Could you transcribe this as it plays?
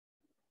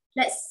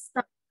Let's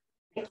start.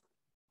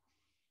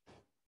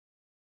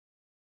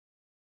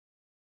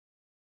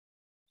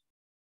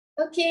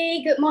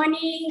 Okay, good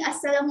morning.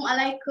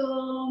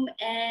 Assalamualaikum.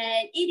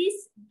 And it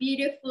is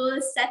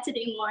beautiful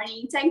Saturday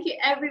morning. Thank you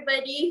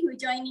everybody who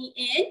joining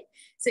in.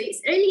 So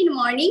it's early in the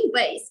morning,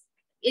 but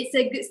it's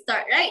a good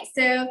start, right?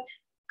 So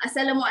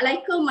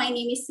Assalamualaikum. My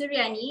name is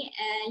Suriani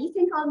and you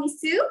can call me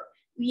Sue.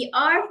 We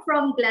are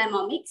from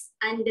Thermomix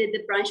under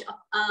the branch of,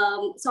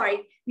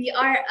 we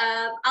are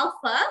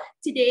Alpha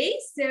today.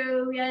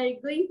 So we are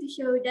going to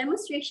show a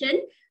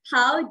demonstration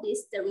how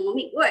this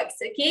Thermomix works,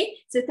 okay?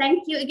 So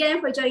thank you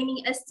again for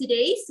joining us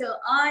today. So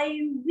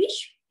I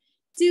wish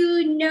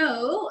to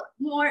know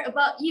more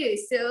about you.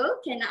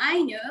 So can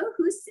I know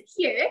who's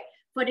here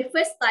for the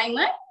first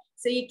timer?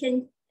 So you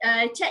can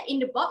chat in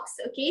the box,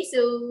 okay?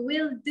 So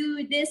we'll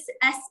do this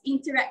as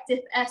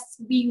interactive as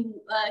we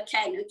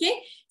can,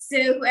 okay?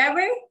 So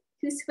whoever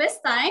who's first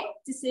time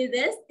to see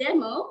this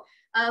demo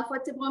for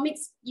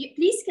Thermomix,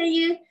 please can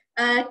you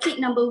click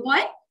number 1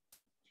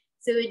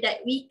 so that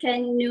we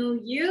can know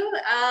you.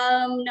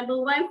 Number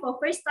 1 for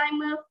first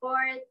timer for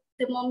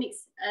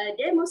Thermomix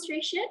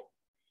demonstration.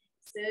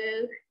 So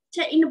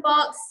chat in the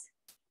box.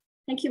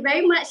 Thank you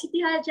very much,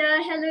 Siti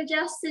Haja. Hello,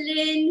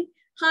 Jocelyn.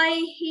 Hi,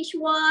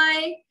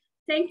 HY.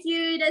 Thank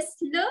you. That's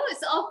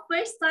loads of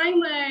first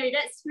timer.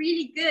 That's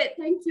really good.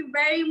 Thank you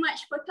very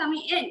much for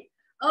coming in.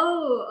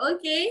 Oh,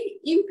 okay.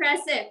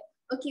 Impressive.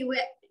 Okay,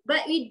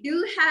 but we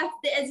do have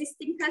the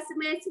existing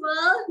customer as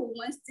well who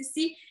wants to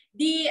see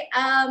the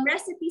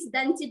recipes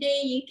done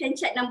today. You can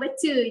check number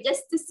 2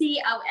 just to see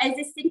our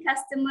existing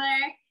customer.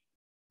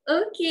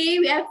 Okay,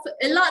 we have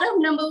a lot of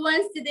number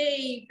 1s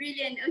today.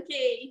 Brilliant.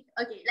 Okay,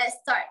 let's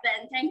start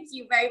then. Thank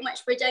you very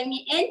much for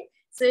joining in.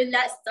 So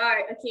let's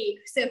start. Okay,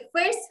 so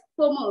first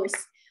foremost,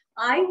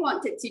 I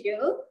wanted to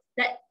know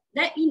that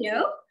let me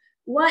know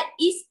what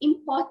is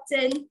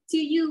important to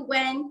you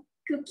when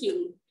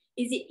cooking.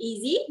 Is it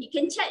easy? You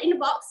can chat in the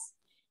box.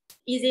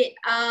 Is it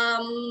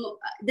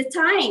the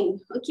time?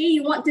 Okay,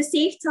 you want to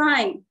save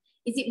time.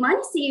 Is it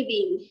money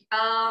saving?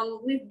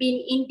 We've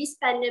been in this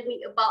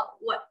pandemic about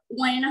what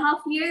 1.5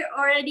 years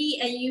already,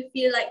 and you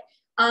feel like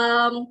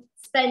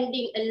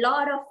spending a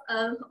lot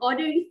of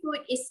ordering food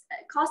is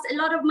cost a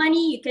lot of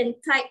money. You can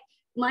type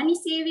money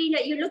saving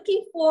that you're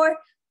looking for,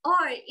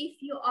 or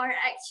if you are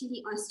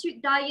actually on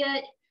strict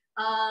diet,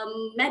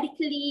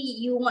 medically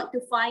you want to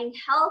find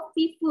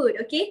healthy food.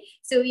 Okay,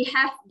 so we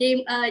have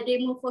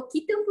demo for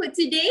keto food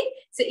today.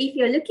 So if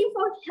you're looking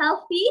for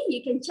healthy,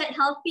 you can check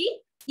healthy,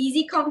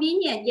 easy,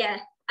 convenient. Yeah,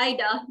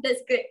 Ida,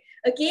 that's good.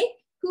 Okay,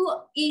 who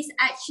is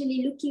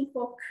actually looking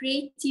for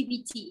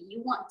creativity?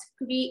 You want to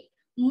create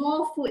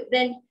more food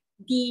than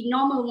the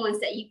normal ones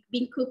that you've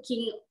been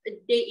cooking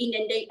day in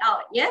and day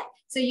out. Yeah,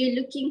 so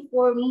you're looking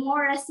for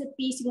more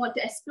recipes, you want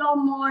to explore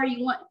more,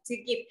 you want to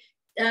give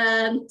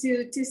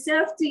to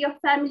serve to your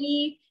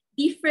family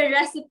different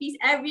recipes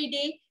every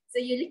day. So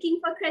you're looking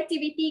for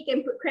creativity, you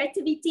can put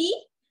creativity.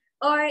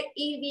 Or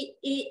if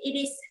it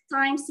is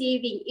time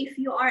saving, if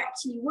you are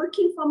actually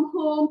working from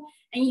home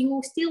and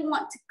you still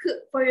want to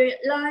cook for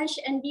lunch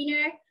and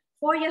dinner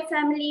for your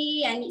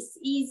family and it's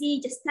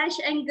easy, just touch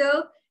and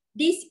go,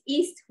 this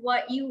is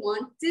what you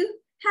want to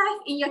have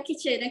in your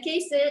kitchen. Okay,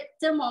 so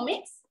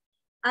Thermomix,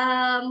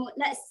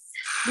 let's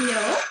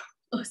know.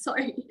 Oh,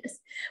 sorry, that's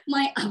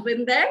my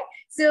oven there.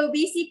 So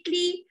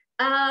basically,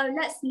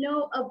 let's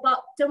know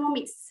about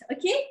Thermomix.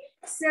 Okay,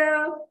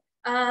 so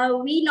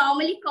we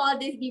normally call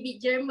this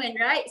bibit German,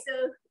 right?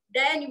 So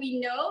then we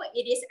know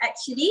it is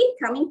actually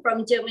coming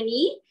from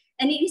Germany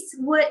and it is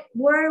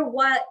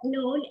worldwide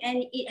known,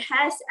 and it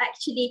has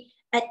actually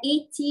at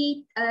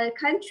 80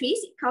 countries.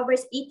 It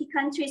covers 80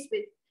 countries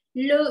with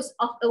loads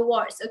of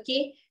awards.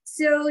 Okay,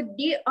 so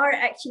they are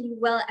actually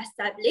well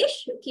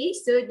established. Okay,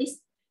 so this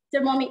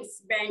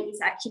Thermomix brand is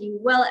actually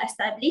well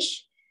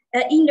established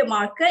in the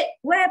market,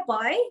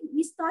 whereby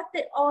we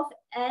started off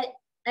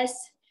as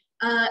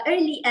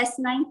early as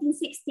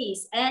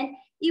 1960s, and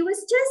it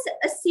was just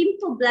a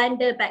simple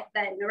blender back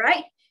then,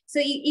 right? So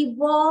it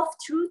evolved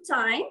through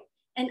time,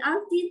 and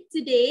until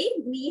today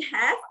we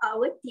have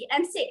our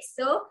TM6.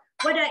 So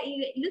what are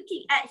you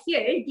looking at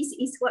here? This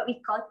is what we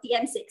call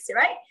TM6,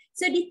 right?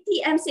 So the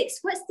TM6,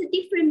 what's the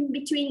difference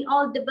between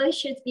all the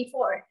versions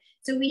before?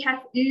 So we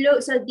have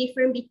loads of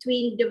difference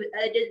between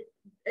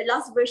the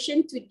last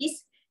version to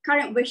this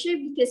current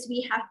version because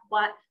we have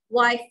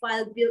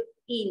Wi-Fi built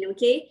in.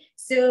 Okay,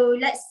 so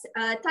let's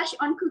touch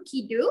on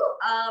cookie dough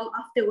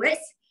afterwards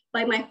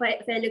by my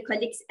fellow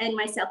colleagues and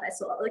myself as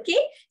well. Okay,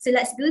 so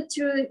let's go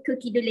through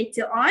cookie dough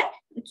later on.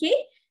 Okay,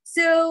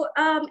 so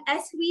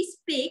as we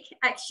speak,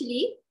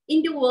 actually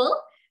in the world,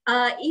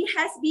 it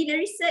has been a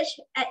research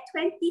at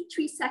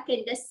 23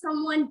 seconds. There's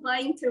someone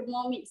buying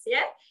Thermomix,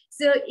 yeah?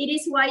 So it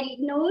is widely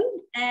known,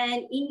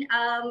 and in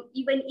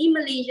even in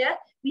Malaysia,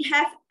 we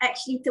have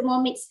actually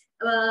Thermomix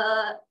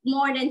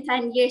more than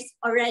 10 years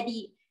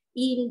already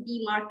in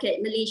the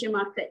market, Malaysia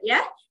market,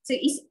 yeah? So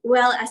it's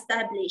well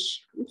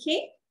established,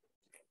 okay?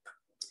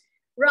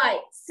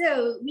 Right,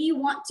 so we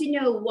want to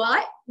know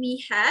what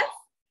we have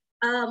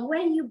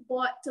when you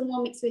bought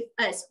Thermomix with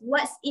us,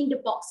 what's in the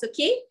box,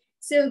 okay?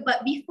 So,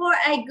 but before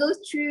I go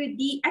through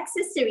the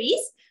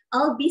accessories,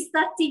 I'll be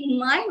starting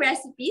my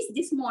recipes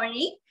this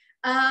morning.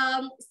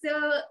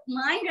 So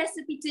my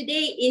recipe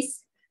today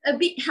is a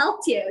bit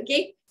healthier,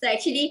 okay? So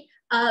actually,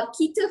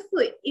 keto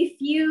food. If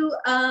you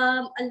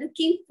are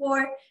looking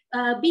for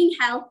being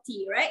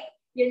healthy, right?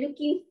 You're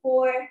looking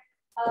for,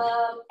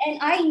 and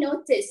I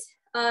noticed,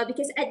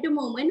 because at the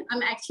moment,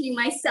 I'm actually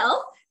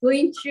myself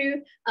going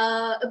through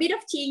a bit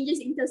of changes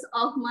in terms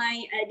of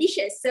my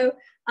dishes. So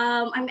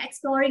I'm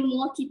exploring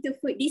more keto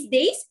food these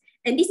days.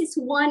 And this is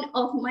one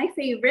of my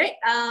favorite,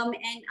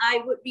 and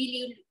I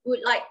would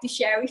like to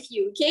share with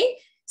you, okay?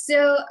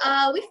 So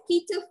with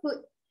keto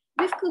food,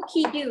 with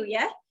cookie dough,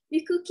 yeah?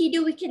 With cookie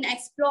dough, we can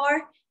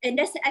explore, and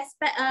that's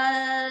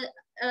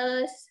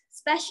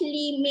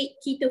specially made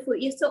keto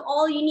food. So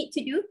all you need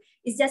to do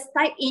is just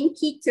type in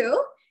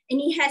keto, and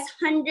it has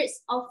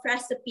hundreds of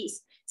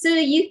recipes. So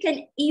you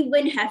can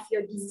even have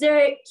your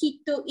dessert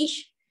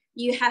keto-ish.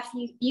 You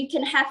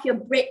can have your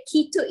bread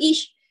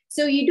keto-ish.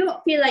 So you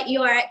don't feel like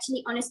you are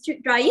actually on a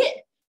strict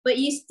diet, but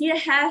you still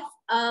have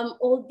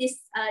all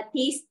this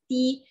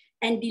tasty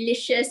and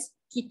delicious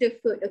keto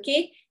food,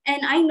 okay?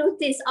 And I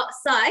noticed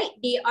outside,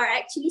 they are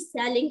actually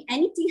selling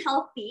anything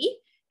healthy,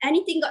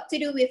 anything got to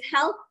do with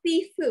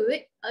healthy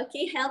food,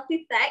 okay?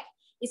 Healthy fact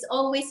is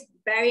always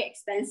very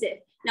expensive.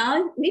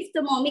 Now with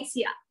Thermomix,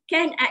 you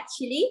can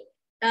actually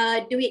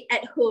do it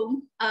at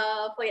home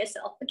for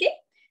yourself, okay?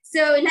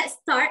 So let's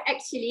start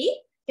actually,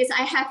 because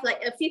I have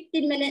like a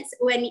 15 minutes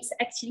when it's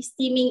actually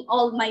steaming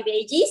all my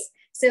veggies.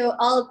 So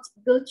I'll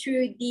go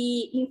through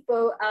the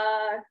info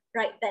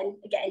right then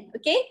again,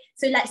 okay?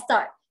 So let's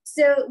start.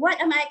 So what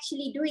I'm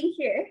actually doing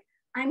here,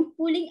 I'm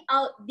pulling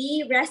out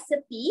the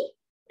recipe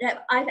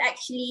that I've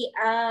actually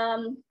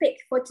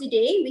picked for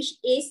today, which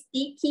is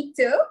the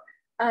keto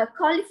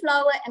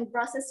cauliflower and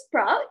Brussels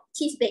sprout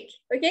cheese bake,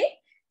 okay?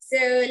 So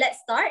let's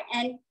start.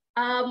 And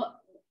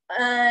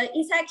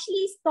it's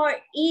actually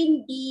stored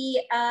in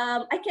the,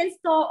 I can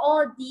store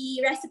all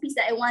the recipes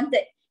that I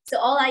wanted. So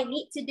all I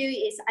need to do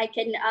is I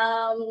can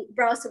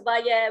browse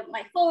via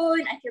my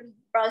phone, I can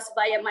browse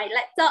via my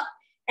laptop,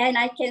 and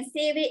I can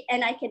save it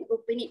and I can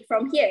open it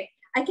from here.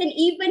 I can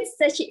even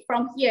search it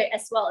from here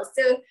as well.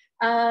 So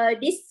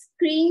this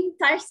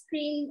touch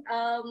screen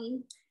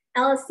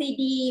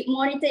LCD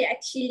monitor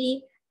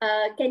actually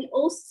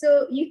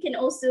you can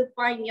also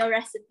find your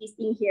recipes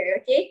in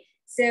here, okay?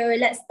 So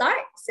let's start.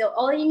 So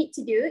all you need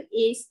to do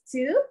is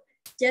to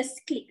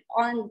just click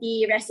on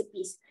the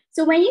recipes.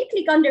 So when you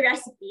click on the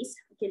recipes,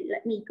 okay,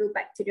 let me go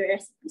back to the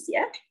recipes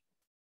here.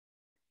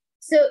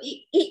 So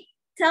it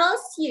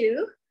tells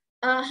you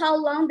how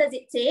long does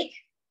it take,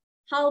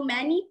 how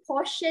many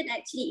portion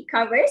actually it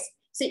covers.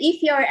 So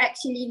if you're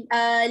actually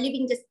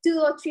living just 2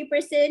 or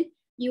 3%,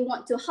 you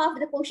want to halve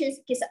the portions,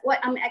 because what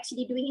I'm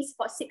actually doing is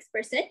for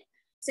 6%.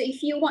 So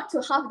if you want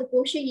to halve the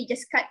portion, you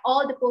just cut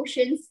all the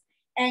portions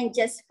and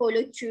just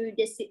follow through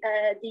this,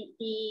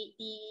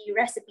 the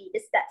recipe, the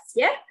steps,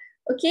 yeah?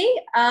 Okay,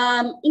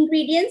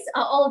 ingredients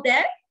are all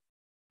there.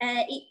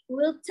 It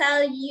will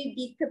tell you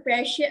the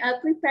preparation,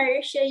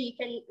 you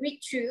can read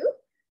through.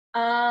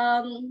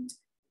 And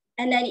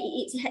then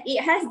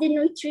it has the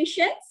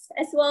nutrition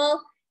as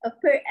well,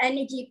 per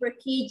energy, per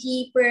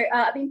kg, per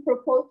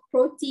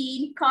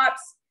protein,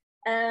 carbs,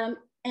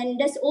 and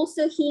there's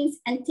also hints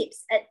and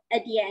tips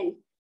at the end.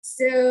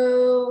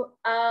 So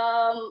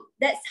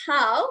that's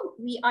how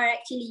we are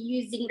actually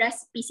using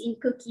recipes in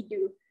cookie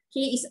dough.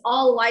 Okay, it's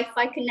all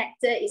Wi-Fi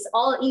connected, it's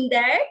all in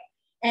there.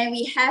 And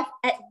we have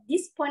at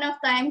this point of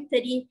time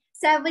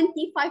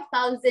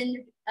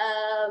 75,000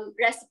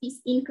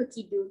 recipes in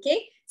cookie dough,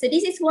 okay? So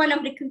this is one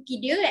of the cookie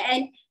dough,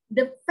 and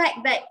the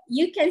fact that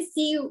you can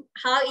see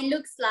how it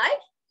looks like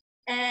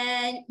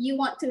and you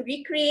want to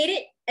recreate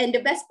it. And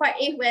the best part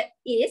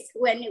is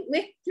when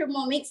with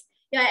Thermomix,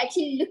 you're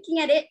actually looking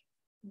at it,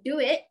 do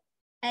it,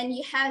 and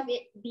you have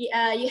it, you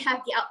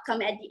have the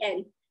outcome at the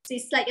end. So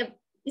it's like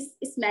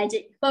it's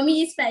magic. For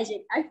me, it's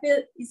magic. I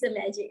feel it's a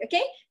magic,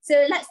 okay?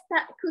 So let's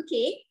start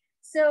cooking.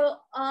 So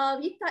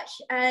you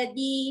touch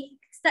the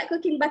start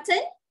cooking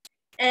button,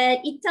 and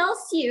it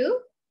tells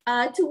you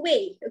to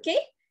weigh, okay?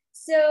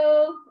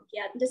 So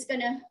yeah, I'm just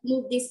gonna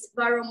move this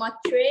varoma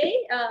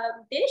tray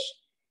dish,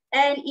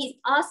 and it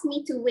asks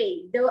me to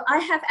weigh. Though I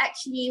have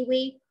actually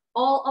weighed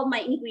all of my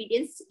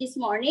ingredients this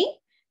morning.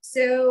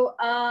 So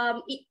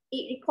it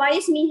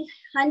requires me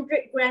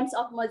 100 grams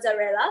of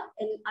mozzarella,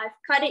 and I've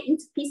cut it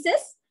into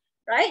pieces,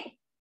 right?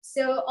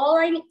 So all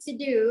I need to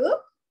do,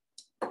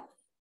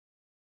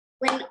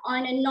 when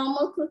on a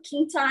normal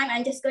cooking time,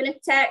 I'm just gonna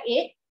tear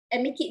it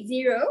and make it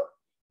 0,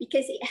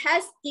 because it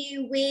has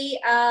the weigh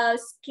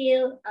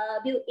scale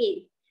built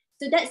in.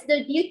 So that's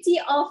the beauty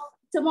of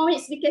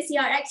Thermomix, because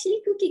you are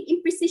actually cooking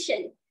in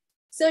precision.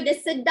 So the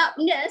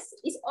sedapness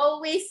is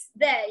always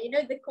there, you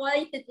know, the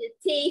quality, the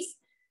taste.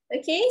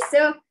 Okay,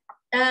 so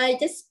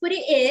just put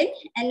it in,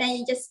 and then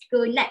you just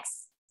go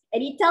next.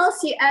 And it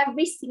tells you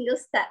every single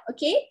step,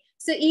 okay?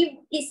 So if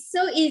it's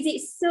so easy,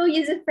 it's so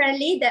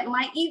user-friendly that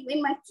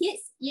even my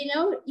kids,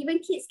 even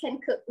kids can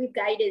cook with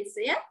guidance,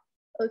 yeah?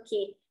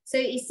 Okay, so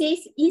it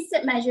says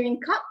insert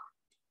measuring cup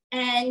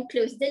and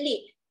close the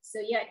lid. So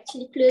you're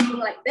actually closing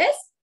like this.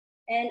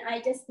 And I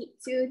just need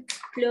to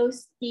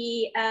close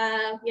the,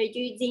 you're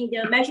using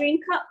the measuring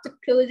cup to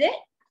close it.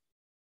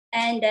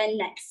 And then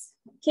next,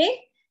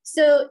 okay?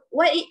 So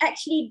what it's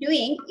actually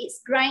doing is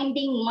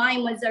grinding my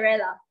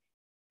mozzarella.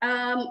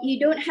 You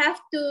don't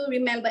have to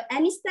remember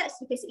any steps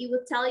because it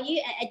will tell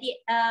you.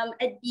 And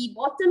at the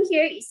bottom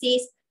here, it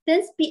says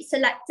turn speed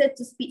selector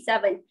to speed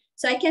 7.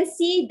 So I can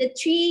see the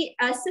 3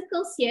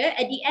 circles here.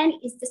 At the end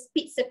is the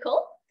speed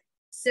circle.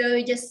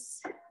 So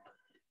just,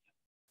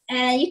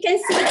 and you can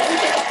see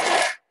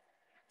that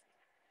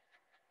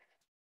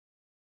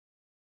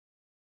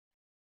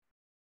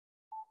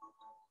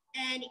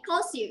and it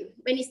calls you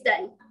when it's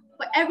done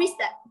for every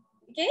step,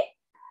 okay?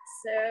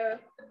 So,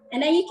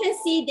 and then you can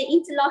see the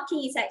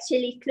interlocking is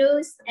actually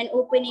closed and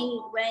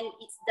opening when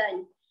it's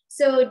done.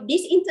 So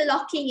this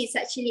interlocking is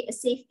actually a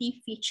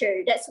safety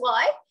feature. That's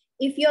why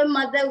if you're a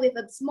mother with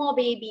a small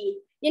baby,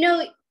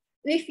 even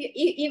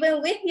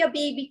with your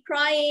baby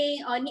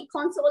crying or need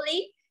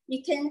consoling,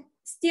 you can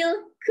still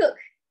cook.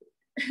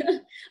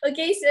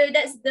 Okay, so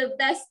that's the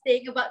best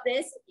thing about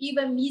this.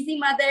 Even busy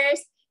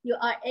mothers, you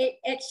are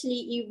actually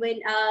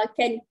even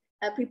can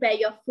prepare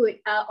your food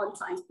on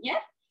time, yeah?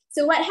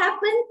 So what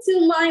happened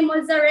to my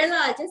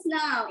mozzarella just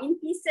now in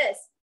pieces?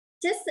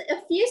 Just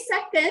a few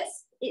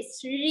seconds,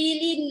 it's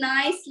really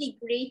nicely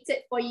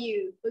grated for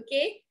you,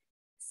 okay?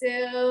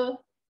 So,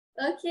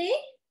 okay,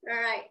 all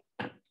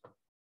right.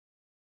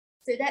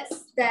 So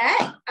that's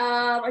that.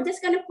 I'm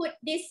just gonna put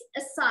this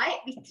aside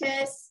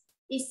because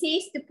it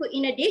says to put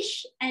in a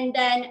dish and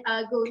then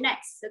go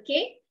next,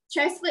 okay?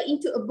 Transfer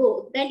into a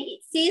bowl. Then it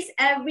says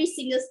every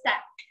single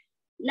step.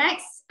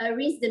 Next,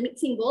 rinse the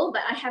mixing bowl,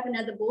 but I have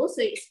another bowl,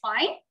 so it's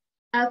fine.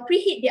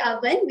 Preheat the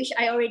oven, which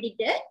I already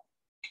did.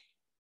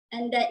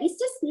 And then it's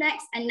just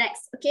next and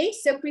next, okay?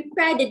 So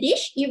prepare the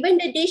dish. Even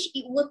the dish,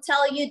 it will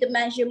tell you the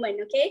measurement,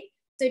 okay?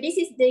 So this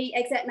is the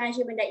exact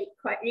measurement that it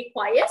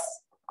requires.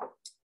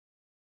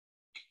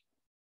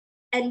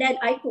 And then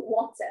I put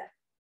water.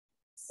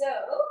 So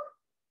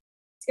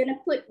it's gonna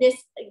put this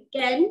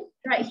again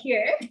right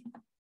here.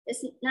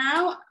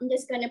 Now I'm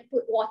just gonna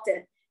put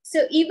water.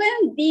 So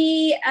even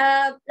the,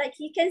 like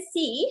you can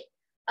see,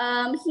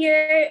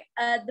 here,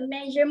 the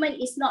measurement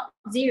is not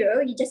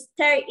 0. You just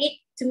stir it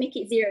to make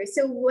it 0.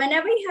 So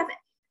whenever you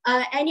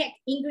have any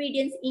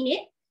ingredients in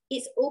it,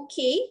 it's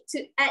okay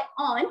to add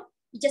on.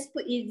 You just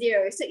put it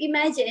 0. So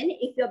imagine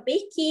if you're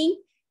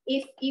baking,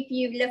 if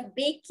you love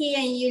baking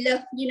and you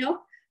love,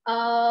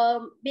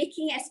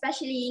 baking,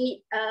 especially you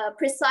need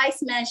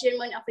precise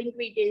measurement of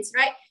ingredients,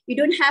 right? You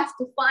don't have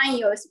to find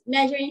your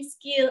measuring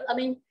scale,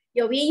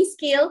 your weighing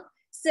scale.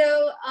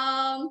 So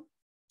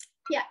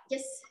yeah,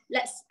 just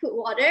let's put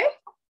water.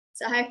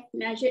 So I have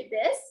measured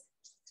this.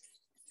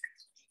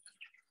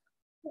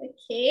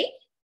 Okay.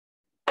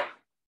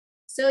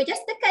 So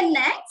just tekan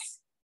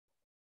next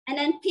and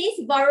then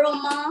paste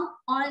Varoma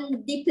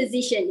on the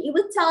position. It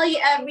will tell you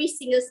every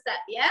single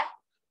step, yeah?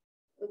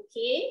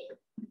 Okay,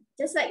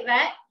 just like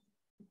that.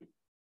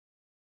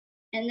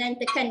 And then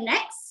tekan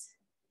next.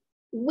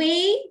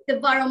 Weigh the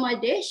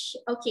Varoma dish.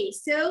 Okay,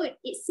 so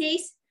it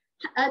says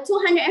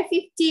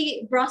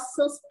 250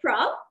 Brussels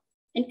sprout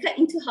and cut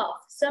into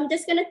half. So I'm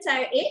just gonna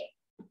tire it.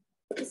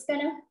 Just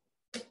gonna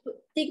put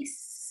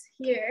things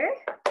here.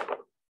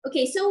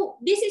 Okay, so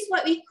this is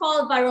what we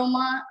call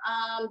Varoma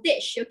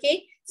dish,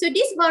 okay? So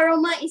this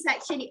Varoma is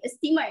actually a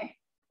steamer.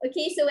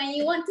 Okay, so when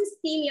you want to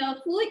steam your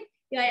food,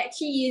 you're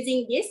actually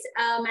using this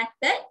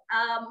method,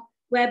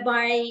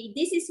 whereby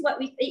this is what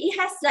it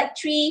has like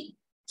three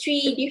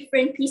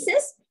different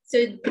pieces.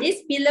 So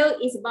this below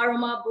is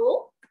Varoma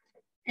bowl.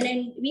 And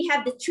then we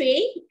have the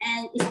tray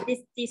and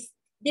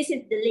this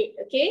is the lid,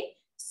 okay?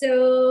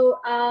 So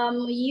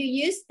you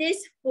use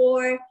this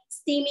for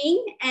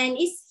steaming and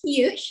it's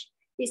huge.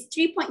 It's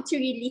 3.3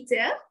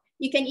 liter.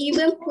 You can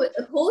even put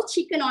a whole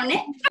chicken on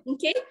it,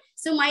 okay?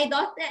 So my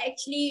daughter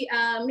actually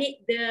made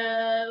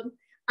the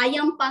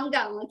ayam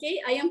panggang, okay?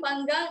 Ayam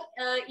panggang,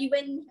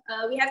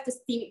 we have to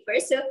steam it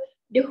first. So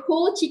the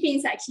whole chicken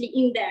is actually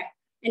in there.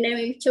 And then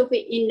we chop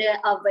it in the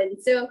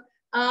oven. So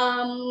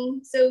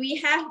so we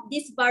have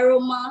this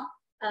Varoma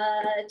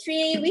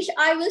tray, which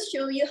I will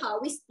show you how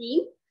we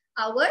steam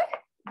our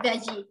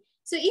veggie.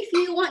 So if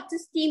you want to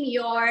steam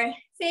your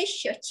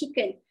fish, your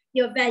chicken,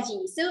 your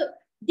veggie, so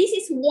this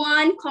is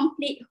one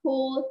complete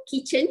whole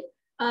kitchen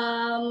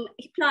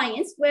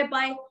appliance,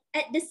 whereby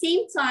at the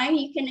same time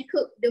you can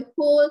cook the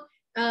whole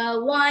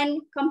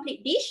one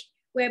complete dish,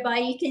 whereby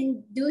you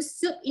can do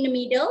soup in the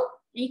middle,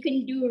 you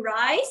can do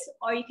rice,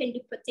 or you can do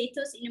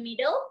potatoes in the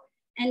middle.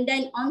 And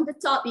then on the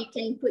top, you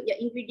can put your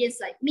ingredients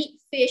like meat,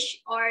 fish,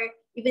 or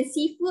even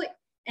seafood.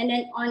 And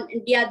then on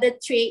the other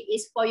tray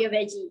is for your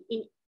veggie.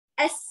 In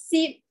as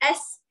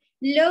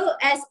low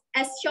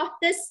as short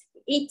as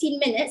 18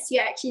 minutes, you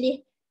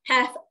actually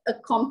have a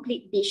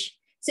complete dish.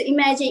 So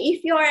imagine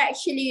if you are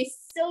actually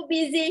so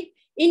busy,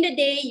 in the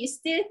day, you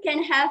still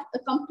can have a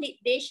complete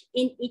dish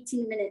in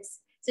 18 minutes.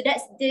 So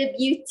that's the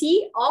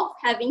beauty of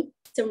having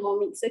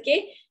Thermomix,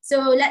 okay?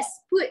 So let's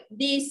put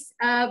this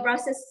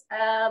Brussels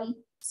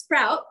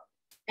sprout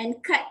and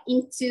cut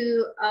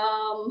into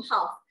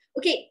half.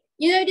 Okay,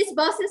 you know this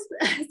Brussels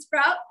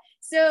sprout?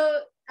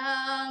 So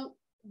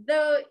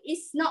though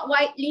it's not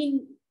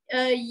widely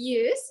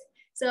used,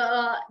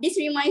 so this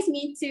reminds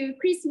me to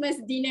Christmas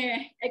dinner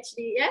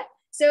actually, yeah?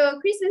 So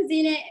Christmas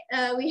dinner,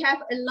 we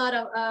have a lot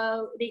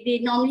of, they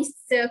normally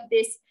serve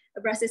this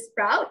Brussels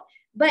sprout.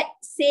 But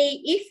say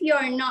if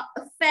you're not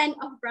a fan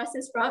of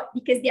Brussels sprout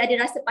because dia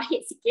ada rasa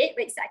pahit sikit,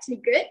 but it's actually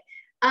good,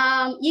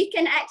 you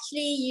can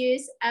actually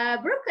use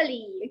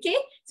broccoli, okay?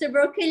 So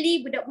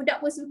broccoli, budak-budak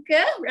pun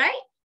suka, right?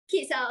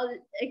 Kids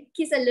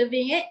are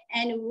loving it,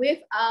 and with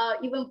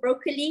even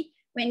broccoli,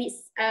 when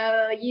it's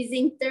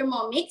using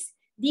Thermomix,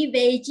 the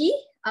veggie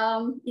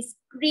is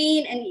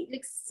green and it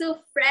looks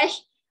so fresh.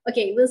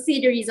 Okay, we'll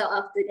see the result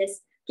after this.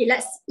 Okay,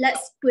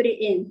 let's put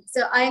it in.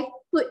 So I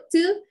put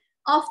 2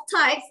 of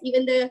types,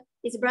 even though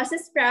it's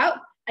Brussels sprout,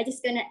 I'm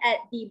just gonna add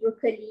the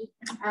broccoli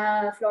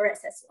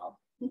florets as well.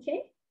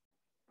 Okay.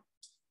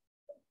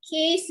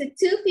 Okay, so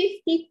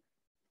 250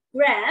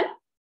 grams.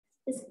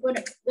 Just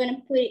gonna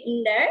put it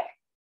in there.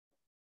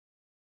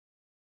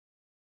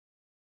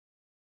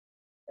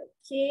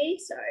 Okay,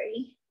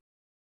 sorry.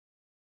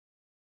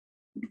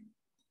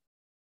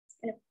 Just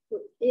gonna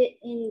put it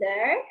in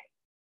there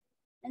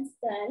and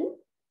then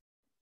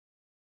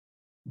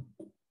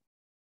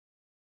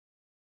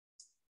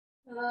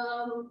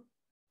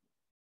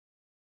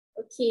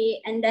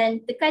okay, and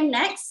then tekan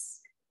next.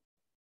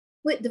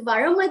 Put the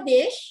varoma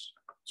dish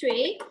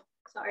tray.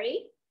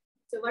 Sorry,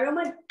 so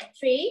varoma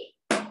tray,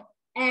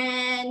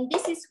 and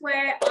this is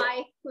where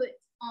I put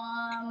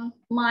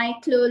my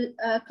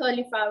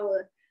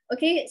cauliflower.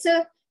 Okay,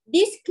 so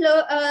this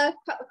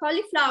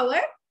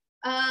cauliflower,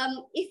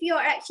 if you're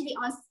actually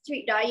on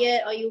strict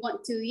diet or you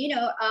want to, you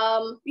know,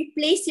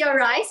 replace your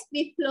rice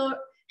with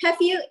flour, have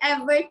you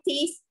ever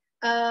tasted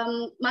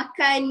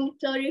makan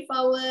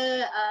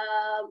cauliflower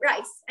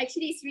rice?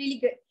 Actually, it's really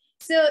good.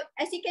 So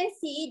as you can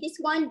see, this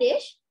one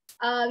dish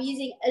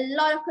using a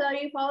lot of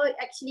cauliflower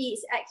actually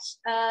is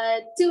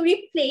to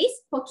replace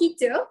for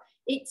keto.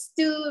 It's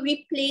to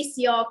replace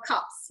your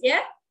carbs.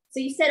 Yeah. So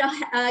instead of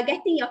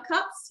getting your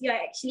carbs, you're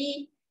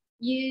actually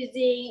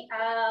using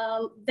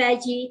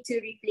veggie to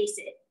replace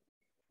it.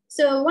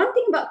 So one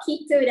thing about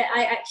keto that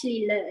I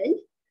actually learned,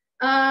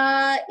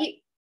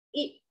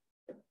 it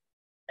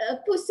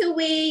puts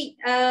away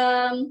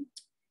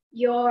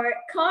your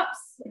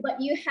carbs,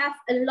 but you have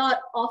a lot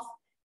of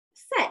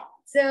fat.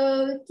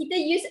 So kita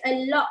use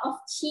a lot of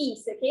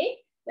cheese, okay,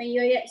 when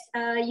you're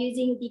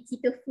using the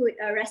keto food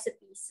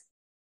recipes.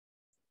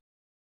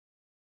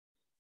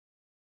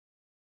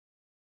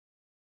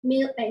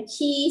 Milk and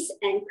cheese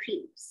and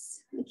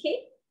creams,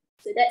 okay.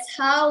 So that's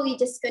how we're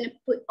just gonna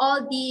put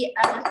all the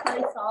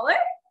cauliflower.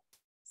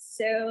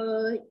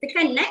 So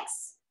tekan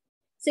next,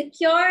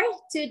 secure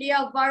to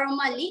your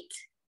varoma lid.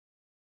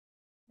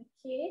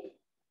 Okay.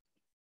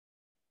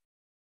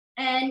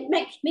 And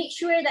make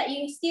sure that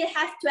you still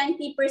have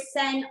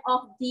 20%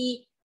 of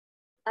the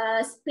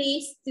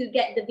space to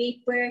get the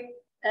vapor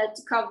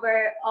to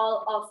cover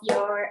all of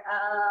your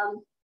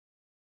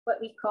what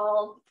we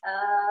call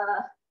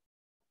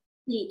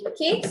lid.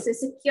 Okay, so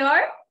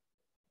secure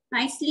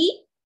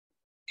nicely.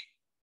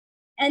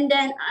 And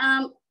then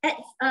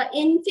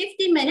in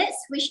 50 minutes,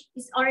 which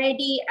is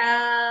already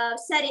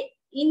set it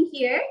in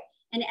here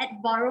and at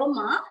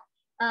varoma,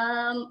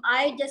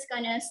 I just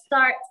gonna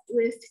start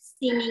with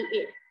steaming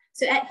it.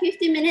 So at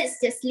 50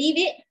 minutes, just leave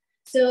it.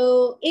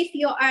 So if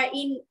you are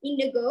in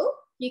the go,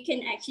 you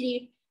can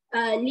actually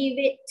leave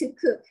it to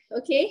cook,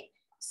 okay?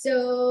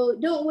 So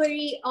don't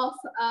worry of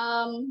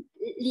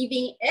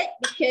leaving it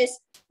because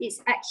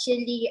it's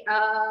actually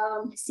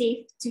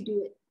safe to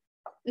do it,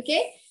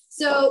 okay?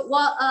 So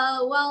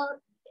while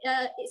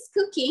it's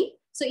cooking,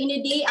 so in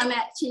the day, I'm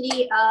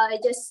actually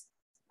just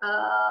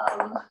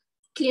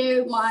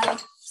clear my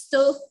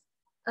stove,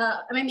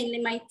 I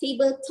mean my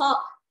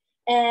tabletop,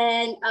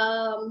 and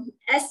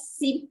as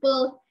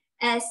simple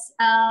as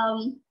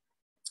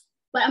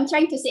what I'm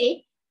trying to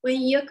say,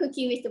 when you're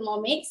cooking with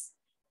Thermomix,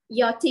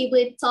 your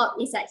tabletop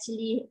is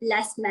actually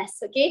less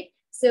mess, okay?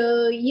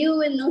 So you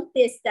will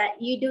notice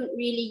that you don't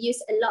really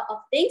use a lot of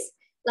things.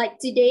 Like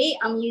today,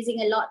 I'm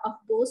using a lot of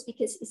bowls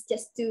because it's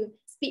just to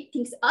speed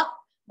things up.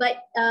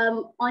 But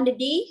on the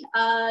day,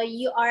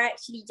 you are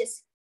actually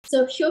just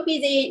so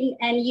showcasing,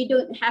 and you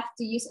don't have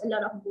to use a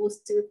lot of bowls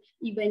to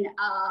even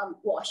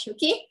wash,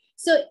 okay?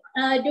 So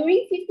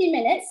during 50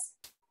 minutes,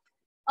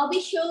 I'll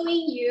be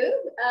showing you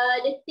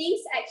the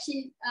things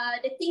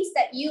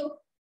that you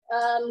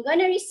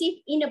gonna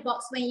receive in the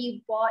box when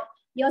you bought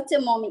your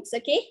Thermomix,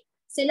 okay?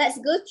 So let's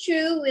go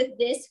through with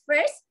this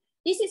first.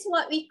 This is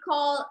what we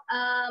call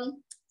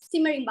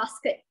simmering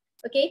basket,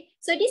 okay?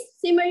 So this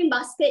simmering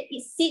basket,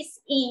 it sits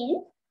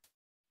in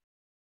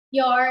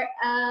your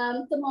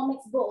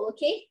Thermomix bowl,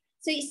 okay?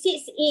 So it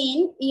sits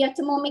in your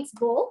Thermomix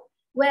bowl.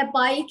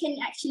 whereby you can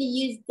actually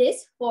use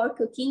this for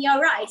cooking your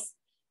rice.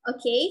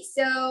 Okay,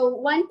 so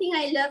one thing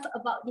I love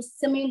about this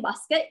simmering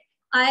basket,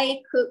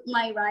 I cook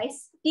my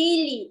rice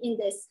daily in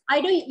this.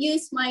 I don't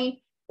use my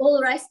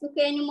old rice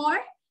cooker anymore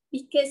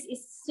because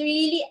it's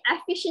really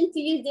efficient to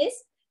use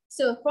this.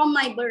 So from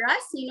my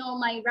beras, you know,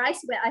 my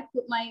rice where I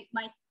put my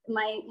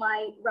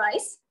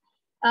rice.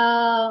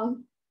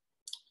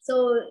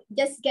 So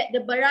just get the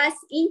beras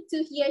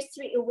into here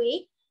straight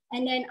away,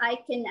 and then I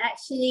can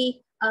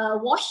actually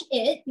wash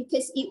it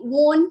because it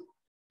won't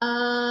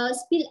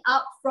spill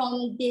out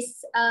from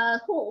this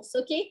holes.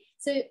 Okay,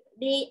 so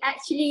they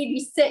actually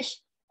research,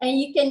 and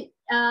you can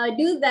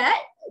do that.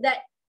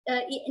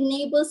 It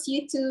enables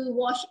you to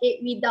wash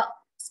it without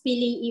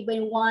spilling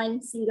even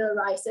one single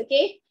rice.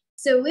 Okay,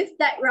 so with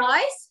that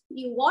rice,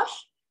 you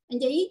wash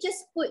and then you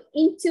just put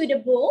into the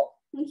bowl.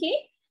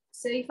 Okay,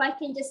 so if I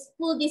can just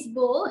pull this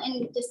bowl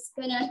and just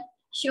gonna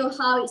show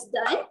how it's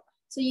done.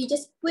 So you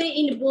just put it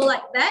in the bowl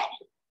like that,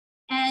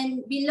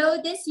 and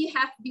below this you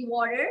have the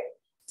water.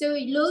 So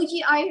low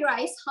GI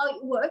rice, how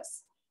it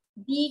works,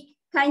 the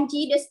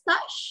kanji, the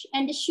starch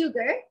and the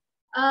sugar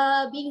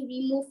being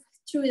removed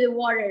through the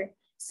water.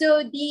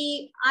 So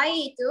the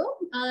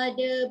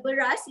the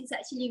beras is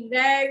actually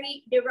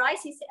the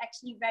rice is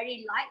actually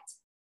very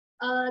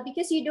light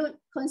because you don't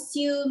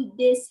consume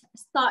this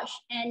starch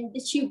and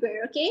the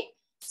sugar, okay?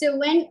 So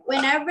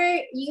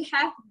whenever you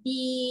have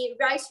the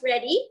rice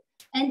ready,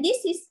 and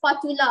this is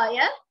spatula,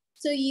 yeah?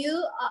 So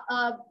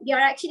you're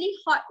actually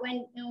hot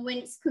when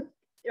it's cooked,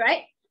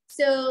 right?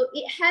 So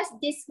it has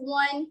this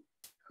one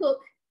hook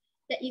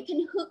that you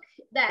can hook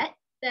that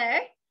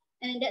there,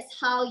 and that's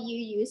how you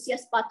use your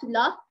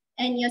spatula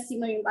and your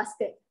simmering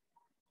basket.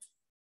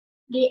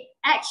 They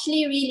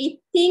actually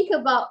really think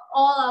about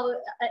all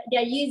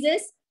their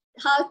users,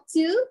 how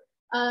to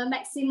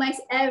maximize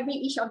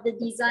each of the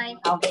design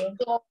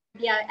for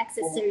their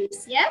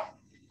accessories, yeah?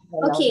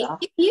 Okay,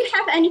 if you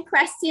have any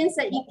questions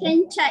that you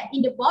can chat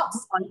in the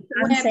box,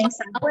 where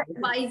our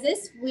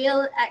advisors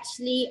will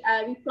actually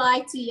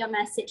reply to your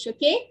message,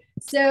 okay?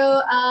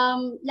 So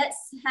let's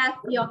have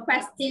your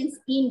questions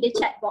in the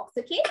chat box,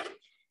 okay?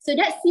 So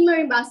that's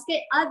simmering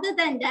basket. Other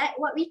than that,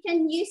 what we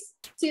can use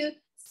to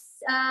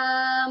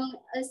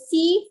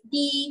sieve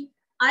the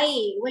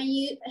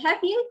air, have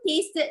you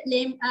tasted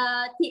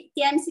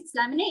TM6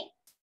 lemonade?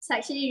 It's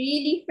actually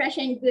really fresh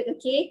and good,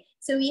 okay?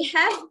 So we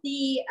have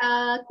the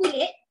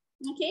kulit,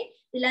 okay,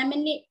 the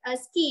lemonade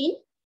skin,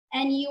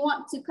 and you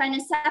want to kind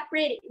of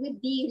separate it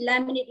with the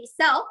lemonade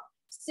itself.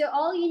 So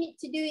all you need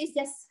to do is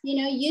just,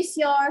 use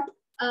your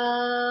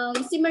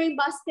simmering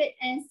basket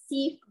and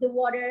sieve the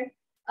water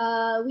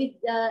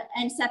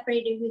and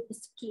separate it with the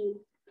skin.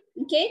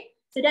 Okay,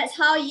 so that's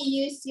how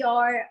you use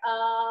your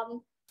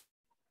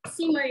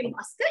simmering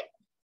basket.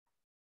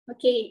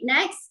 Okay,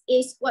 next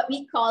is what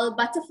we call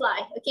butterfly.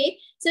 Okay,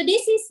 so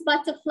this is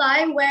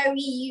butterfly where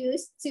we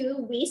use to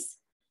whisk.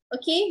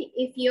 Okay,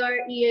 if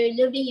you're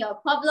living your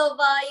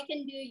pavlova, you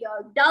can do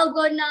your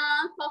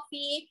dalgona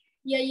coffee.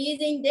 You're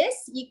using this,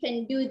 you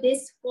can do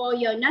this for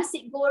your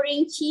nasi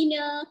goreng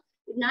Cina,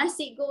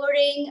 nasi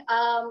goreng.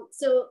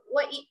 So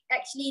what it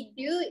actually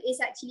do is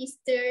actually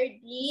stir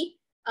the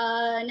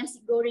nasi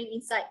goreng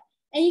inside.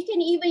 And you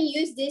can even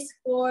use this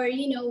for,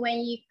 when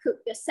you cook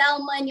your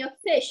salmon, your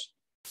fish,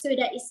 so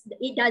that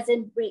it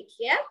doesn't break,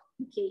 yeah?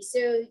 Okay, so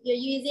you're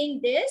using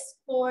this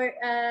for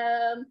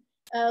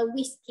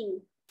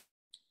whisking,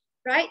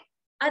 right?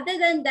 Other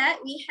than that,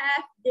 we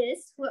have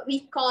this, what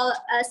we call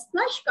a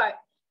splash guard.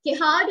 Okay,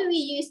 how do we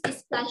use this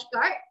splash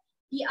guard?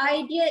 The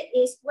idea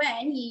is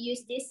when you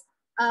use this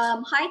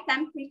high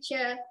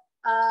temperature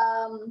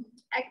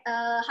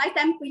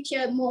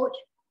mode.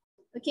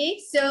 Okay,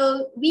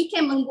 so we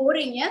can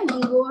menggoreng, yeah,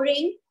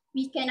 menggoreng.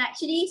 We can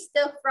actually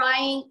stir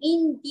frying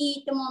in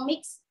the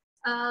Thermomix,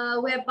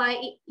 whereby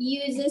it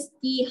uses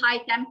the high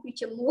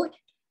temperature mode.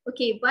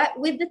 Okay, but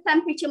with the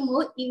temperature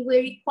mode, it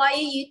will require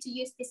you to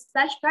use this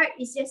splash guard.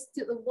 It's just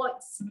to avoid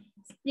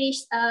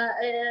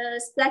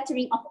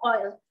splattering of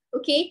oil.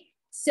 Okay,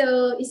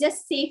 so it's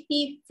just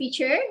safety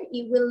feature.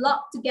 It will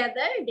lock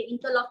together. The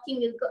interlocking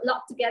will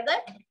lock together,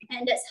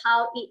 and that's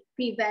how it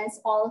prevents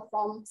oil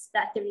from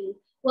splattering.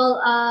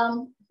 Well,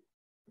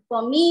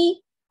 for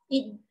me,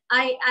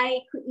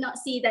 I could not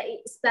see that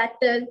it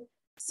splattered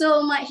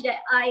so much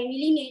that I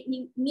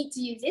really need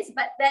to use this,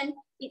 but then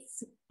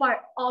it's part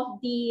of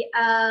the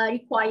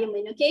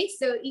requirement, okay?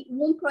 So it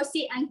won't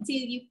proceed until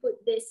you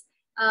put this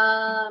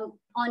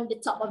on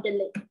the top of the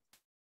lid.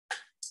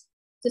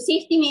 So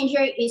safety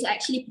measure is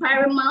actually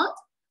paramount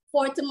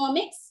for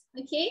Thermomix,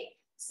 okay?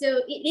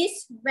 So it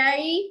is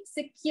very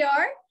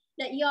secure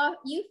that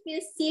you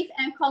feel safe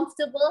and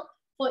comfortable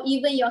for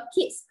even your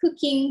kids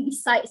cooking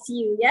besides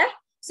you, yeah?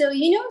 So,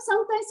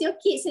 sometimes your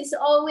kids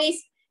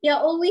they're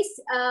always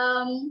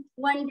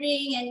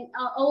wondering and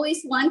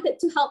always wanted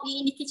to help you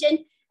in the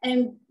kitchen,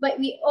 but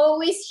we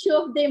always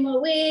shove them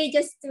away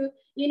just to,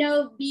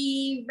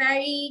 be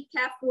very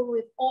careful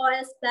with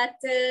oil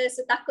splatter.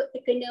 So takut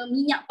terkena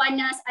minyak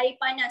panas, air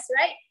panas,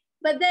 right?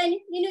 But then,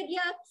 you know,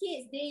 their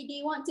kids,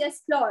 they want to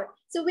explore.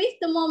 So with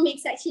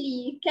Thermomix, actually,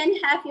 you can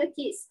have your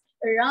kids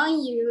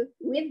around you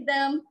with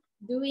them,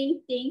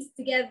 doing things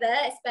together,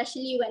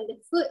 especially when the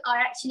food are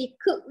actually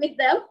cooked with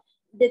them.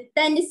 The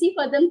tendency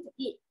for them to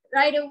eat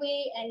right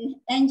away and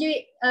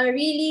enjoy it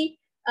really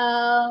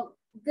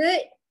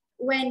good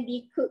when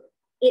they cook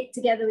it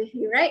together with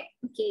you, right?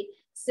 Okay,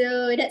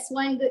 so that's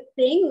one good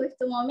thing with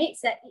Thermomix,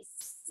 that it's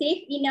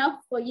safe enough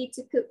for you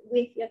to cook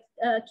with your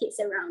kids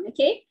around,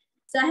 okay?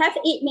 So I have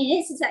 8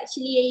 minutes. It's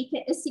actually,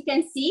 as you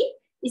can see,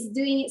 it's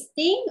doing its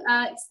thing,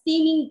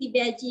 steaming the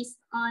veggies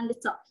on the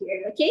top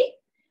here, okay?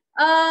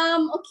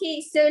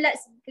 Okay, so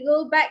let's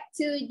go back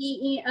to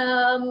the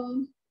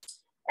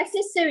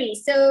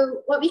accessories.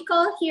 So what we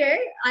call here,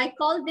 I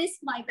call this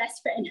my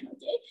best friend,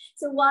 okay?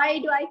 So why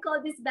do I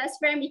call this best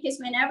friend? Because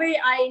whenever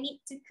I need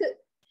to cook,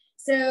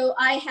 so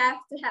I have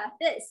to have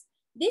this.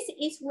 This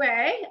is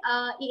where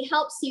it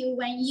helps you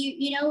when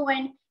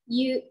when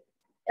you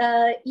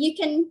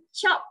can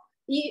chop.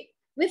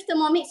 With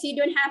Thermomix, you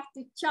don't have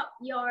to chop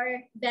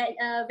your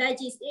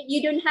veggies.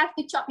 You don't have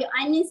to chop your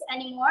onions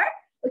anymore.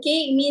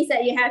 Okay, it means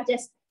that you have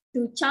just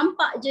to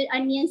campak the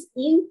onions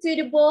into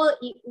the bowl.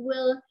 It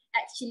will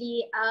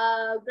actually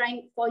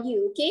grind for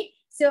you. Okay,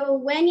 so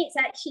when it's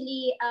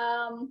actually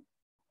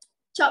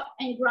chop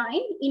and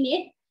grind in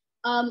it,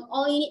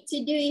 all you need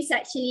to do is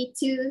actually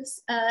to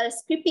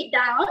scrape it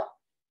down,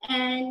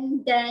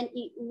 and then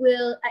it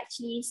will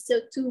actually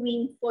to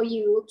wing for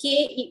you.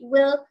 Okay, it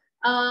will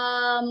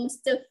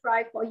stir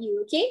fry for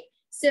you. Okay,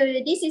 so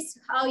this is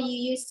how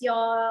you use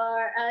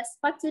your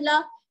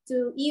spatula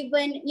to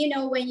even, you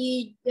know, when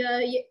you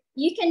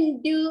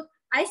can do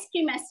ice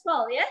cream as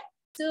well. Yeah,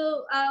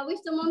 so with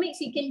Thermomix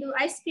you can do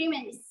ice cream,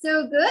 and it's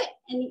so good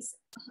and it's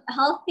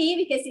healthy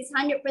because it's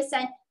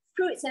 100%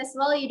 fruits as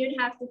well. You don't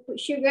have to put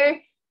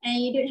sugar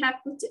and you don't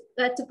have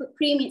to put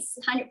cream. It's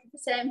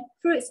 100%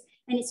 fruits,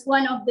 and it's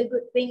one of the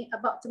good thing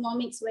about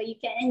Thermomix, where you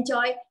can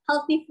enjoy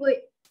healthy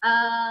food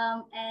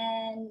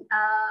and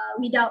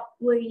without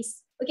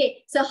worries.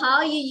 Okay, so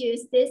how you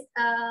use this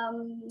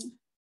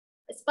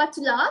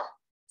spatula?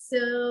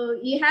 So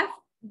you have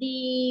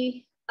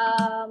the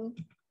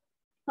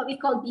what we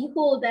call the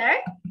hole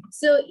there.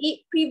 So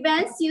it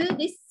prevents you,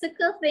 this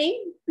circle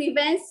thing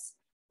prevents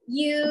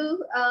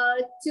you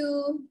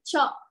to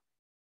chop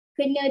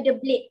kena the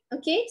blade.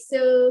 Okay,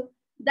 so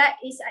that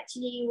is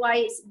actually why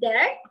it's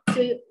there.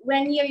 So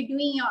when you're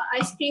doing your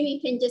ice cream, you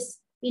can just,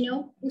 you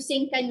know,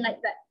 pusingkan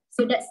like that.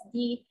 So that's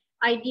the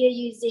idea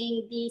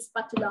using the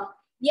spatula.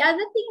 The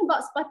other thing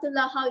about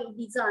spatula, how it's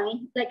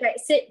designed, like I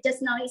said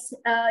just now, is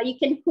you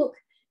can hook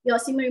your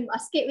simmering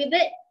basket with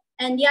it.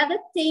 And the other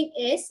thing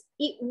is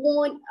it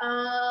won't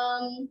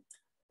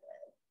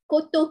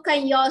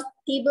kotorkan your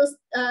table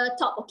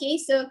top. Okay,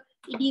 so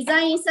it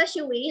designed in such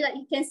a way, like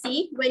you can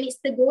see when it's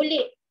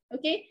tergolek,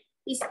 okay,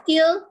 it's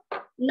still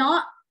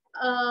not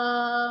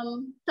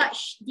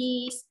touch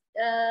the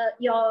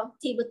your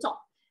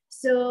tabletop.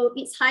 So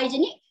it's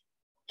hygienic.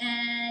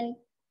 And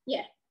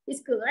yeah,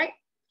 it's cool, right?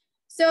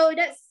 So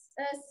that's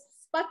a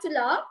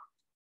spatula.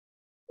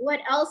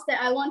 What else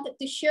that I wanted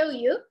to show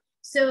you?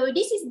 So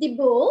this is the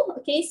bowl.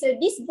 Okay, so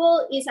this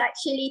bowl is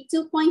actually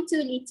 2.2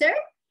 liter,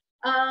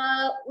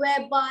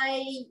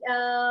 whereby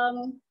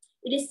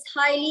it is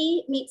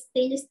highly made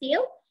stainless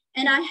steel.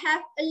 And I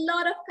have a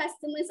lot of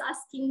customers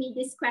asking me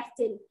this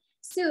question.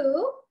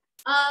 So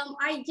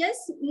I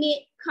just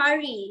made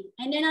curry,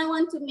 and then I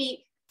want to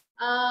make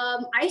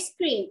ice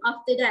cream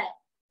after that.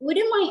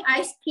 Wouldn't my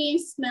ice cream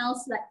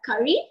smells like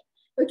curry?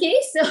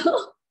 Okay,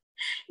 so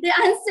the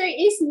answer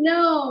is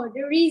no.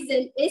 The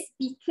reason is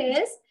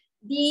because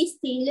the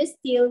stainless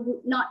steel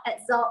would not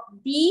absorb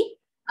the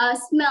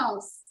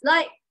smells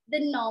like the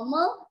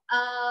normal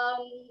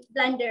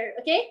blender.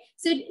 Okay,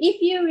 so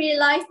if you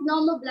realize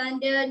normal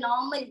blender,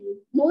 normally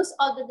most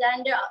of the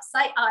blender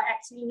outside are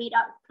actually made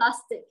out of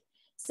plastic.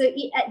 So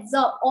it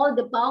absorbs all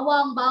the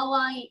bawang,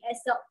 it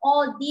absorbs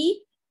all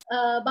the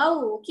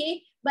bau,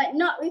 okay? But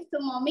not with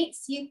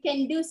Thermomix. You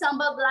can do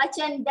sambal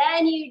belacan,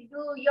 then you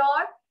do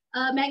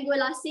your mango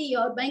lassi.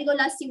 Your mango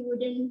lassi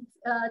wouldn't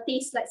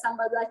taste like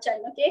sambal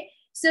belacan, okay?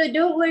 So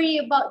don't worry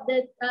about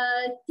the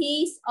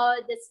taste or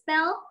the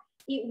smell.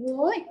 It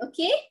won't,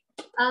 okay?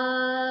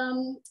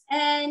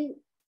 And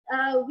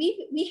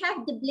we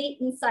have the blade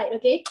inside,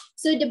 okay?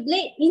 So the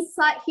blade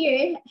inside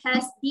here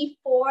has the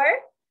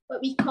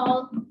what we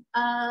call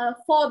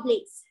 4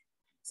 blades.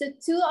 So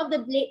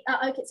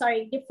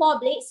the 4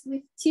 blades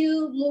with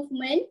 2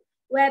 movement,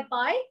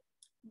 whereby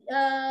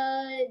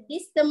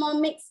this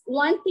Thermomix,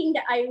 one thing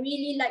that I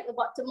really like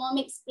about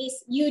Thermomix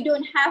is you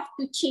don't have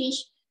to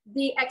change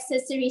the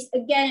accessories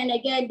again and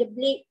again, the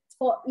blade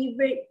for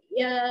every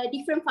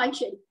different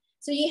function.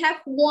 So you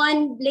have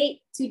one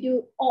blade to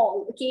do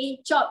all, okay?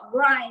 Chop,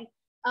 grind,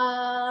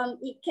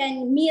 it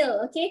can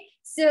mill, okay?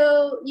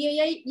 So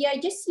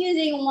you're just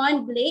using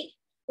one blade,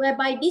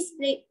 whereby this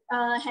blade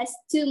has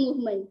 2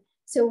 movements.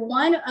 So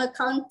one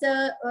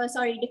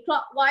the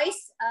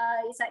clockwise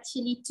is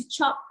actually to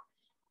chop,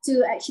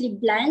 to actually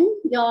blend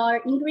your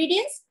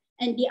ingredients.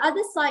 and the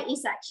other side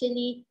is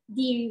actually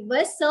the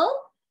reversal,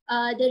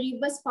 the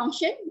reverse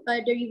function,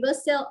 the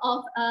reversal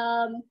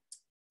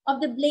of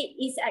the blade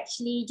is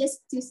actually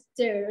just to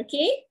stir,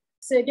 okay?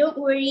 So don't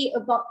worry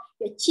about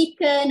your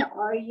chicken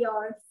or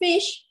your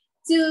fish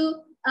to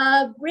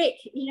break,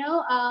 you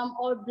know,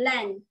 or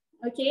blend,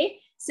 okay?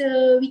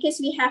 So because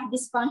we have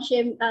this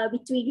function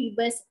between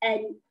reverse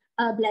and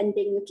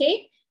blending,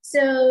 okay?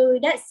 So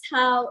that's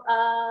how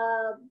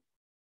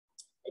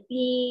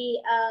the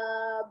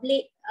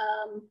blade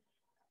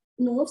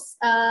moves.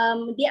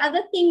 The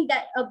other thing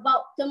that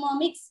about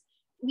Thermomix,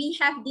 we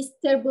have this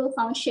turbo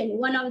function.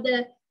 One of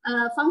the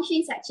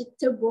functions actually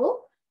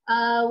turbo,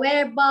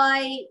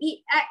 whereby it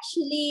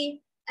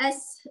actually, as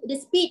the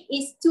speed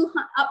is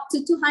up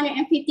to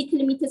 250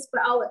 kilometers per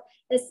hour.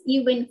 That's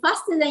even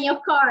faster than your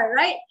car,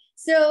 right?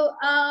 So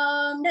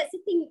that's the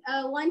thing.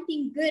 One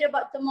thing good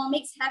about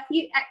Thermomix. Have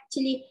you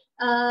actually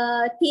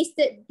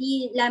tasted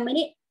the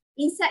laminate?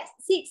 Inside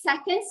 6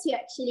 seconds, you're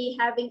actually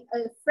having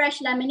a fresh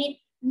laminate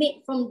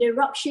made from the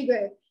rock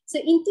sugar. So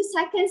in 2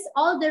 seconds,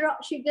 all the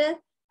rock sugar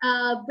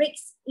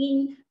breaks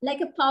in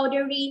like a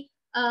powdery,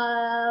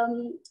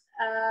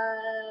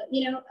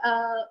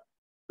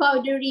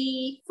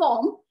 powdery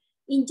form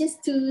in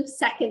just 2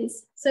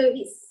 seconds. So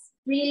it's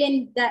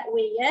brilliant that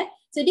way, yeah.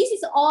 So this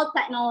is all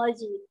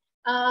technology.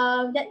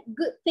 That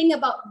good thing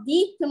about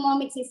the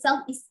Thermomix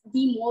itself is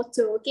the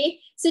motor, okay?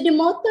 So the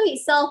motor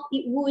itself,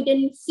 it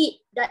wouldn't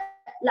heat that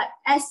like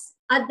as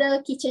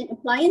other kitchen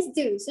appliance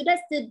do. So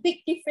that's the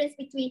big difference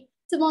between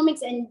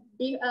Thermomix and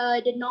the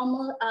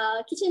normal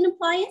kitchen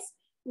appliance,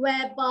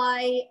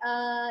 whereby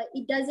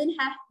it doesn't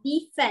have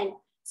the fan.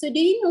 So do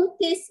you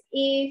notice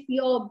if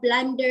your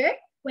blender,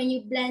 when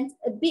you blend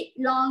a bit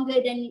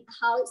longer than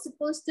how it's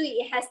supposed to,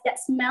 it has that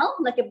smell,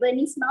 like a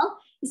burning smell?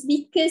 It's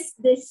because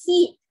the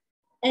heat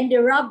and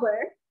the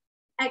rubber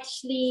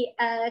actually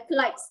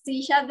collides to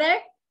each other,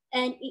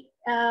 and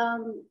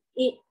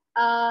it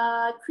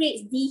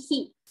creates the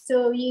heat.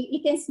 So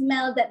you can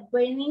smell that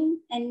burning,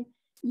 and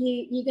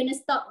you're gonna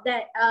stop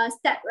that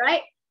step,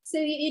 right? So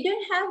you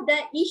don't have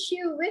that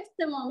issue with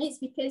Thermomix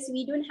because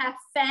we don't have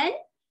fan.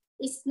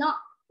 It's not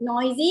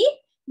noisy.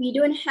 We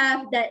don't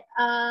have that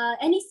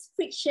any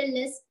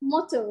frictionless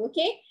motor,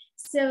 okay?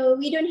 So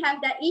we don't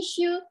have that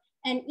issue.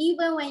 And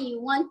even when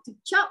you want to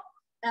chop,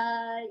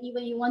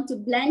 even you want to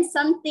blend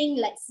something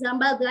like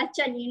sambal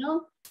belacan, you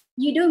know,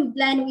 you don't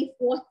blend with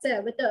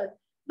water, betul?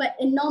 But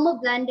a normal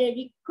blender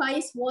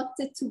requires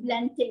water to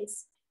blend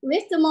things.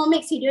 With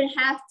Thermomix, you don't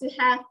have to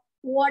have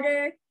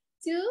water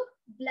to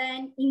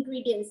blend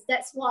ingredients.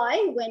 That's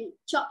why when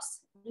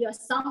chops your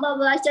sambal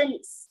belacan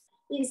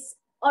is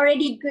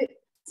already good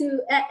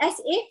to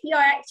as if you're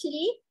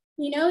actually,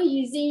 you know,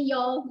 using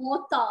your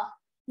mortar,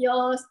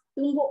 your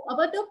tumbuk,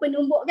 apa tu,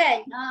 penumbuk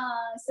kan?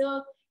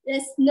 So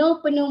there's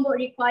no penumbuk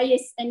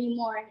requires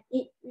anymore.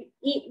 It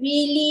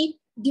really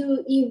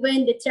do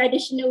even the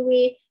traditional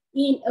way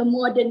in a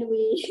modern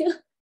way.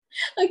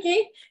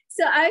 Okay,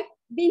 so I've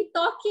been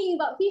talking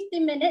about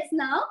 15 minutes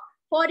now.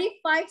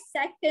 45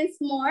 seconds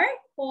more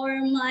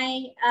for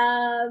my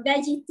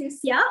veggie to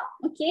siap.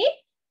 Okay,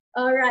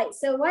 all right.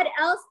 So what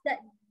else that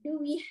do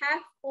we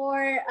have for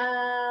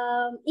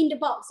in the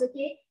box?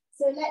 Okay,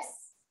 so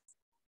let's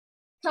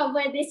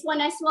cover this one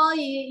as well.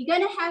 You're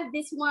gonna have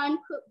this one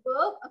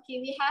cookbook. Okay,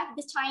 we have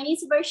the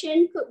Chinese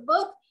version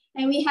cookbook,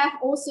 and we have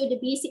also the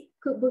basic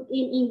cookbook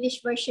in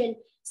English version.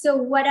 So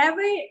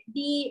whatever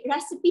the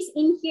recipes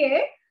in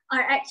here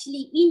are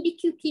actually in the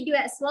Kido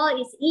as well.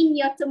 It's in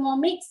your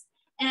Thermomix.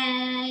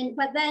 And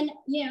but then,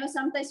 you know,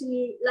 sometimes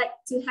we like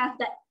to have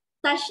that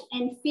touch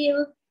and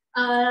feel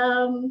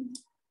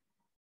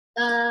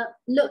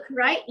look,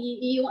 right?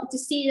 You want to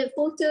see the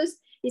photos.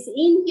 It's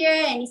in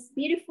here and it's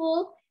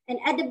beautiful. And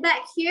at the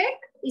back here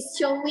is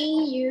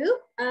showing you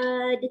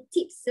the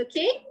tips,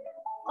 okay?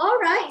 All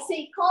right, so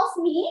it calls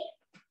me.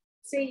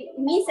 So it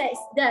means that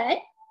it's done.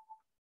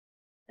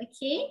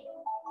 Okay,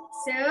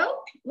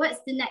 so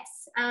what's the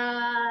next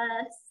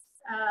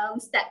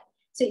step?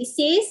 So it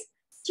says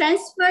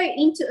transfer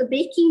into a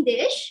baking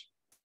dish,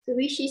 so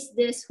which is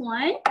this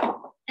one,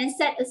 and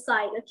set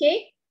aside,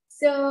 okay?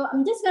 So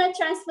I'm just gonna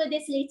transfer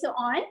this later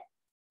on.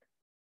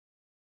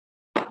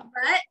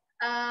 But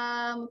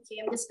okay,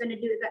 I'm just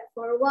gonna do that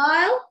for a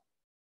while.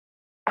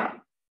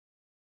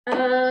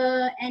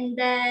 And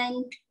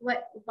then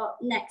what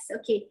about next?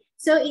 Okay,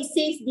 so it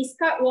says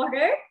discard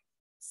water.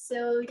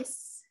 So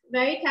just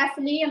very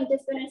carefully, I'm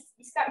just gonna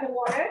discard the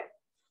water.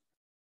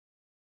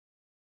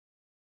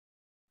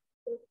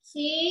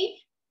 Okay.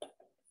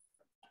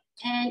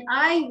 And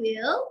I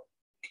will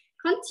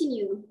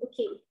continue.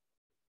 Okay.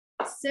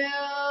 So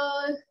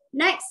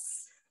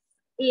next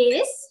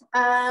is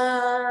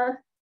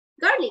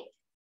garlic.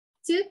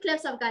 2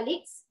 cloves of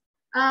garlic.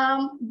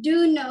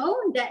 Do know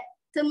that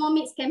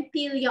Thermomix can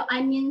peel your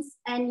onions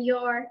and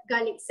your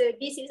garlic. So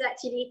this is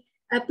actually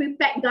a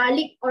prepared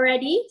garlic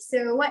already.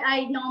 So what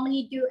I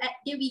normally do at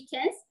the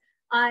weekends,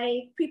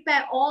 I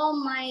prepare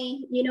all my,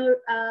 you know,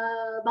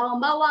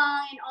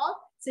 bawang-bawang and all,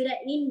 so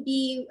that in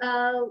the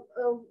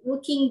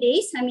working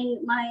days, I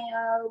mean my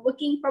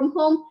working from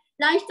home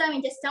lunchtime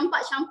and just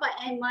campak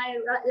and my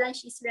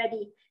lunch is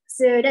ready.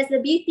 So that's the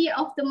beauty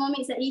of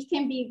Thermomix, that it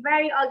can be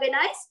very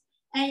organized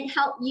and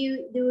help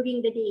you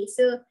during the day.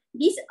 So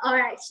these are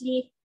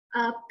actually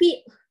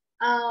pit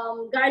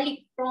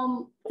garlic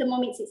from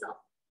Thermomix itself.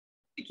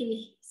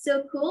 Okay,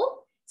 so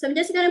cool. So I'm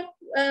just gonna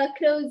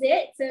close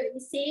it. So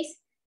it says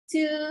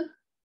to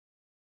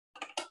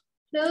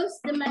close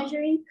the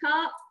measuring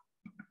cup.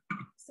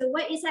 So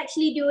what it's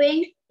actually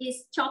doing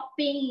is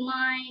chopping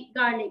my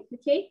garlic,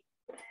 okay?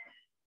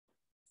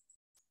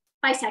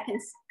 5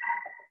 seconds.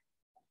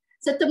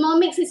 So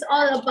Thermomix is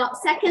all about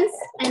seconds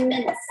and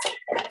minutes.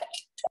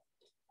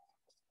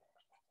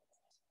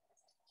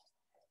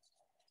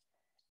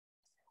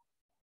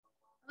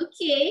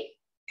 Okay,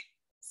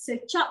 so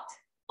chopped,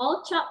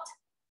 all chopped.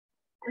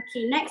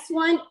 Okay, next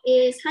one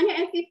is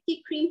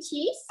 150 cream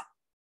cheese.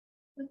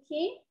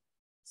 Okay,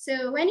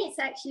 so when it's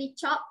actually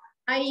chopped,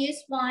 I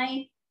use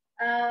my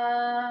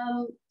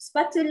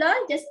spatula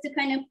just to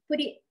kind of put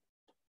it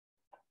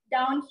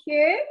down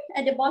here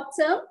at the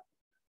bottom.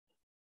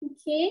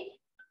 Okay,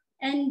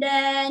 and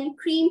then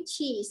cream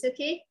cheese.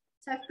 Okay,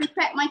 so I've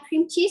prepared my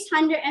cream cheese,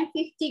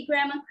 150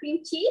 grams of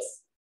cream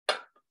cheese.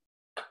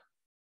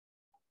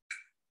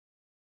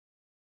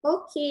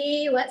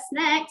 Okay, what's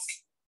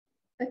next?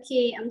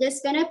 Okay, I'm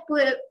just gonna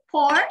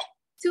pour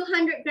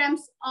 200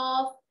 grams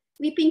of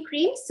whipping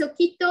cream. So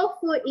keto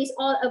food is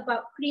all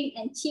about cream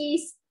and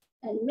cheese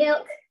and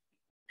milk.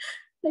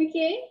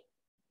 Okay.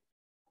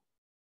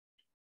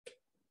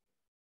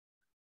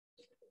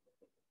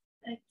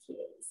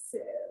 Okay, so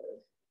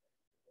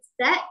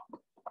that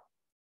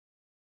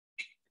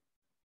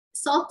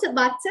salted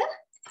butter.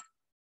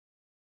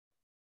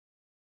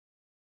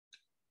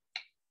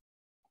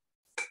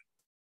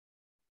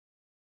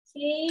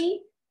 Okay,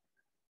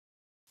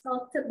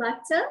 salted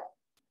butter.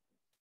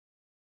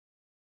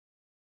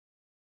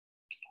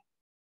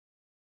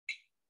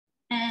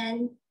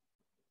 And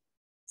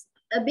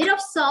a bit of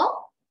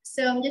salt.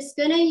 So I'm just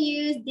gonna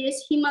use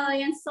this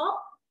Himalayan salt.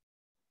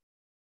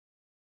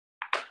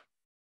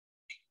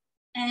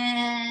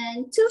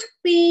 And 2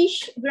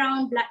 pinch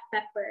ground black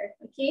pepper,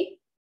 okay?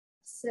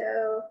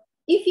 So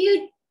if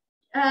you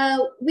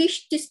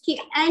wish to skip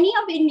any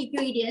of the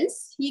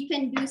ingredients, you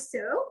can do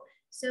so.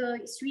 So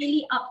it's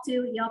really up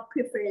to your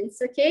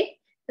preference, okay?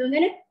 So I'm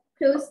gonna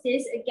close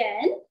this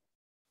again.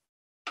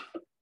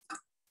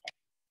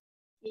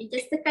 Okay,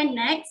 just tekan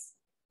next.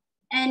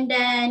 And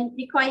then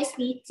requires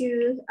me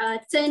to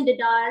turn the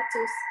dial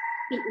to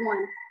speed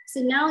 1. So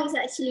now it's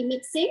actually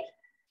mixing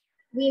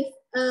with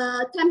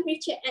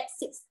temperature at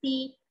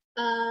 60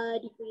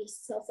 degrees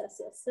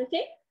Celsius,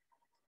 okay?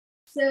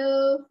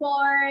 So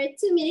for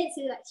 2 minutes,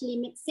 it's actually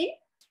mixing.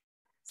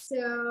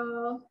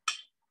 So,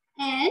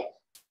 and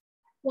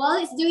while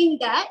it's doing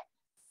that,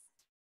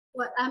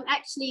 what I'm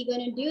actually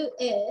gonna do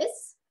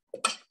is,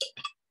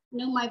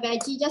 my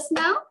veggie just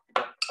now,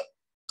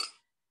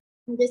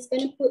 I'm just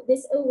gonna put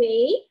this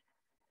away.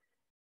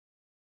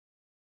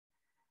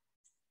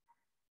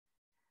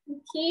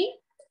 Okay.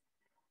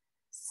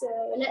 So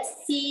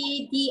let's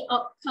see the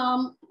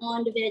outcome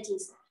on the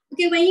veggies.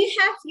 Okay, when you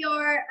have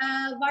your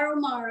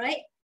varoma,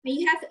 right? When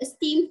you have a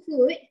steamed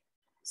food,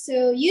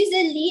 so use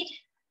a lid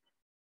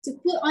to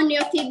put on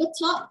your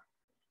tabletop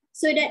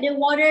so that the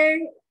water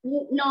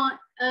would not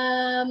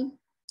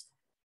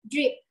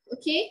drip,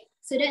 okay?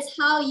 So that's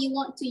how you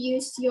want to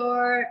use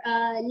your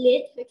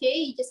lid, okay?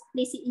 You just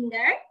place it in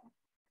there.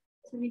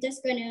 So we're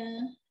just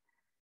gonna,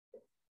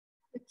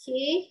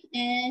 okay,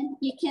 and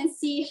you can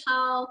see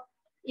how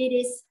it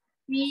is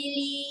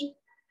really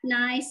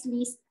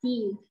nicely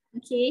steamed,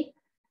 okay?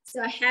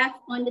 So I have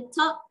on the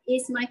top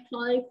is my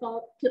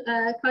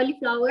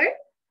cauliflower,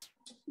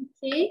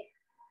 okay?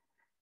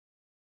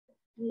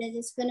 And I'm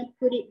just gonna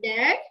put it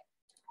there.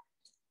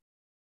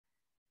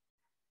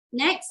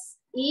 Next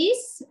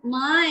is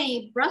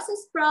my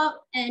Brussels sprout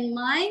and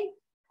my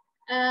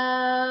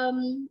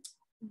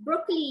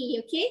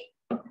broccoli, okay?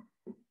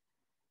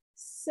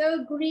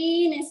 So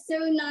green and so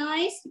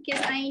nice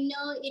because I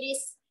know it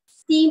is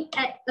steamed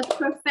at a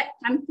perfect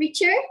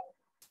temperature.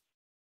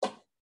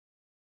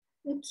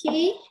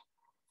 Okay,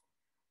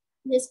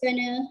 just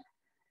gonna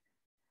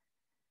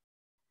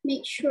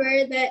make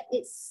sure that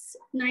it's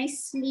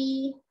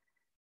nicely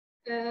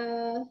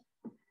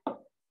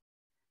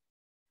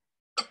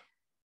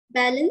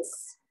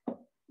balanced.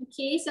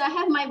 Okay, so I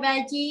have my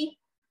veggie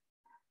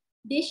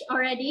dish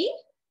already.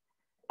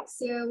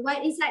 So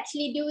what it's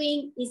actually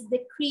doing is the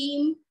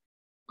cream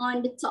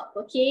on the top,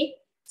 okay?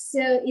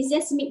 So it's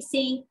just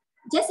mixing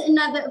just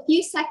another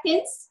few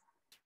seconds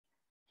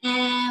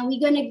and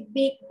we're gonna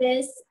bake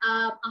this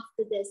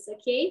after this,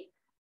 okay?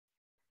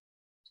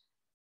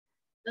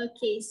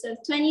 Okay, so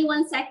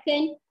 21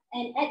 seconds,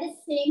 and at the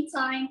same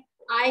time,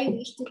 I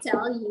wish to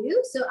tell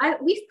you, so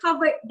we've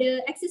covered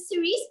the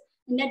accessories,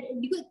 and that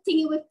the good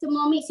thing with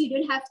Thermomix, you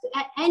don't have to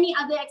add any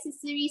other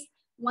accessories.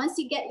 Once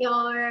you get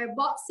your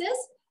boxes,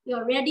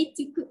 you're ready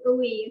to cook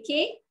away,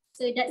 okay?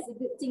 So that's the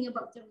good thing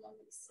about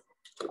Thermomix.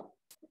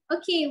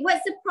 Okay,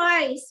 what's the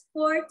price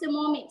for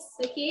Thermomix,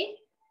 okay?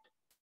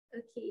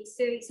 Okay,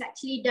 so it's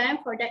actually done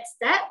for that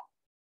step.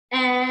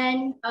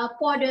 And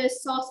pour the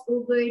sauce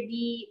over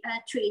the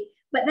tray.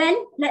 But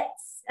then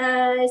let's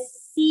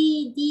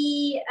see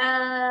the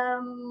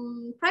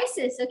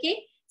prices,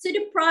 okay? So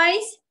the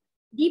price,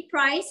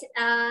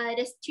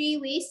 there's 3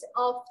 ways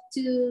of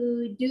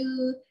to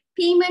do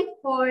payment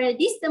for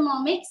this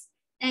Thermomix,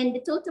 and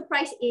the total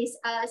price is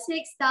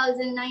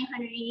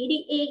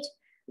 6,988,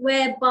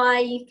 whereby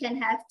you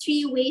can have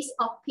 3 ways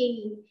of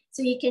paying.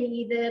 So you can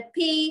either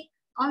pay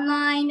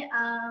online,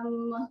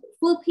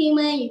 full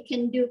payment, you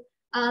can do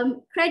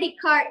credit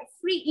card,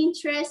 free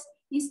interest,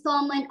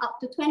 installment up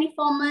to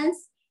 24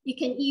 months. You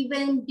can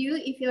even do,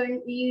 if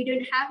you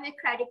don't have a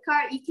credit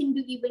card, you can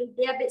do even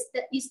debit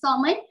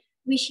installment,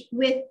 which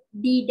with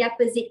the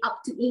deposit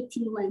up to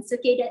 18 months.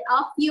 Okay, there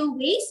are a few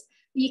ways.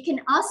 You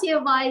can ask your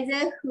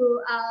advisor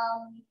who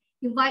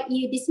invite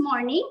you this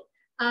morning.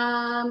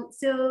 You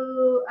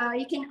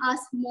can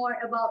ask more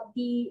about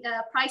the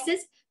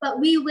prices, but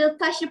we will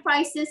touch the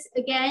prices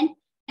again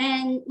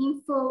and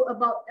info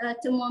about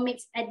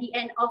Thermomix at the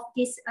end of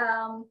this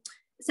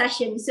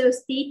session. So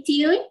stay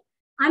tuned.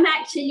 I'm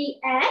actually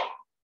at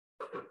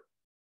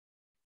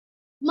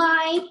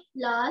my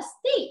last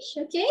stage,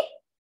 okay?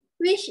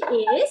 Which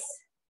is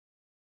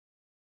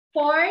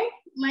pour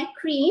my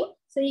cream.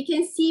 So you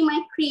can see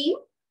my cream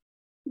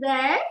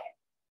there.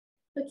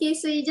 Okay,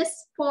 so you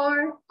just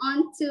pour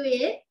onto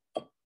it.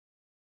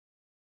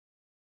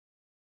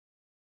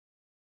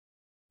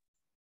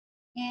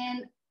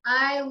 And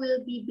I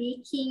will be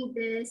baking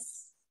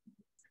this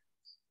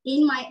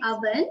in my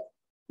oven,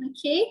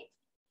 okay,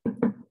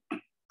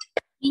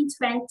 in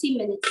 20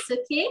 minutes,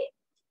 okay?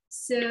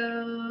 So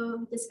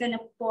I'm just gonna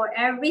pour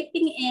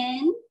everything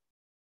in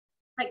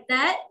like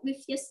that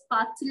with your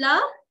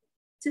spatula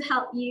to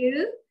help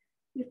you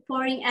with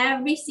pouring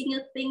every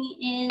single thing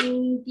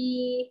in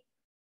the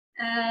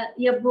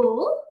your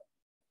bowl,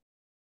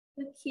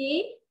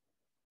 okay?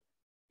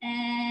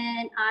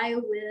 And I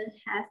will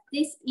have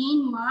this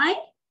in my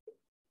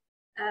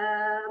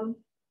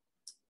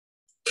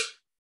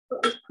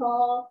what we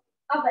call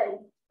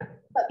oven.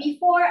 But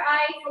before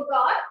I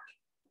forgot,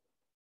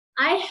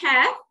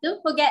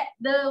 don't forget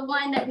the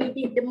one that we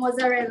did, the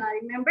mozzarella,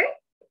 remember?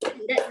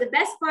 And that's the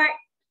best part,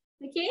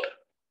 okay?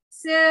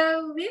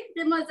 So with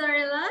the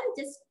mozzarella,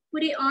 just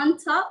put it on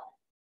top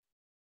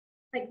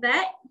like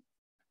that.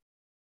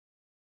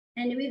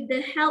 And with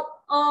the help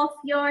of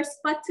your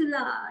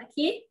spatula,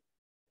 okay?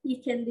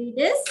 You can do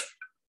this.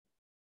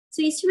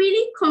 So it's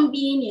really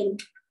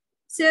convenient.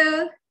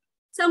 So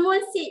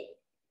someone said,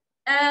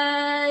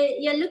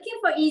 you're looking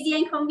for easy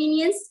and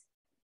convenience.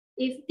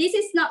 If this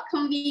is not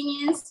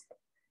convenience,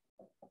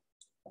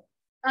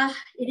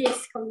 it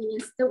is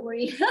convenience, don't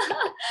worry.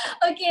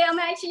 Okay, I'm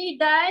actually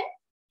done.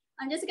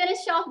 I'm just gonna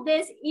shove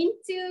this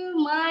into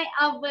my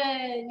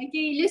oven.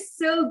 Okay, it looks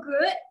so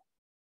good.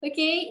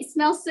 Okay, it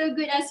smells so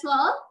good as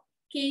well.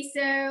 Okay,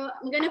 so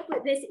I'm gonna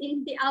put this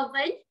in the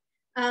oven.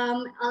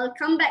 I'll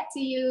come back to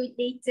you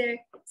later.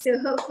 So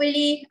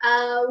hopefully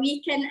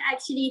we can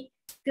actually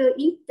go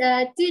to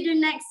the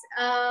next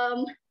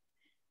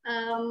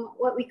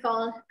what we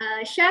call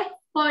chef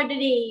for the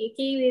day.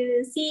 Okay, we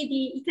will see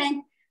the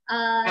Ikan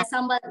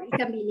Sambal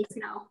Ikan Bilis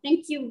now.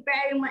 Thank you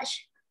very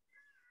much.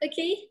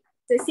 Okay,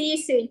 so see you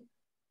soon.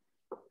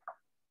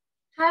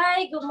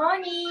 Hi, good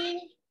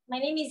morning. My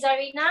name is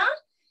Zarina.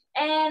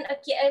 And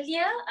okay,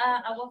 earlier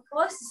our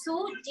host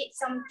Sue did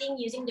something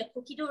using the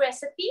cookie dough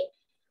recipe.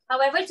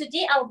 However,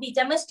 today I'll be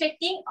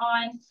demonstrating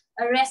on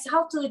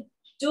how to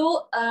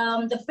do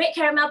the bread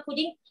caramel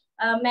pudding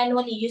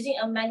manually using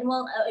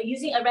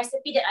a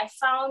recipe that I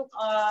found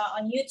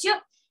on YouTube.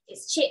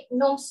 It's Cik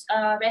Nom's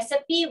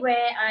recipe which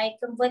I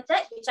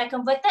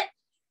converted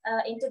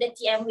into the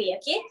TM way,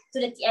 okay, to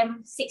the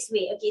TM6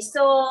 way. Okay,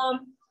 so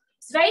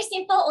it's very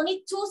simple,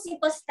 only 2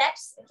 simple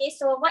steps. Okay,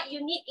 so what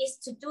you need is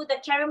to do the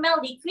caramel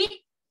liquid.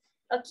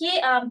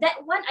 Okay,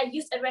 that one I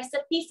used a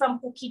recipe from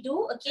Cookie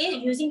Dough, okay,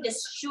 using the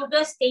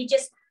sugar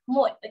stages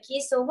mode. Okay,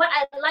 so what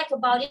I like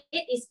about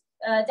it is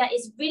that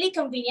it's really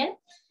convenient.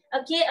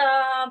 Okay,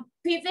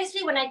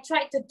 previously when I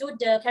tried to do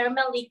the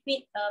caramel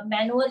liquid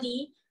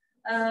manually,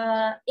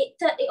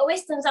 it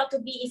always turns out to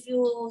be, if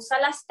you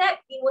salah step,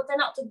 it will turn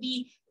out to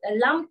be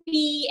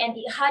lumpy and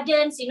it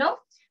hardens, you know.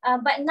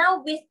 But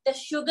now with the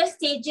sugar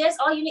stages,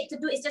 all you need to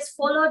do is just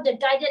follow the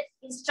guided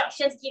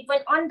instructions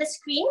given on the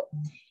screen.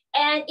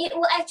 And it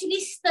will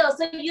actually stir,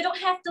 so you don't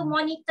have to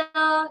monitor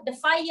the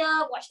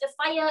fire, watch the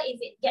fire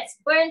if it gets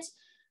burnt.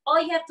 All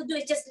you have to do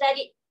is just let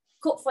it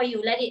cook for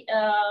you, let it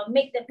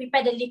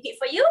prepare the liquid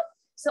for you.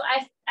 So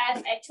I've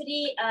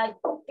actually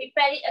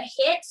prepared it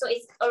ahead, so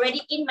it's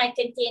already in my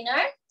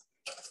container.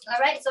 All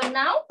right, so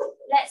now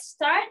let's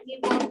start. We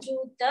will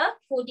do the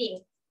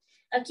pudding.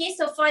 Okay,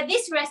 so for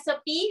this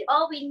recipe,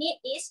 all we need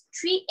is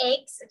 3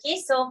 eggs.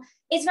 Okay, so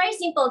it's very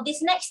simple.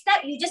 This next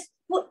step, you just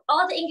put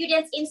all the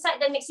ingredients inside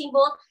the mixing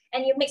bowl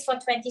and you mix for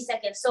 20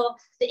 seconds. So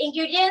the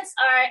ingredients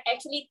are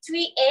actually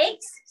 3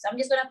 eggs. So I'm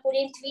just gonna put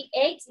in 3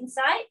 eggs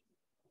inside.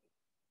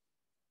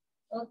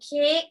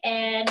 Okay,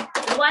 and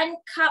 1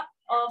 cup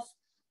of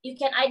You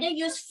can either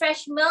use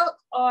fresh milk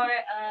or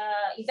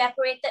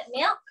evaporated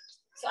milk.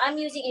 So I'm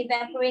using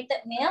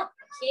evaporated milk,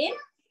 okay?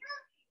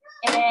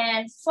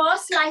 And 4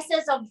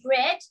 slices of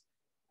bread,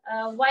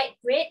 white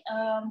bread.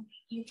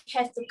 You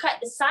have to cut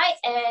the sides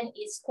and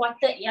it's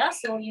quartered, yeah?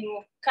 So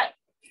you cut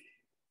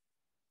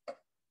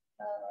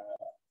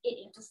it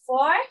into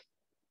 4.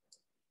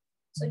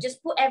 So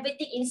just put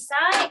everything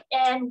inside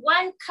and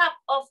 1 cup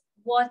of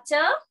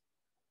water.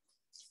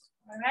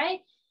 All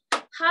right.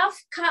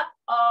 Half cup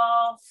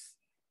of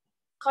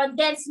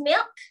condensed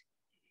milk.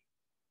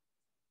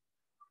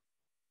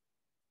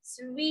 It's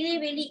really,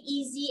 really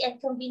easy and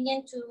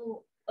convenient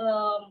to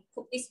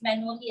cook this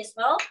manually as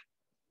well.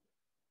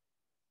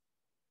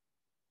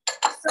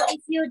 So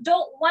if you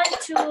don't want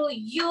to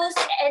use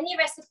any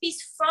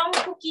recipes from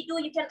Cookie Dough,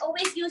 you can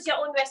always use your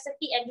own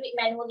recipe and do it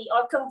manually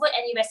or convert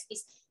any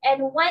recipes.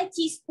 And 1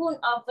 teaspoon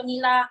of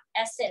vanilla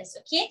essence,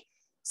 okay?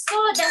 So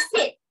that's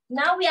it.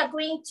 Now we are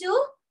going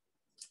to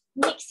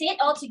mix it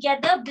all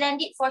together,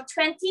 blend it for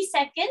 20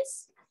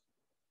 seconds.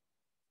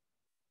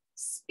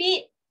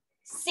 Speed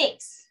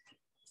 6.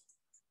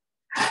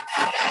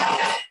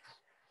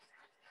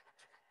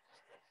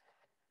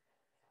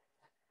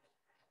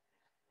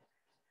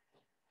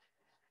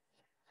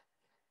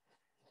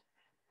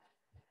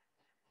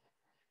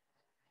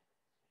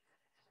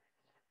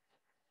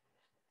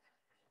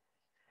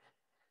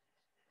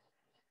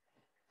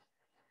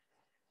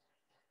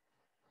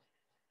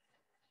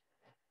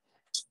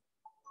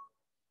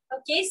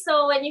 Okay,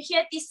 so when you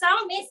hear this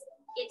sound,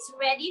 it's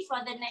ready for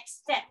the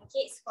next step.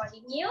 Okay, it's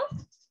calling you.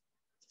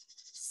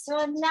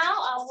 So now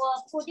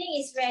our pudding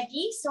is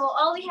ready. So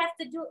all we have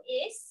to do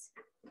is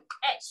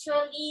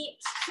actually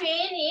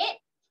strain it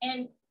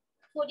and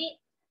put it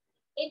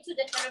into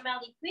the caramel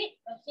liquid.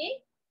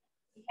 Okay,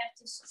 we have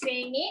to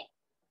strain it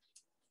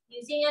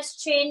using a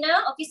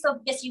strainer. Okay, so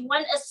because you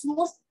want a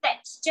smooth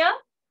texture.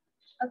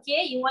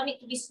 Okay, you want it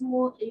to be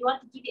smooth. You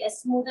want to give it a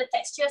smoother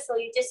texture, so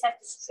you just have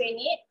to strain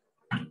it.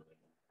 Right.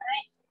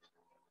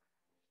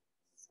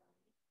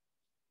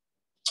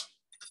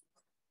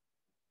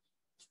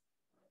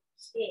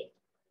 Okay.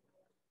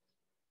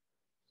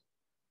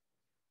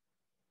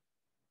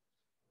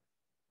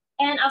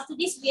 And after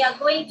this, we are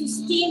going to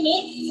steam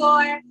it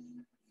for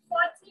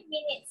 40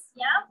 minutes.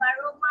 Yeah,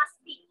 Baroma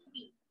speed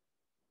 3.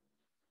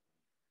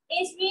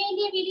 It's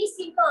really, really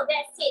simple.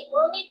 That's it.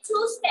 Only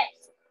 2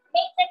 steps.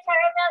 Make the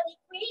caramel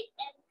liquid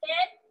and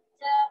then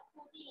the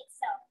pudding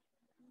itself.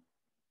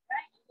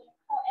 Right? You can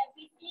pour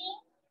everything.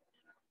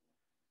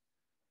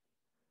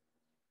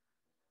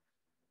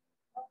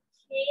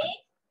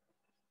 Okay.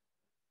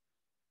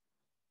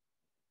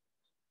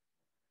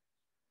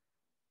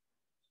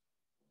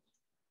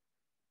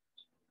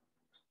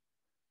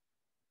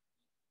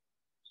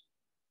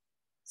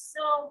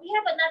 So we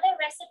have another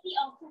recipe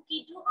on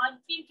Cookie Dough on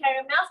cream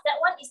caramels. That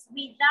one is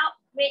without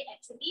bread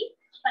actually,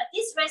 but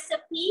this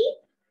recipe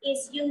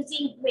is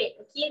using bread.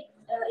 Okay,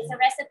 it's a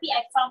recipe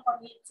I found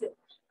from YouTube.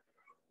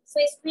 So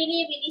it's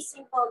really, really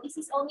simple. This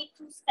is only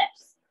 2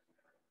 steps.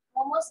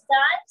 Almost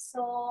done.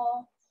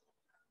 So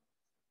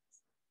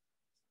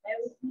bear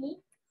with me.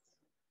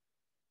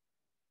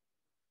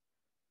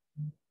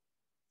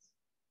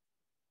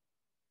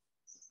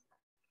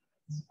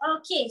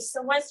 Okay,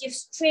 so once you've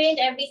strained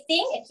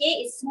everything,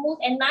 okay, it's smooth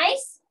and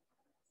nice.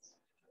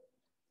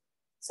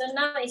 So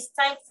now it's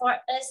time for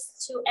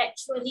us to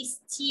actually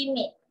steam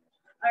it.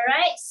 All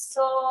right,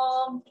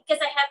 so because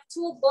I have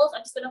 2 bowls,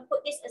 I'm just gonna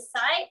put this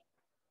aside.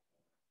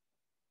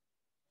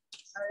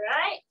 All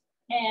right,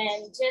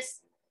 and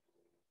just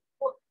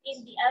put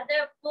in the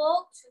other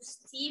bowl to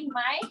steam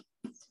my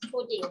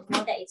pudding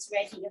now that it's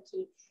ready.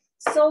 Okay,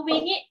 so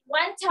we need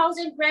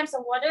 1,000 grams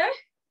of water.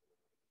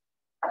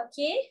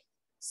 Okay,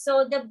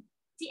 so the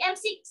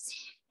TM6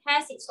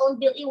 has its own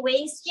built-in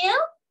weighing scale.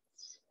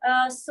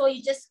 So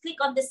you just click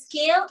on the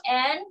scale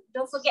and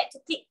don't forget to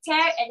click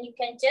tare and you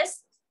can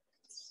just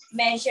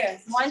measure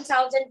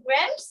 1,000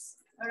 grams.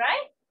 All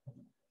right.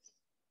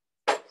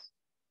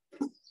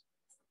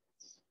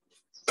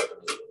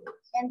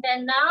 And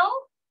then now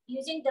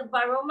using the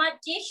Baroma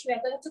dish,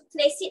 we're going to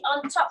place it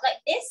on top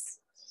like this.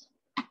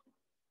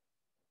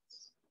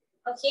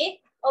 Okay.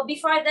 Oh,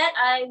 before that,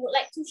 I would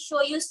like to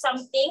show you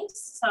something.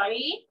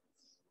 Sorry.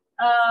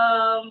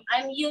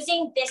 I'm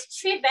using this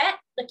tree bag.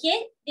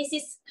 Okay, this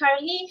is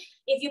currently,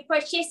 if you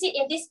purchase it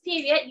in this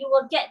period, you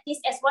will get this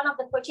as one of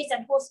the purchase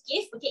and post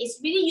gift. Okay, it's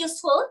really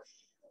useful.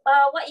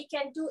 What you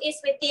can do is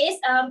with this,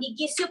 it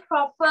gives you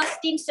proper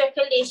steam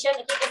circulation.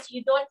 Okay, because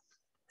you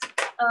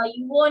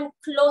won't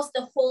close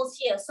the holes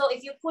here. So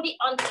if you put it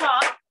on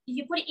top, if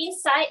you put it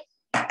inside,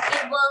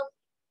 it will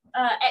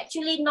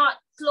actually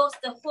not close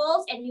the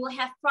holes and you will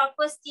have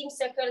proper steam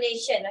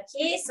circulation.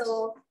 Okay,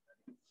 so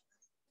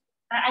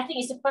I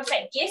think it's a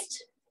perfect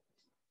gift.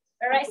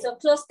 All right, so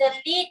close the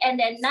lid and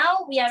then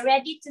now we are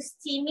ready to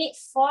steam it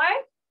for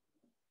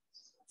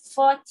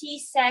 40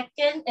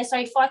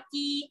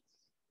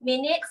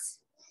 minutes.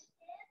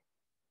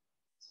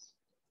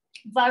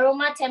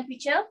 Baroma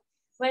temperature.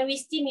 When we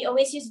steam, we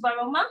always use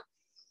Baroma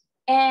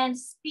and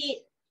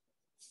speed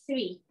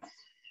 3.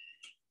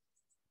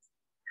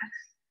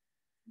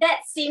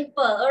 That's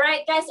simple. All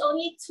right, guys,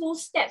 only 2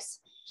 steps.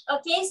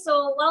 Okay,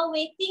 so while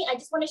waiting, I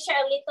just want to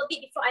share a little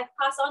bit before I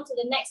pass on to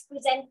the next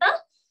presenter.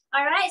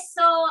 All right,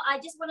 so I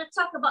just want to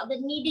talk about the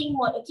kneading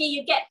mode. Okay,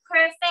 you get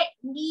perfect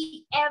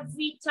knead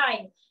every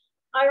time.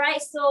 All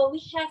right, so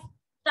we have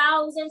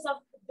thousands of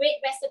bread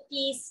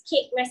recipes,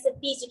 cake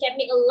recipes. You can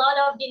make a lot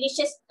of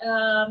delicious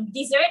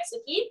desserts,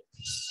 okay?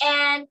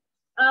 And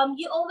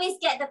you always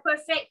get the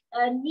perfect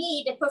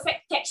knead, the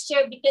perfect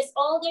texture, because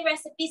all the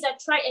recipes are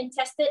tried and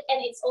tested,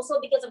 and it's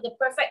also because of the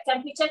perfect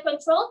temperature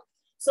control.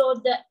 So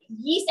the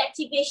yeast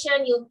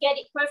activation, you'll get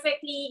it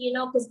perfectly, you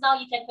know, because now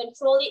you can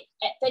control it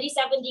at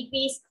 37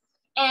 degrees.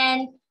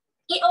 And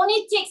it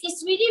only takes,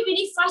 it's really,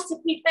 really fast to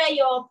prepare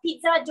your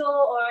pizza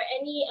dough or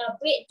any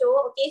bread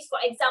dough. Okay,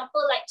 for example,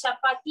 like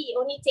chapati, it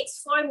only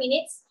takes 4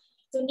 minutes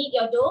to knead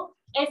your dough.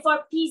 And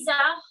for pizza,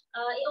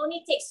 it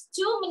only takes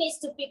 2 minutes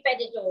to prepare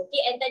the dough.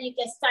 Okay, and then you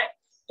can start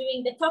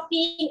doing the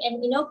topping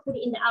and, you know, put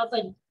it in the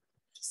oven.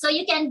 So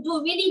you can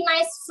do really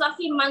nice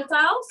fluffy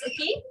mantaus,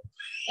 okay?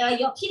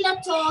 Your killer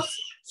toast,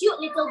 cute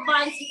little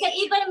buns. You can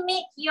even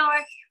make your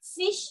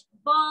fish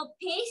ball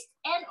paste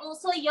and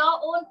also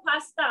your own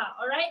pasta,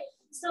 all right?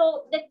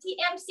 So the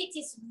TM6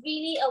 is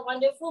really a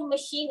wonderful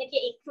machine,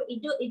 okay?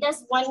 It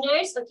does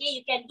wonders, okay?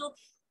 You can do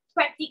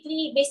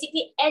practically,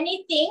 basically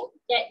anything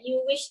that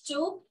you wish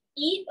to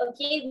eat,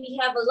 okay? We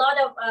have a lot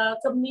of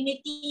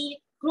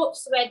community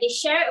groups where they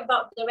share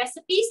about the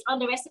recipes, all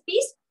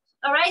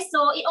right?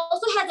 So it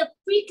also has a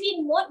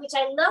pre-clean mode, which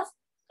I love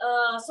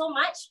so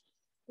much,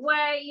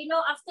 where, you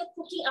know, after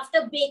cooking,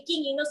 after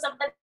baking, you know,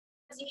 sometimes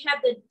you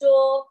have the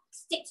dough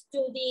stick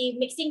to the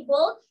mixing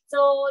bowl.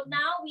 So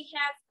now we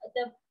have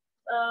the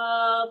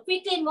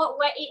pre-clean mode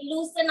where it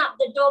loosen up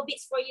the dough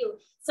bits for you.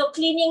 So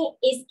cleaning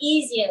is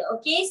easier,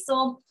 okay?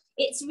 So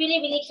it's really,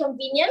 really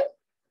convenient.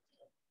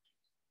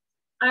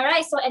 All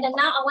right, so and then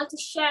now I want to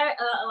share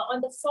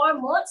on the 4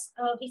 modes.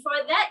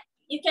 Before that,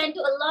 you can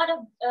do a lot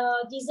of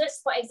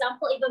desserts. For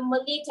example, even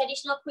Malay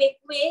traditional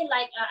kuih-kuih,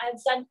 like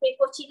I've done kuih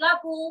koci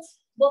labu,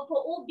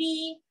 bopor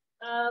ubi,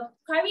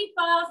 curry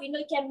puff. You know,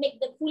 you can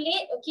make the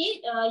kulit, okay?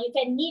 You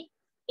can knead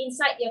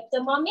inside your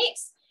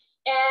Thermomix.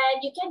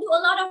 And you can do a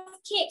lot of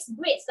cakes,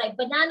 breads, like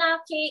banana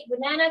cake,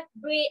 banana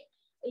bread,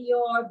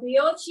 your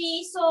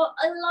brioche. So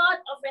a lot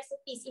of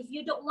recipes. If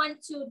you don't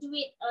want to do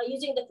it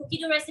using the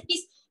cookie dough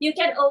recipes, you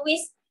can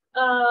always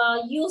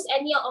use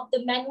any of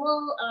the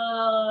manual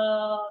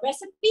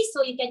recipes.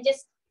 So you can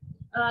just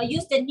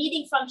use the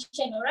kneading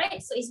function, all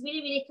right? So it's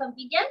really, really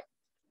convenient.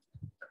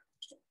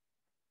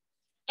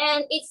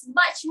 And it's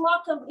much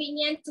more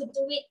convenient to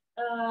do it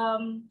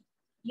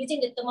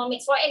using the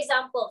Thermomix. For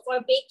example, for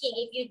baking,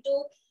 if you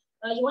do,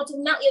 you want to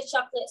melt your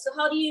chocolate. So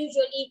how do you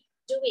usually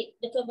do it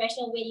the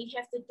conventional way? You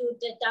have to do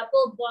the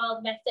double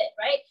boil method,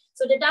 right?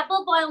 So the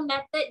double boil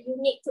method,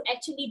 you need to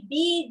actually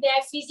be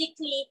there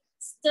physically,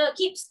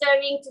 keep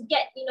stirring to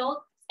get, you know,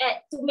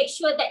 to make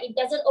sure that it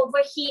doesn't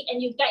overheat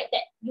and you get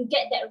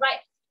that right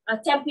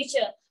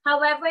temperature.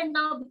 However,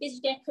 now because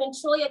you can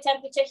control your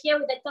temperature here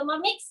with the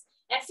Thermomix,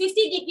 at 50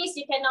 degrees,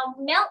 you can now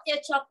melt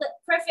your chocolate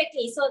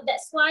perfectly. So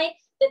that's why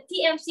the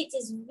TM6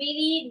 is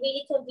really,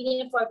 really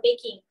convenient for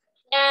baking.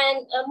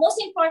 And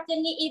most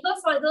importantly, even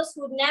for those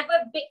who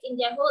never baked in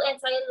their whole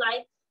entire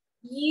life,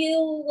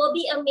 you will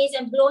be amazed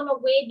and blown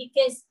away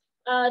because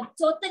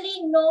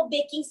totally no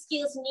baking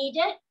skills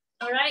needed.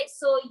 All right,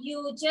 so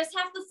you just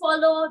have to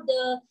follow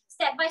the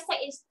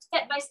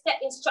step-by-step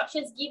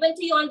instructions given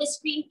to you on the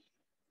screen,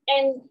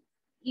 and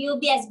you'll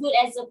be as good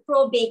as a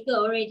pro baker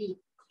already.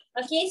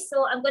 Okay,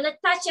 so I'm gonna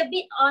touch a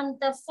bit on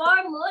the 4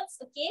 modes.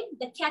 Okay,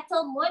 the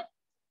kettle mode.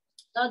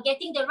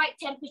 Getting the right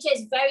temperature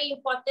is very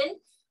important.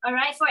 All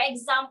right, for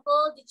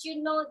example, did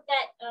you know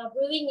that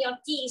brewing your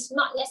tea is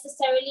not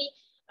necessarily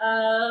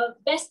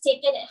best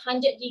taken at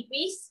 100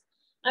 degrees?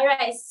 All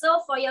right,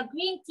 so for your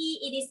green tea,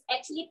 it is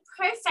actually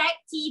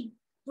perfect tea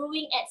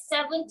brewing at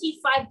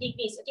 75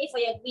 degrees, okay, for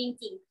your green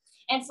tea.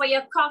 And for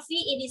your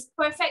coffee, it is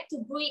perfect to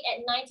brew it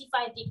at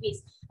 95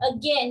 degrees.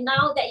 Again,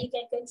 now that you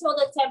can control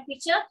the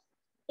temperature,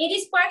 it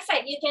is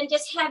perfect. You can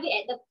just have it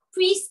at the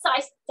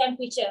precise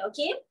temperature,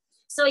 okay?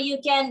 So you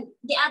can,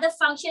 the other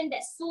function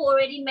that Sue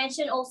already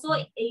mentioned also,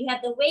 you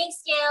have the weighing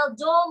scale,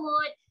 dough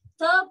mode,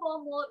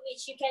 turbo mode,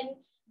 which you can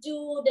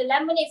do the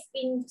lemonade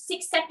in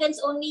 6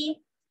 seconds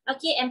only.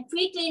 Okay, and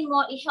pre-clean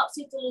mode, it helps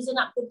you to loosen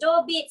up the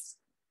dough bits.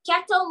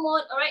 Kettle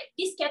mode, all right,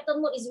 this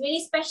kettle mode is really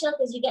special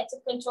because you get to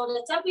control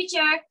the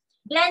temperature.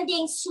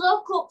 Blending,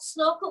 slow cook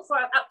for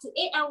up to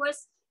 8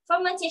 hours.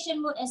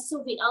 Fermentation mode and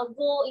sous vide. I'll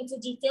go into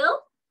detail.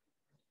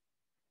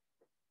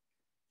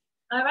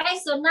 All right,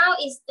 so now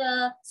is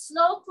the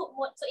slow cook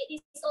mode. So it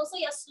is also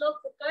your slow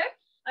cooker.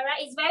 All right,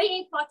 it's very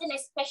important,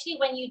 especially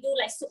when you do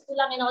like soup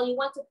tulang and all, you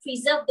want to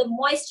preserve the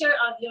moisture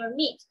of your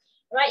meat,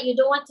 right? You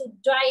don't want to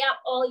dry up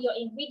all your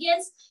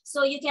ingredients.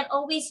 So you can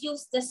always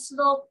use the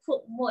slow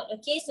cook mode,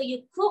 okay? So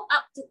you cook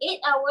up to 8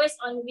 hours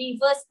on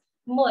reverse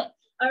mode.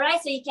 All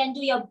right, so you can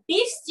do your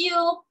beef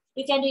stew,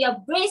 you can do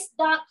your braised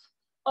duck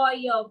or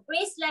your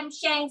braised lamb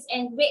shanks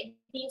and red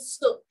bean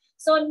soup.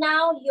 So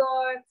now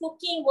your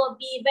cooking will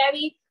be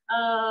very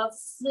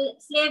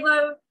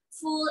flavorful,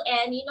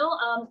 and you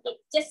know, it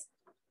just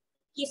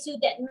gives you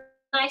that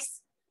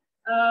nice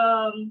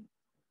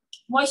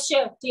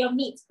moisture to your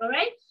meat. All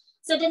right.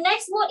 So the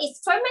next mode is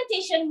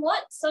fermentation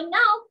mode. So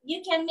now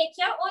you can make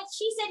your own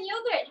cheese and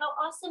yogurt. How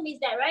awesome is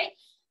that, right?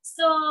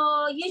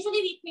 So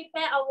usually we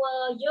prepare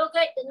our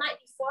yogurt the night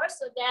before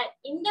so that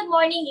in the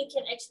morning you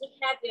can actually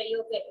have your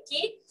yogurt,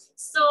 okay?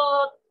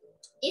 So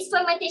this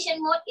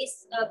fermentation mode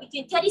is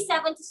between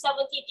 37 to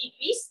 70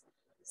 degrees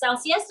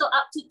Celsius, so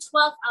up to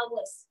 12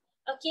 hours,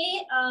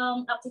 okay?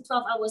 Up to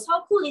 12 hours.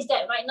 How cool is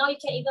that? Right now you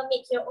can even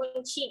make your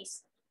own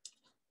cheese.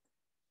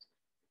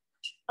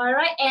 All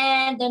right,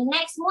 and the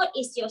next mode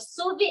is your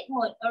sous vide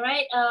mode. All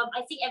right,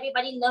 I think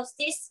everybody loves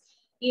this.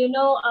 You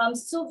know,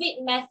 sous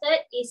vide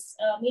method is,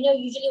 you know,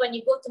 usually when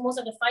you go to most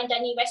of the fine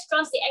dining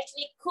restaurants, they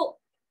actually cook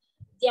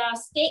their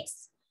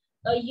steaks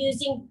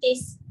using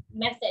this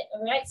method.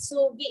 All right,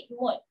 sous vide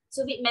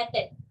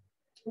method,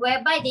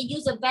 whereby they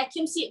use a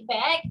vacuum sealed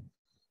bag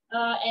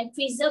and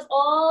preserve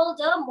all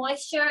the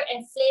moisture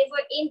and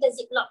flavor in the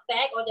Ziploc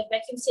bag or the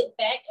vacuum sealed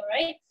bag. All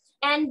right,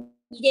 and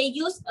they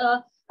use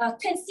a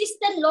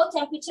consistent low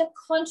temperature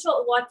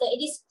controlled water.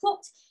 It is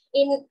cooked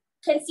in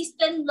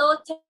consistent low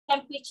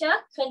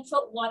temperature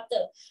controlled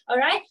water. All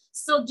right,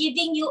 so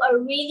giving you a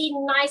really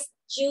nice,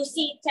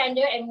 juicy,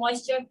 tender, and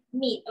moisture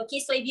meat.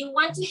 Okay, so if you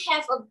want to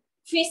have a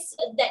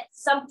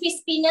some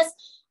crispiness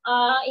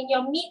in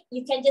your meat,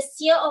 you can just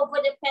sear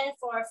over the pan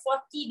for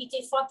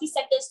between 40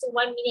 seconds to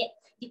 1 minute,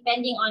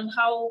 depending on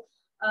how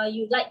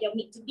you like your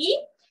meat to be.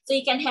 So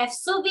you can have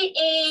sous vide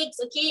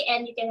eggs, okay,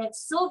 and you can have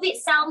sous vide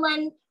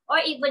salmon, or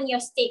even your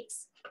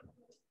steaks.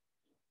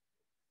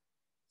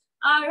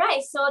 All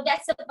right, so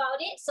that's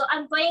about it. So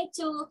I'm going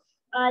to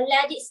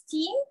let it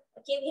steam.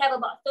 Okay, we have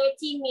about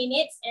 30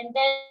 minutes and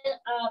then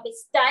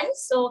it's done.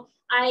 So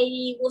I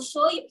will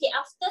show you, okay,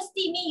 after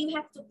steaming, you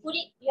have to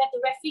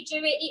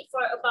refrigerate it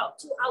for about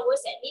 2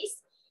 hours at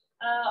least.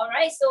 All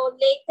right, so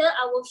later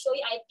I will show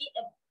you, I did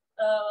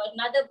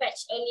another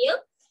batch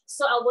earlier.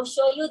 So I will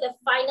show you the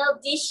final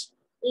dish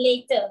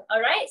later.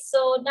 All right,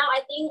 so now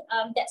I think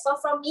that's all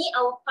from me.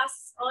 I will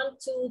pass on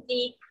to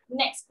the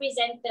next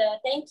presenter.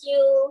 Thank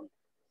you.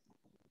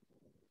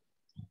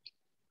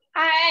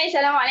 Hi,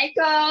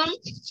 Assalamualaikum.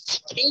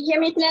 Can you hear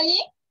me clearly?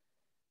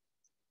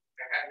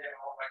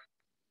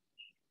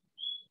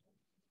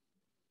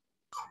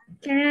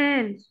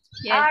 Can.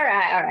 Yes. All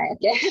right.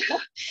 Okay.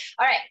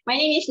 All right. My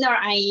name is Nur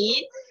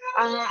Ain.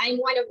 I'm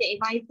one of the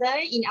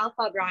advisors in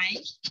Alpha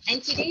Branch,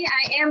 and today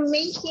I am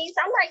making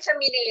sambal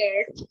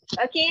familiar.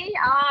 Okay.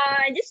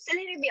 Just a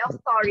little bit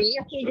of story.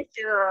 Okay, just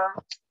to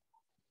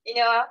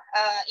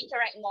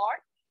interact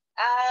more.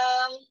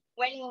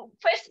 When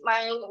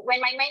my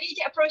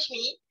manager approached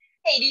me,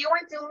 hey, do you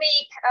want to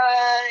make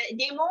a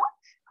demo?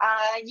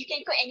 You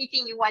can cook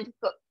anything you want to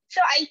cook.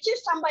 So I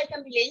choose sambal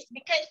Bilis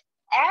because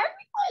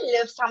everyone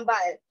loves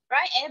sambal,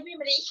 right? Every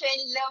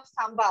Malaysian loves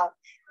sambal.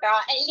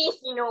 At least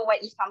you know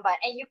what is sambal,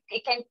 and you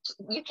can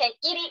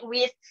eat it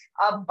with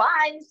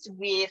buns,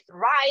 with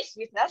rice,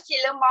 with nasi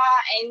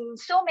lemak, and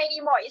so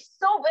many more. It's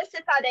so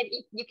versatile that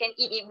you can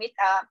eat it with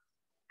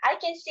I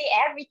can say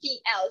everything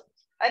else.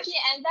 Okay,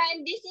 and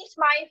then this is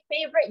my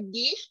favorite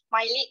dish,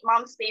 my late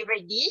mom's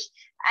favorite dish,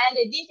 and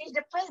this is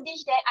the first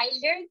dish that I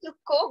learned to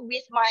cook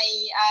with my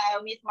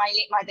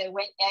late mother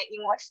when it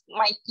was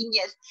my teen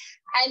years,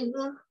 and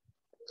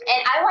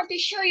I want to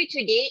show you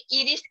today.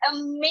 It is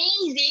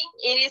amazing.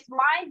 It is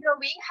mind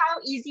blowing how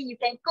easy you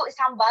can cook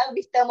sambal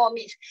with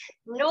Thermomix.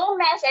 No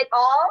mess at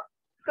all.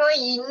 So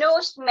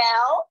no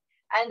smell,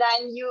 and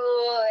then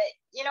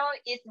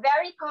it's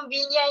very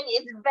convenient.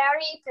 It's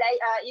very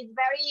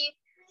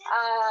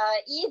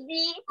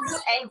easy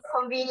and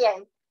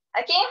convenient.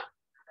 Okay,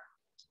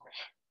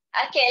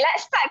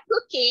 let's start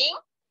cooking.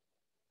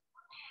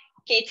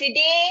 Okay,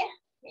 today,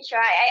 make sure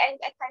I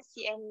can't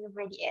see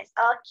anybody else.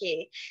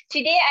 Okay,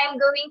 today I'm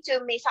going to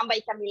make sambal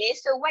ikan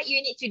bilis. So what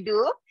you need to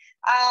do,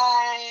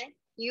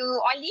 you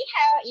only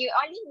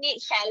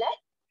need shallot,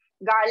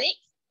 garlic,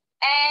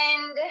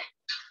 and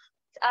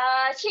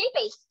chili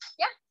paste.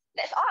 Yeah,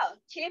 that's all.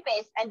 Chili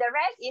paste, and the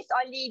rest is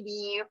only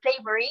the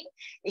flavoring,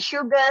 the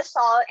sugar,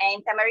 salt,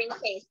 and tamarind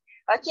paste.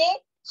 Okay,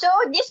 so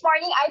this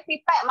morning I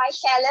prepared my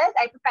shallot,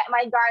 I prepared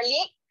my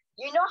garlic.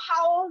 You know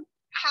how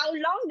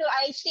long do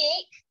I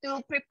take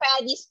to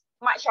prepare this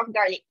much of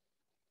garlic?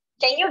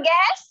 Can you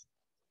guess?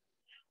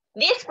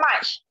 This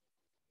much.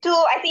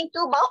 I think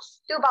two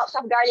bulbs of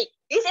garlic.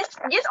 This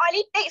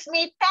only takes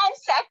me 10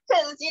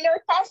 seconds, 10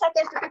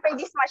 seconds to prepare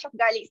this much of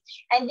garlic.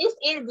 And this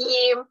is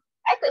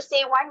I could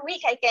say 1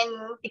 week I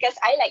can, because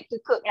I like to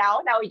cook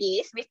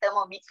nowadays with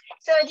Thermomix.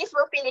 So this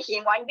will finish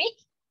in 1 week.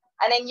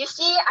 And then you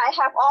see I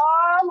have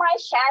all my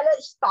shallot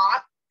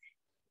stock.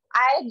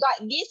 I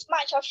got this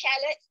much of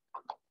shallot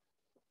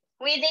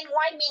within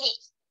 1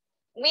 minute.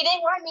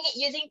 Within 1 minute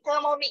using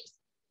Thermomix.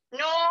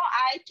 No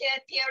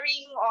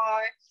tearing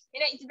or,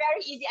 it's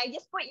very easy. I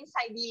just put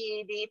inside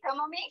the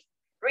Thermomix,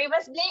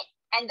 reverse blade,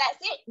 and that's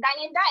it. Done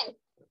and done.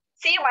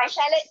 See my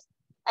shallots.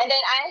 And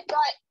then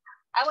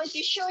I want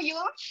to show you.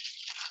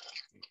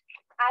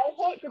 I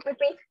hate to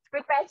prepare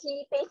prepare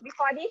chili paste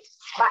before this,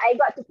 but I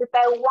got to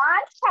prepare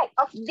one pack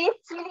of this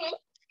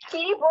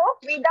chili bowl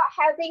without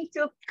having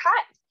to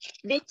cut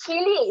the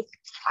chilies.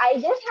 I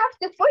just have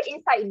to put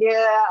inside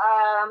the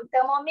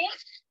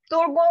Thermomix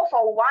turbo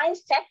for 1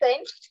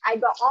 second. I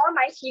got all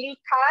my chili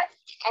cut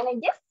and I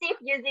just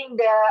sieve using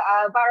the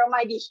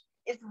Varoma dish.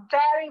 It's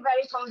very,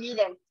 very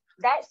convenient.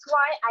 That's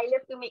why I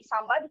love to make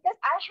sambal, because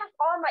I have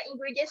all my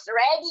ingredients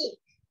ready.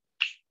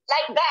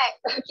 Like that,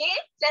 okay?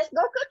 Let's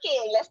go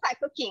cooking. Let's start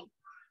cooking.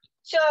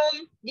 So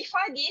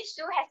before this,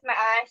 Sue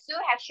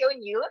has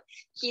shown you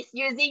she's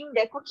using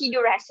the cookie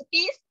dough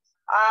recipes,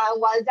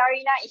 while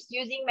Zarina is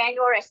using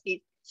manual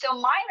recipes. So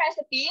my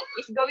recipe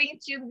is going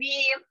to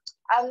be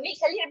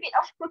mix a little bit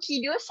of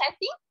cookie dough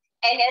setting,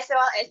 and as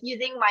well as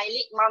using my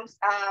late mom's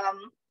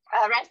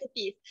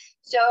recipes.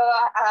 So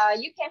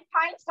you can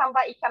find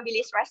Sambal Ikan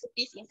Bilis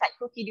recipes inside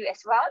cookie dough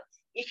as well,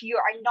 if you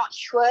are not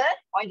sure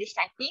on the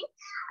setting.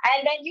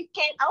 And then you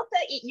can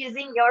alter it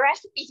using your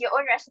recipes, your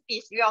own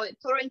recipes. Your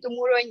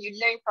turun-temurun, you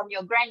learn from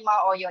your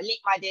grandma or your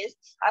late mothers,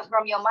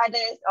 from your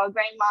mothers or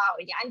grandma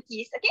or your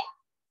aunties, okay?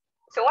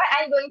 So what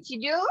I'm going to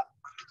do,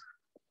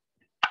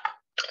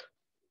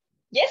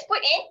 just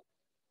put in,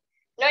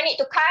 no need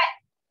to cut,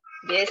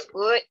 just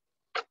put,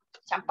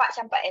 campak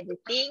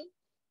everything.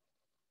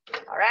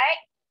 All right,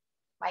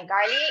 my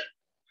garlic,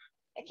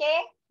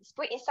 okay, just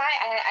put inside.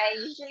 I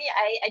usually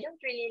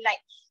don't really like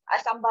a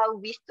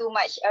sambal with too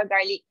much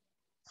garlic,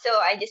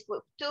 so I just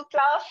put 2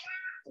 cloves,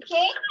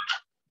 okay.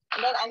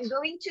 And then I'm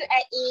going to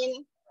add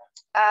in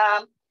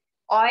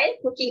oil,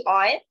 cooking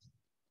oil,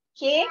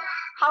 okay.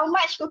 How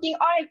much cooking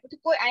oil to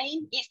put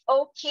in is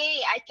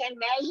okay. I can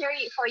measure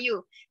it for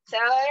you. So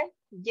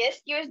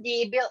just use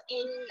the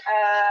built-in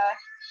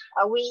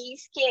weighing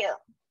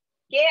scale.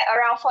 Okay,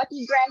 around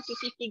 40 grams to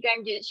 50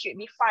 grams should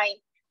be fine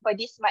for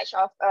this much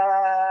of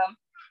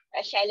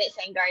shallots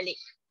and garlic.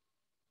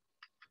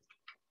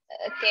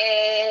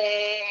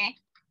 Okay.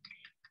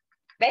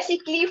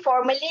 Basically,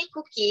 for Malay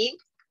cooking,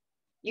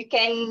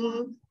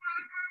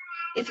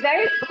 it's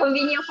very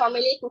convenient for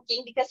Malay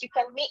cooking because you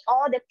can make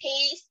all the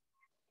paste,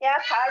 yeah,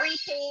 curry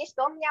paste,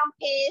 tom yum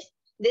paste.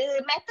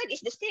 The method is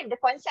the same. The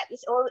concept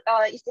is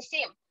the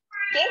same.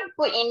 Okay,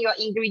 put in your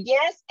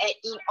ingredients, add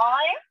in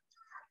oil,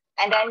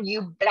 and then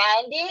you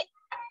blend it,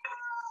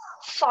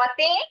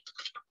 saute,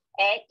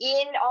 add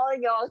in all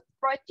your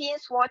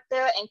proteins, water,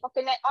 and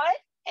coconut oil,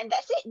 and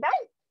that's it,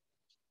 done.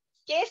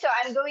 Okay, so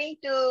I'm going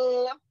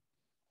to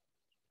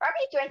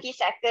probably 20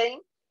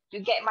 seconds to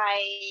get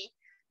my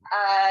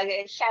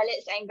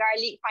shallots and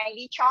garlic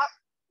finely chopped.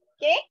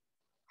 Okay,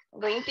 I'm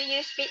going to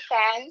use split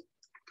pan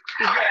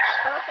to get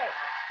perfect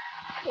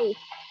paste.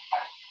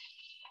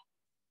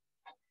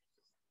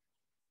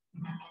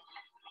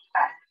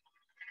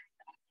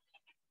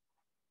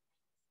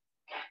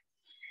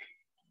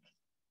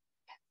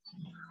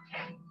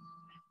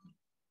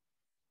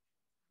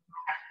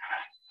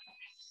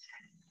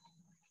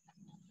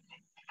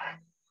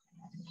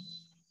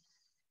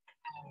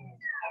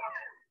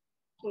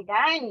 Okay,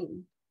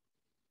 done.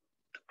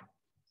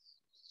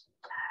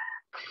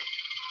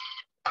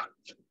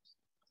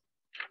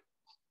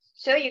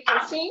 So you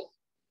can see,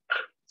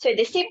 so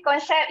the same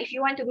concept, if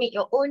you want to make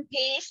your own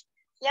paste,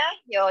 yeah,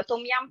 your tom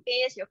yum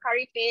paste, your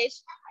curry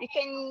paste, you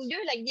can do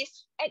like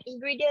this, add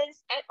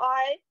ingredients, add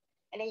oil,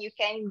 and then you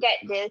can get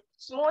the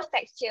smooth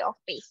texture of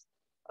paste,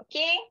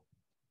 okay?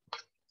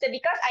 So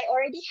because I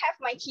already have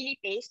my chili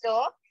paste,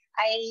 so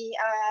I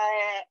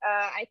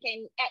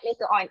can add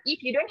later on.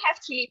 If you don't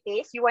have chili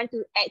paste, you want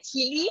to add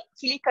chili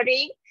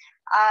kering,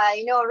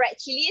 you know, red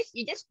chilies,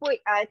 you just put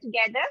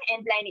together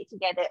and blend it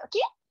together,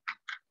 okay?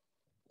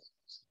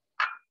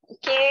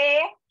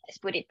 Okay, let's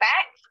put it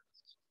back.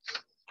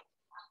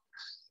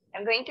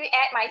 I'm going to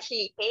add my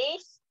chili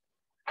paste.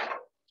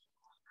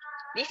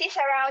 This is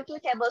around 2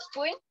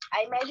 tablespoons.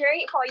 I measure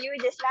it for you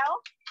just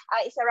now.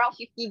 It's around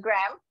 50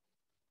 grams.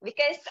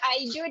 Because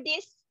I do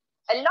this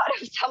a lot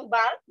of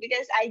sambal,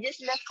 because I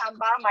just love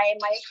sambal. My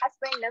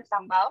husband loves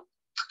sambal.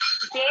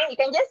 Okay, you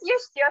can just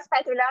use your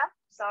spatula.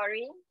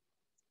 Sorry.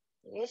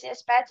 Use your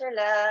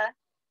spatula.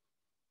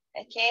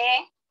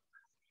 Okay.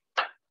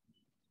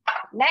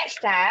 Next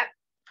step.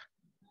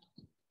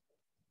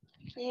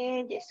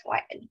 Okay, just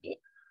wipe a bit.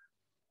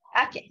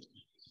 Okay.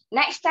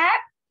 Next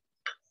step.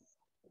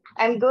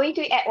 I'm going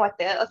to add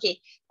water. Okay.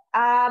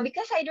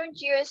 Because I don't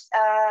use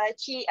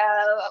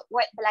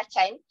what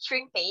belacan,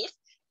 shrimp paste.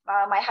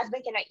 My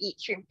husband cannot eat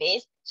shrimp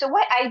paste. So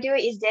what I do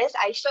is this: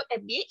 I soak a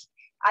bit.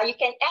 You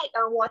can add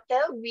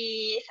water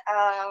with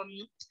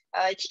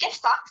chicken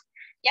stock.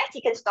 Yeah,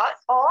 chicken stock.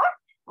 Or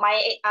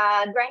my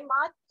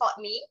grandma taught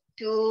me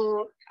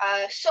to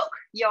soak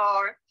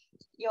your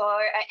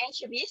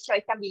anchovies, so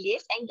ikan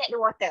bilis, and get the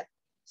water.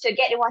 So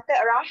get the water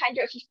around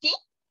 150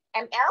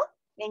 ml.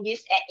 Then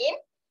just add in.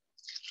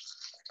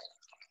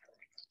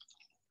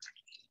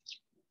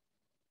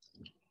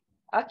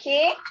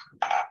 Okay.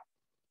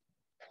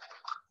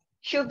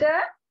 Sugar,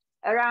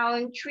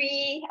 around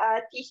 3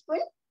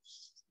 teaspoons.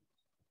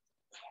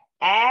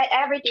 Add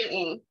everything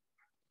in.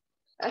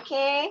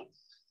 Okay.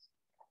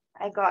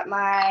 I got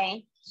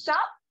my salt.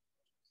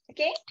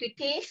 okay, to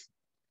taste.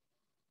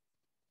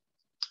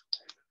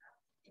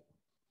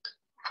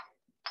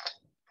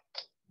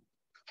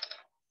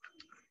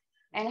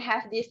 And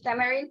have this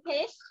tamarind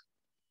paste.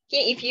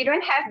 Okay, if you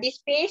don't have this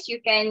paste,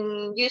 you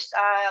can use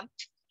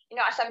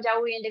asam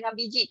jawa yang dengan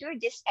biji tu,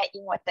 just add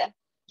in water.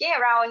 Okay,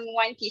 around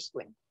 1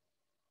 teaspoon.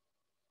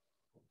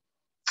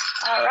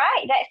 All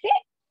right, that's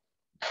it.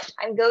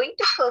 I'm going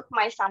to cook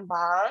my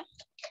sambal,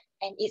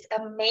 and it's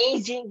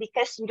amazing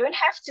because you don't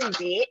have to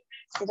wait.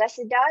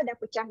 Sedar-sedar dah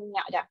pecah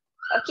minyak dah.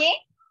 Okay,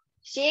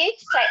 see,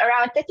 set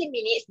around 30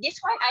 minutes. This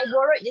one I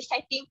borrowed the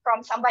setting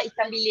from Sambal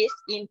Ikan Bilis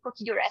in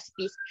Keto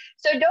recipes.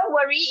 So don't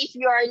worry if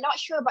you are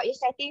not sure about your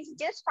settings,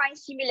 just find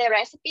similar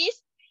recipes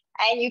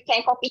and you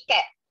can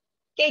copycat.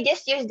 Okay,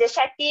 just use the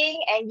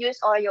setting and use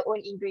all your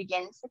own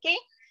ingredients. Okay,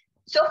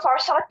 so for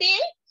saute,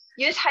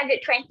 use 120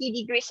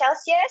 degrees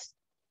Celsius.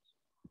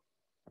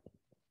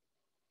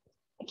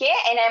 Okay,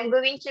 and I'm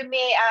going to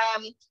make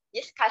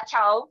this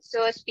kacau,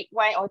 so speed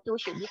 1 or 2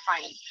 should be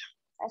fine.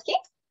 Okay,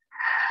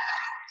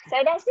 so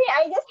that's it.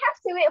 I just have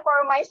to wait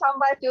for my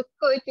sambal to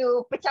cook,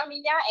 to pecah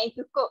minyak and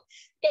to cook.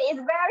 Okay,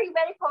 it's very,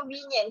 very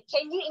convenient.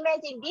 Can you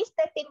imagine these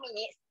 30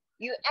 minutes?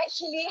 You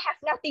actually have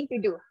nothing to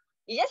do.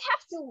 You just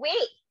have to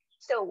wait.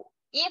 So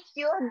if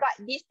you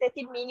got these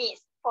 30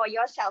 minutes for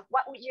yourself,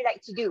 what would you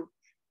like to do?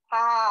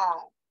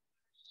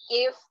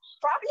 If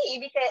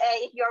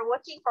you're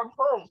working from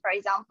home, for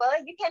example,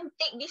 you can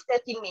take these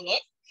 30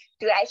 minutes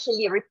to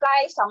actually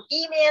reply some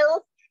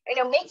emails,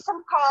 make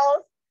some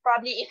calls.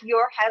 Probably if you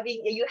have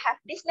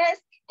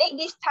business, take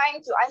this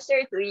time to answer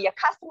to your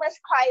customers'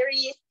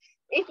 queries.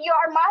 If you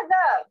are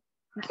mother,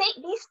 take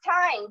this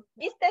time,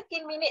 these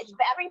 30 minutes,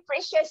 very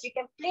precious. You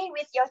can play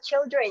with your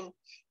children.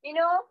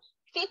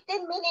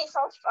 15 minutes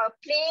of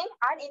playing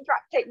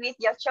uninterrupted with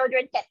your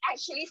children can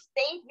actually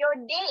save your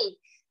day,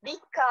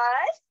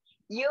 because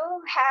you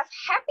have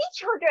happy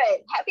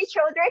children,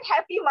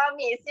 happy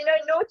mommies,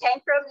 no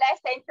tantrum, less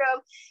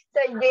tantrum. So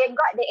they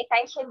got the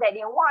attention that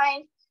they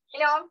want.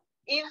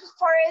 If,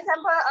 for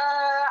example,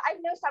 I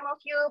know some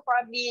of you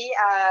probably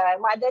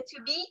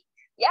mother-to-be,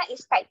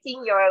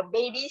 expecting your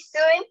baby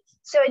soon.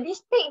 So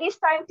take this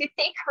time to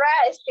take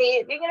rest.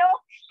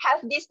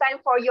 Have this time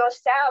for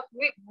yourself.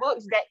 Read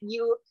books that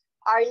you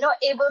are not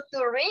able to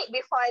read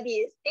before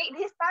this. Take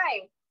this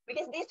time,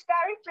 because this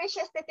very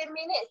precious 30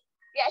 minutes.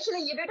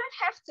 You do not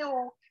have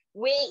to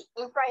wait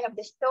in front of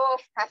the stove,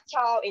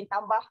 kacau and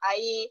tambah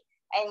air,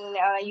 and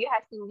you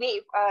have to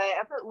wait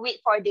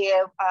for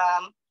the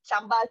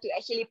sambal to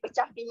actually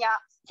pecah minyak.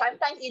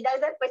 Sometimes it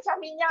doesn't pecah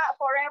minyak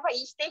forever.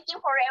 It's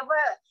taking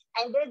forever,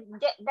 and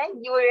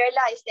then you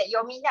realize that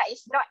your minyak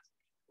is not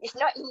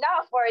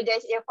enough for the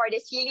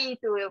chili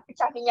to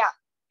pecah minyak.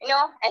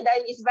 And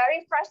then it's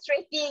very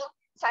frustrating.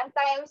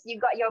 Sometimes you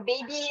got your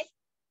babies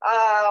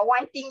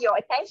wanting your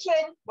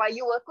attention while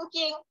you were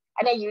cooking,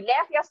 and then you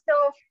left your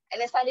stove,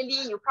 and then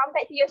suddenly you come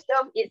back to your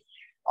stove, it's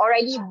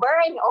already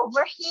burned,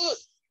 overheat.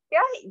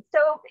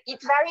 So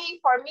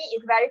for me,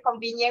 it's very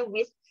convenient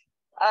with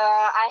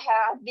I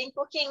have been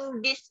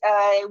cooking this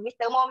with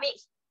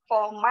Thermomix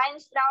for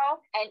months now,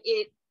 and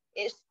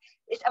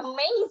it's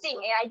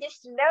amazing, and I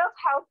just love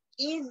how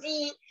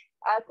easy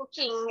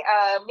cooking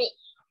makes.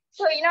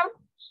 So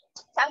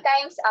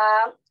sometimes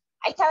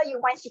I tell you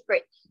one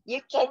secret: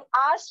 you can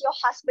ask your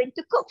husband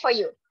to cook for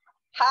you.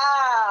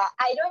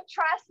 I don't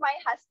trust my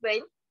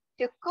husband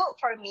to cook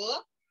for me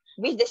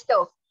with the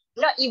stove,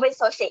 not even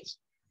sausage.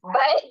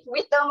 But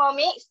with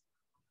Thermomix,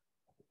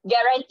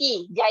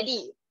 guarantee,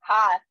 jadi.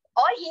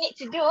 All he needs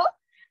to do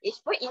is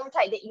put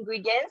inside the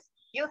ingredients.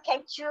 You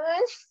can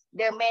choose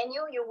the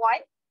menu you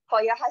want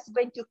for your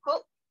husband to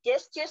cook.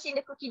 Just choose in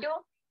the cookie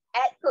dough,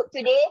 add cook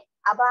today.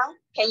 Abang,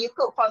 can you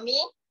cook for me?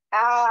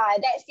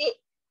 That's it.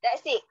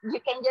 You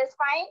can just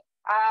find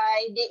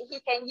he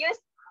can use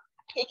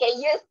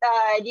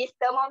this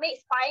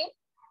Thermomix, find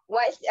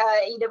what's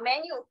in the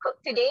menu,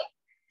 cook today.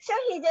 So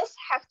he just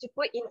have to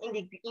put in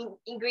the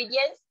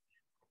ingredients,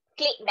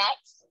 click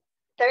next,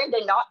 turn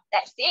the knob,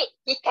 that's it.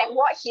 He can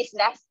watch his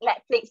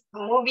Netflix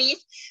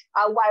movies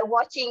while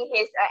watching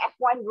his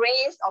F1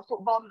 race or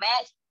football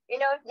match.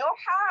 No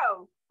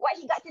harm. What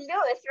he got to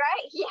lose,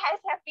 right? He has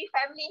happy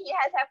family, he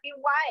has happy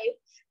wife.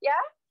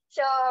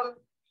 So,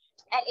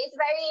 and it's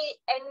very,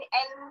 and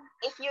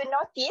if you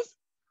notice,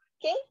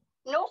 okay,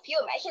 no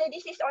fume. Actually,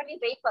 this is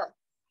only vapor.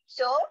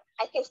 So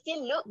I can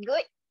still look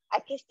good. I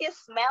can still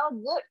smell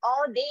good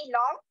all day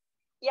long.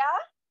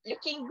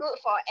 Looking good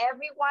for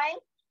everyone,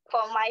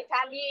 for my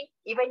family.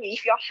 Even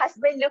if your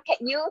husband look at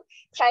you,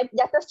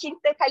 jatuh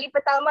cinta kali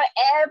pertama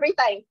every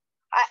time.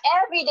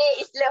 Every day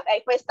is love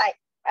at first sight.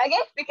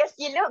 Okay, because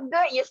you look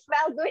good, you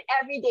smell good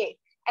every day.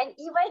 And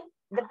even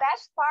the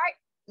best part,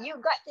 you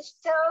got to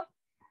serve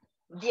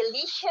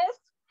delicious,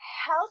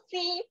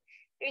 healthy,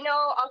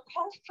 a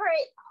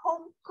comfort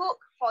home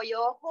cook for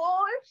your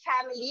whole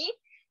family.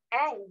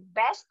 And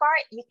best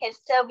part, you can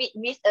serve it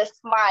with a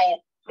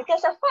smile,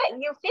 because of what?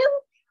 You feel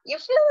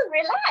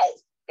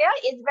relaxed.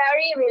 It's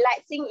very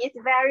relaxing. It's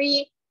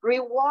very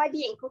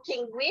rewarding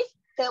cooking with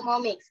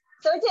Thermomix.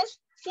 So just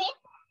see,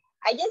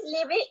 I just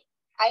leave it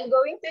I'm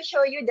going to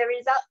show you the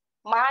result.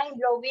 Mind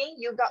blowing.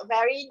 You got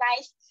very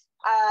nice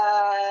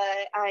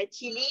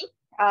chili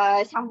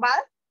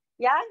sambal.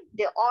 Yeah,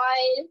 the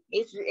oil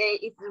is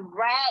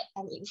red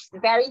and it's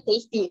very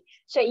tasty.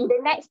 So in the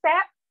next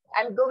step,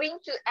 I'm going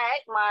to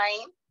add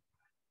my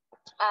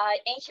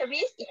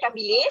anchovies, ikan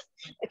bilis.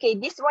 Okay,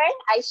 this one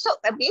I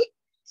soak a bit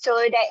so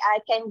that I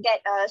can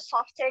get a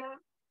softened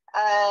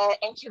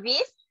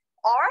anchovies.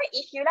 Or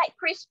if you like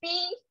crispy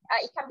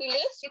ikan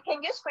bilis, you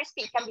can use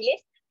crispy ikan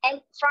bilis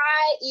and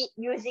fry it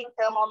using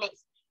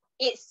Thermomix.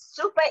 It's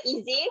super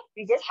easy.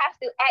 You just have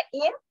to add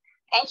in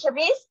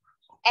anchovies,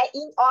 add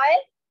in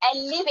oil, and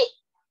leave it.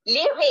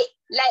 Leave it.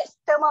 Let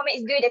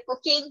Thermomix do the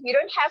cooking. You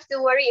don't have to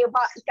worry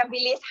about ikan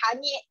bilis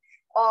hangit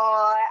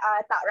or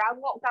tak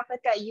rangup ke apa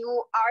ke. You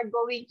are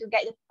going to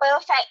get the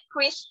perfect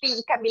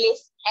crispy ikan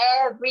bilis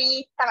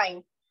every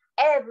time.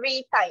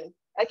 Every time.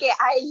 Okay,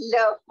 I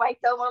love my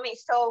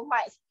Thermomix so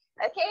much.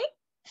 Okay,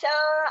 so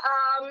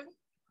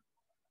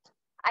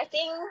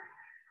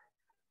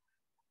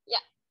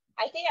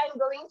I think I'm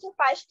going to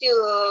pass to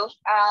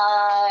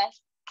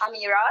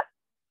Amirah.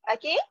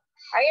 Okay,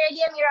 are you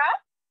ready, Amirah?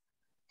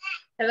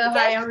 Hello,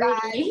 hi, I'm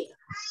ready.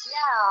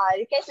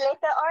 Yeah, because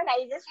later on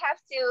I just have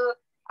to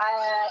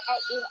add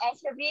in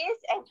anchovies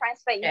and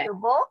transfer into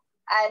bowl,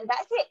 and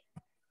that's it.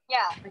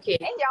 Yeah. Okay.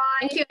 Enjoy.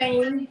 Thank you,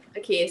 Ain.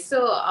 Okay,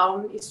 so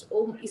it's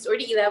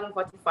already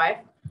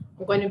 11:45.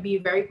 I'm going to be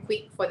very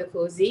quick for the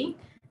closing.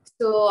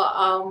 So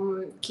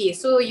okay,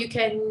 so you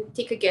can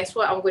take a guess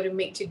what I'm going to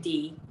make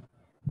today.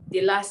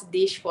 The last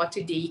dish for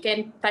today. You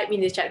can type in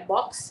the chat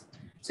box.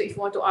 So if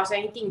you want to ask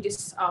anything,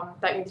 just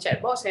type in the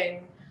chat box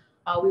and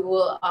we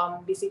will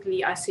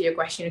basically answer your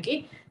question,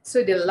 okay?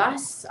 So the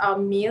last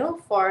meal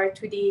for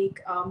today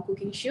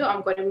cooking show,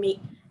 I'm going to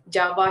make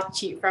Java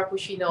chip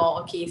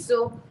Frappuccino. Okay,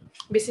 so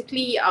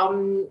basically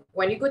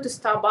when you go to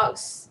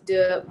Starbucks,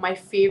 my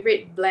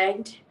favorite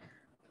blend,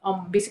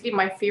 basically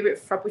my favorite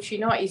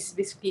Frappuccino is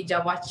basically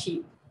Java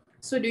chip.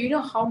 So do you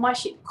know how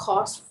much it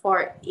costs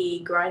for a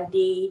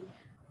grande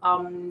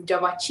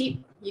Java chip?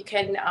 You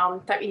can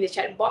type in the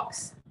chat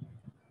box.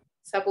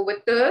 Siapa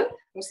betul,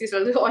 mesti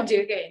selalu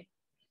order kan?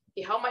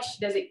 Okay, how much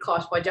does it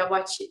cost for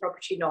Java chip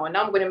Frappuccino?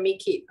 Now I'm going to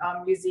make it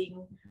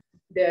using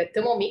the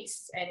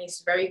Thermomix, and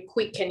it's very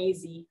quick and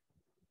easy.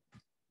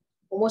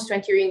 Almost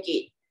 20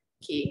 ringgit.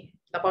 Okay,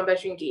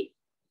 18 ringgit.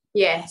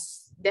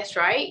 Yes, that's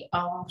right.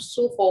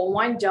 So for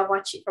one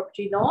Java chip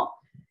Frappuccino,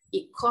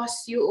 it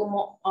costs you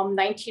almost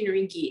 19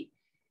 ringgit.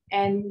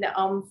 And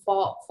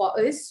for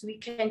us,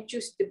 we can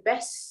choose the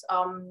best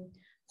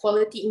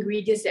quality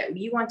ingredients that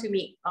we want to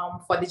make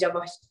for the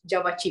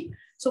Java chip.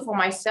 So for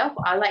myself,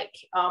 I like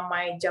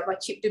my Java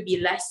chip to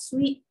be less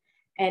sweet,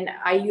 and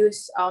I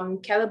use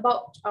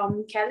Caramal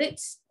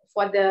carrots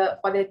for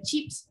the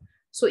chips,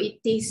 so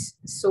it tastes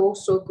so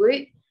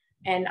good.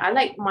 And I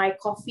like my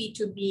coffee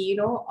to be,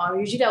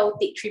 usually I will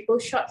take triple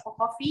shot for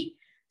coffee.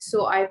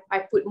 So I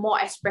put more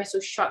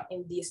espresso shot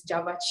in this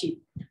Java chip.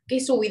 Okay,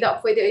 so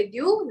without further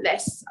ado,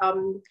 let's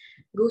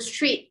go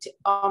straight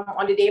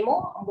on the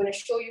demo. I'm going to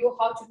show you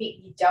how to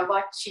make the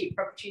Java chip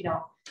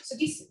Frappuccino. So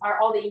these are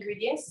all the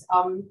ingredients.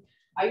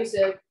 I use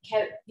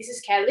this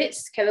is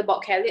carrots,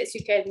 Caramal carrots.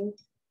 You can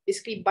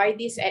basically buy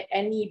this at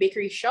any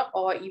bakery shop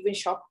or even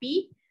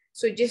Shopee.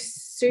 So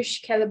just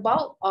search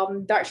Caramal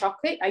dark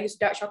chocolate. I use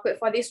dark chocolate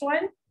for this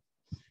one.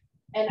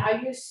 And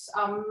I use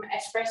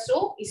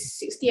espresso, is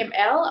 60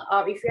 ml.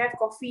 If you have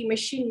coffee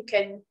machine, you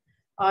can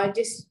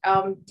just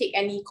take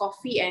any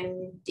coffee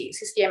and take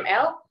 60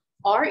 ml.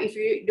 Or if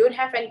you don't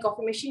have any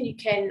coffee machine, you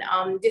can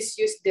just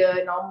use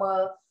the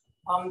normal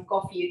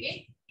coffee,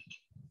 okay?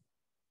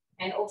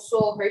 And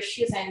also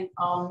Hershey's and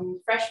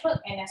fresh milk,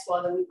 and as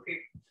well the whipped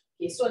cream.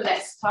 Okay, so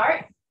let's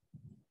start.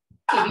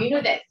 Okay, do you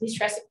know that this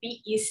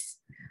recipe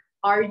is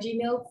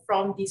original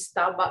from the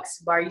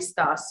Starbucks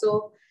barista?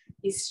 So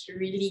it's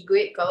really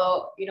good.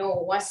 Kalau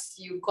once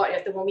you got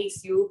your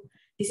Thermomix,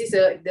 this is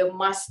the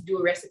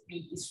must-do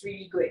recipe. It's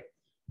really good.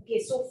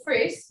 Okay, so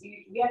first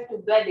we have to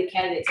blend the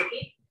carrots.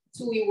 Okay,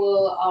 so we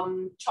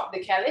will chop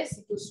the carrots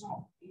into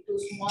small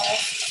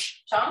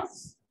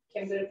chunks.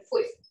 Okay, I'm gonna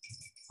put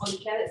on the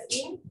carrots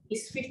in.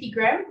 It's 50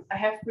 grams. I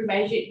have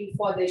pre-measured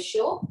before the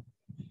show.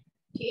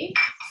 Okay,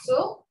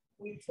 so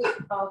we put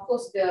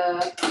close the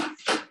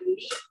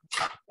lid,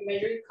 the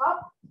measuring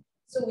cup.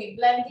 So we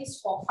blend this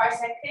for 5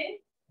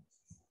 seconds.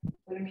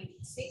 I'm going to make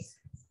it 6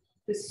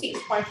 to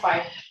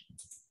 6.5.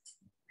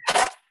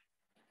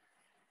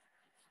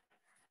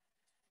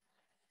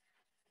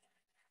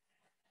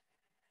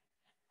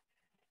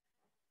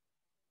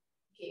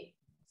 Okay,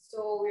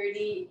 so we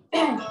already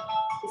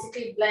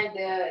basically blend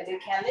the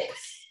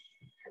carrots.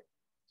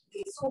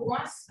 Okay, so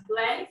once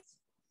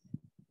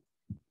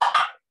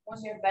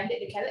you have blended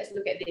the carrots,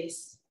 look at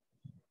this.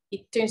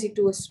 It turns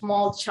into a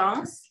small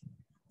chunks.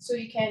 So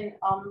you can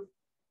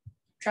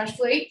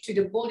transfer it to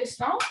the bowl just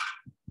now.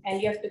 And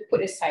you have to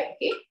put aside,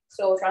 okay?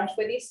 So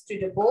transfer this to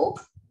the bowl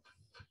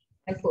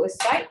and put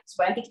aside.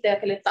 So nanti kita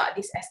akan letak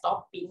this as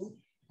topping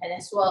and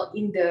as well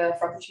in the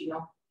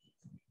Frappuccino.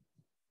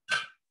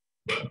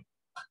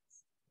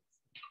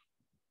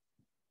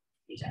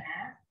 Sekejap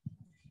ya.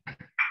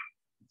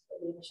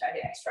 Boleh macam ada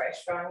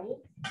extra ni.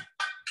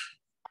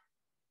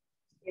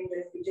 And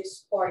then we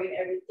just pour in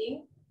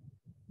everything.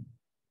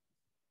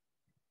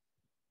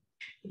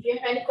 If you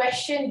have any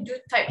question, do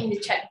type in the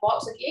chat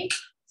box, okay?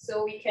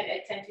 So we can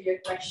attend to your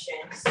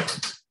questions.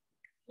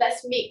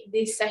 Let's make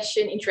this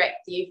session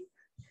interactive.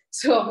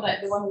 So I'm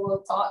like the one who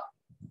will talk.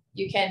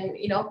 You can,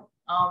 you know,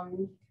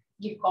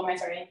 give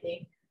comments or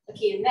anything.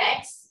 Okay,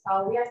 next,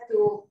 we have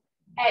to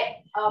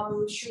add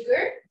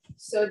sugar.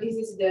 So this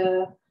is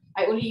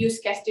I only use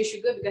caster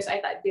sugar because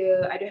I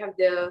don't have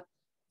the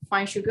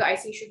fine sugar,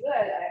 icing sugar.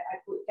 I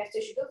put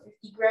caster sugar,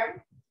 50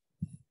 gram.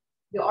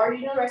 The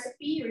original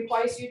recipe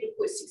requires you to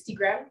put 60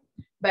 gram.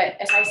 But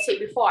as I said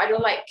before, I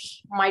don't like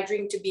my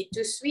drink to be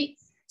too sweet.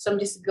 So I'm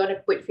just gonna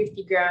put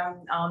 50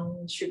 gram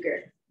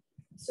sugar.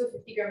 So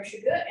 50 gram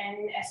sugar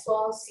and as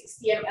well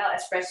 60 ml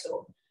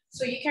espresso.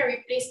 So you can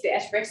replace the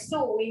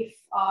espresso with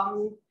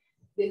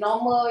the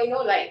normal, you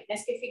know, like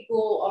Nescafe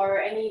Gold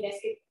or any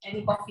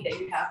coffee that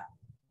you have.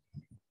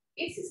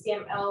 Okay,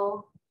 60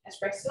 ml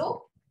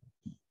espresso.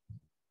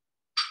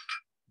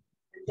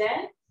 And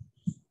then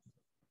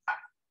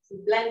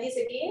blend this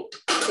again,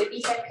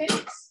 30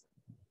 seconds.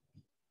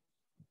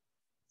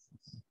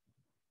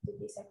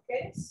 30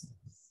 seconds.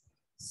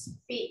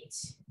 Speed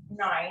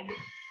 9.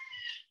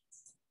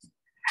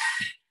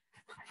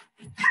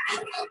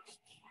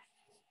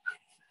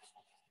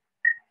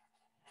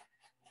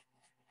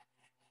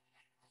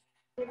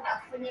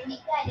 Punya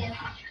ni kan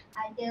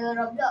ada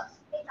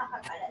Roblox.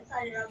 Kakak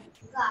rasa ada Roblox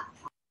juga.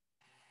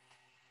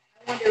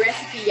 I want the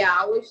recipe, yeah.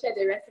 I will share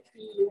the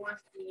recipe you want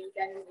to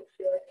then we'll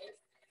share it.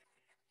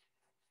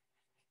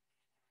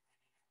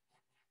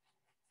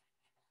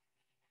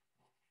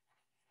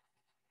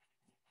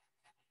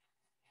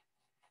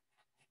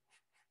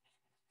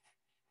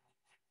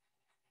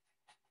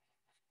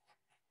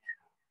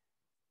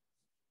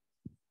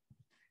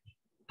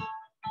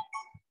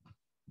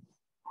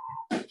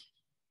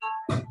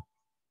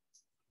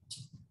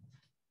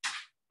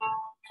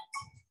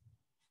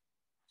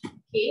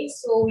 Okay,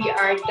 so we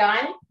are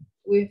done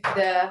with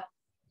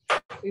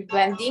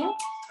blending.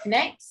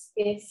 Next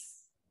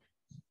is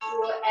we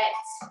will add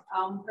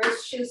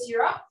Hershey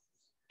syrup.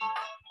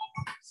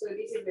 So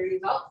this is the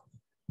result.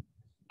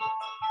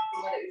 We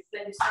want to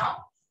blend this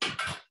now.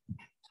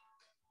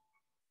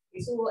 Okay,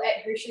 so we'll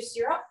add Hershey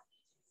syrup.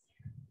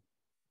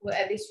 We'll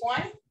add this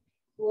one.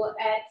 We'll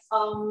add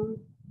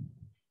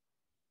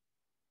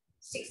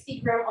 60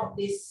 gram of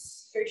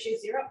this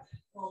Hershey syrup.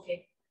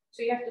 Okay.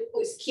 So you have to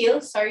put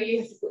scales. Sorry,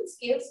 you have to put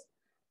scales.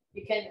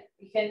 You can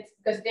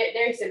because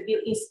there is a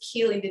built-in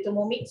scale in the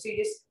Thermomix. So you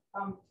just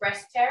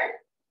press tear,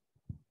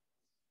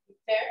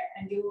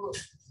 and you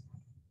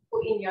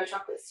put in your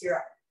chocolate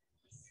syrup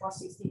for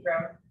 60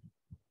 gram.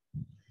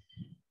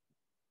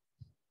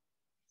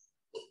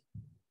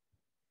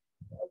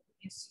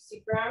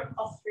 60 gram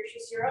of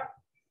Hershey syrup.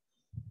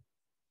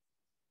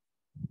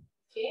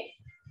 Okay.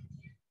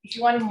 If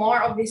you want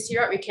more of this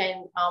syrup, you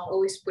can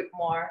always put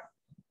more.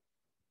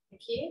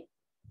 Okay,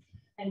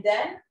 and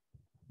then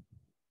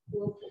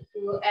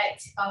we'll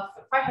add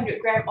 500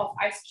 gram of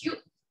ice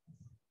cube.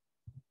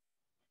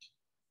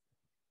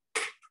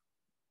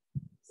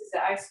 This is the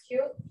ice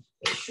cube.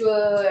 Make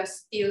sure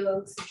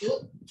still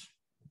sejuk.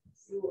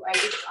 I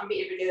just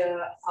ambil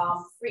daripada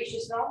fridge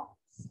just now.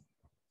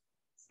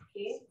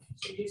 Okay,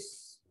 so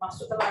just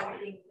masukkan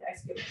everything the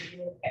ice cube to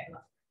the cap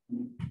lah.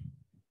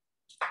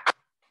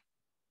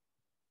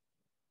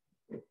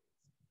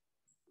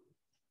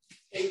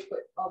 So you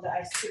put all the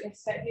ice cube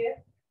inside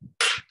here.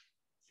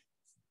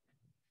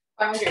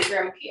 500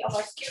 gram of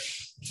ice cube.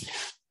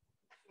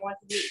 You want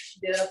to reach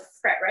the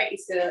frap, right?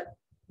 It's a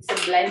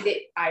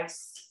blended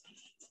ice.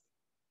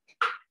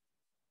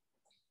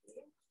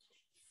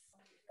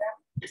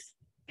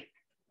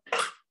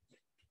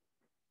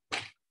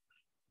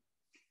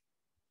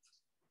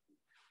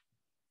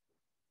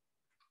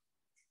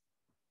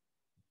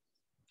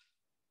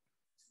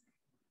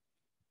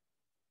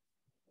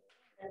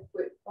 And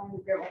put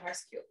 100 gram of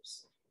ice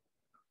cubes.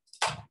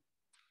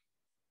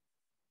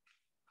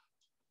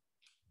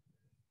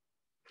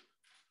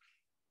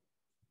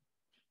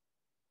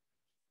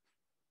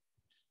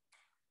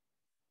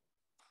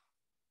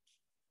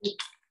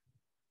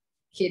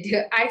 Okay,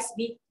 the ice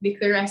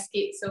dikeras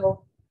sikit,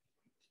 so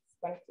it's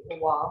going to take a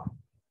while.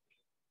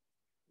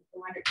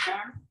 100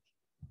 gram.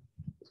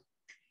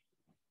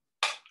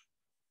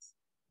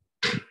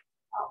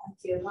 Out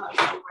until now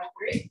it's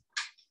evaporate.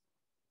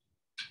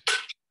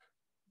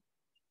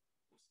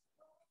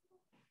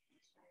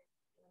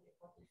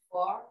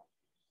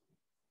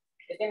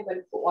 Okay, then I'm going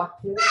to put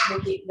water,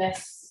 make it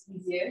less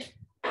easier.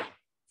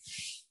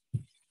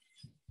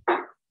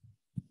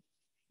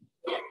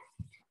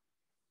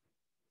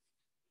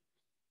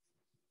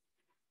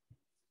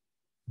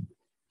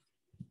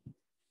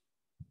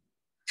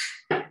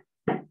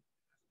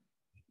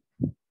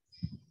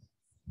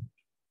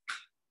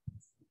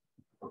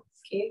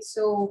 Okay,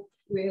 so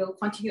we'll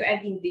continue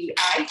adding the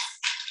ice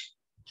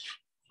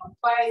on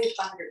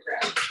 500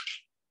 grams.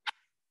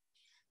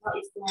 Now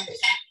it's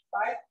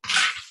 275.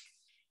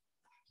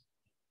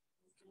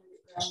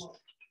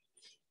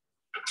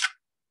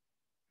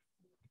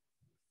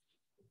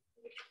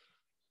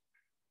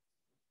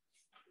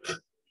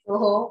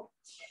 So,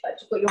 tak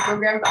cukup 20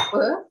 gram tak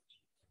apa.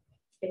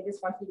 You can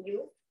just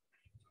continue.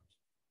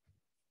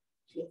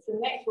 Okay, so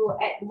next we'll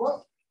add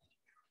milk.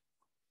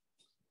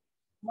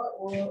 Milk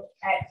will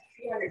add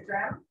 300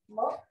 gram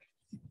milk.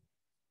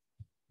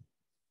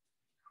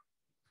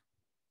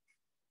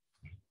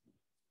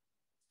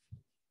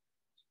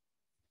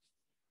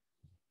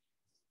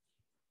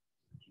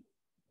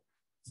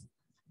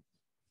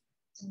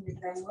 Okay,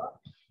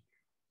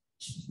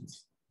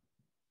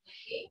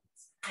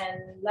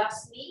 and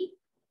lastly,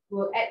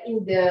 we'll add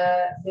in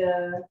the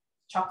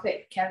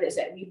chocolate carrots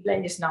that we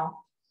blend just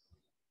now.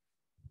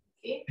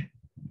 Okay,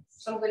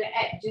 so I'm going to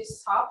add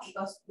just half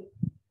because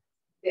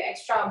the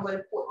extra I'm going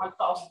to put on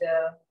top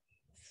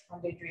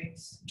of the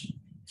drinks.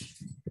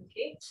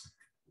 Okay,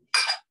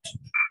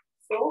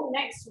 so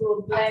next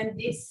we'll blend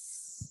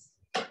this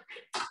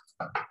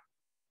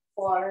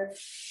for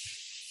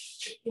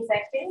 15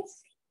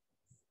 seconds.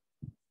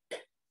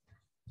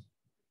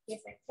 15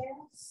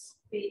 seconds.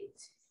 Wait.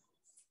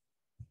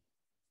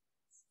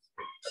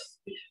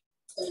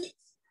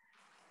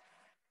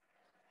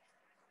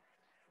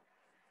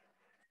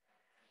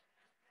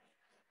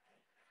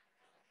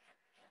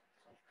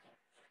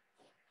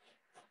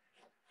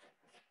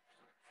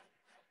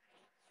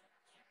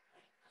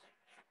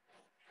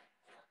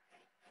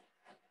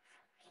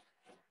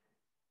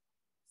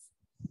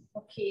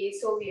 Okay,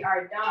 so we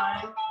are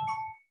done.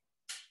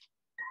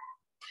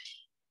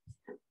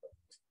 Okay,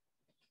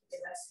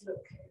 let's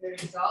look at the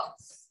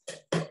results.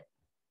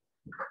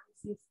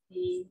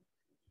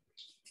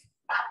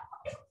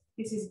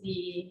 This is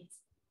the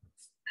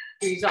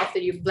result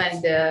that you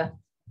blend the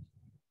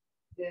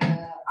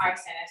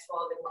ice and as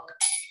well the milk.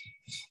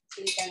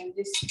 So you can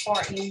just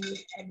pour in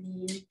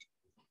any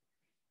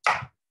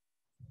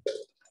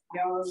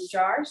your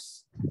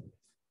jars.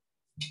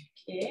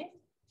 Okay.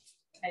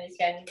 And you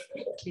can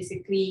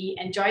basically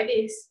enjoy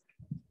this.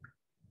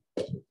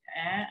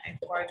 And I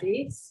pour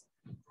this.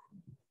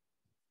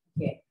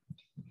 Okay.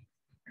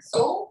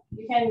 So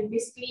you can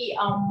basically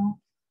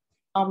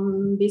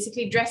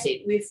dress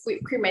it with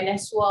whipped cream and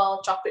as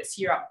well chocolate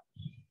syrup.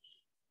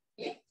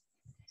 Okay.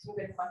 So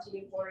we're gonna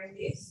continue pouring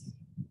this.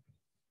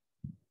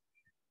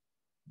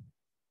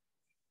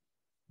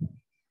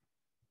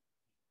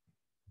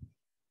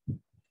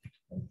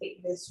 And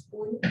take the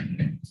spoon.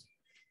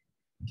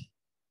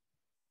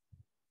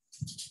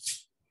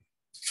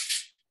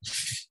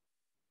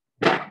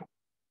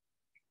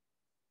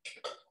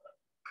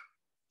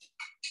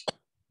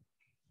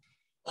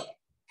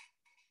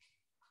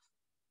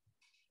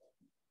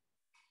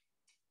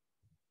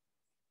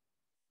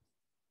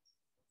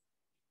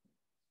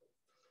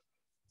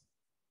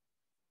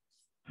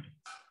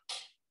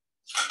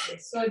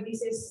 So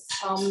this is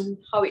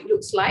how it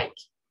looks like.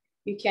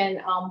 You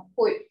can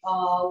put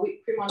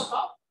whipped cream on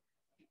top,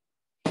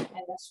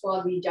 and that's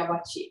for the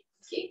Java chip.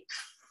 Okay,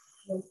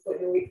 you put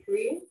the whipped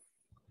cream.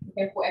 You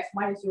can put as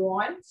much as you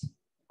want,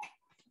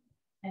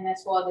 and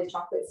as well the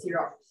chocolate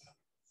syrup.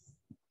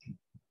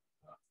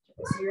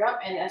 Chocolate syrup,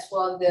 and as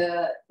well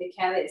the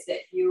carrots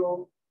that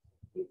you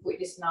put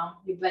just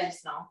now. You blend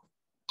just now.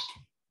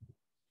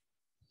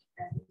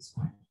 And this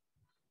one.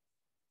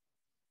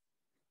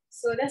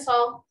 So that's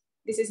all.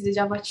 This is the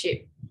Java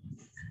chip.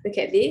 Look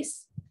at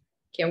this.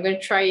 Okay, I'm going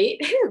to try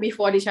it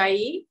before the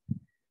chai.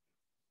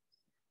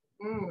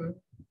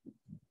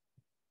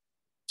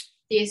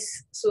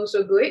 Tastes so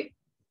good.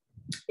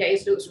 Yeah,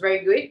 it looks very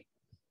good.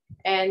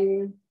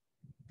 And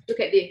look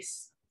at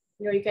this.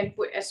 You know, you can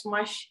put as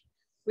much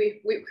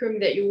whipped cream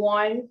that you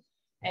want,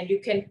 and you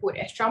can put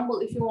extra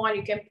milk if you want.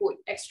 You can put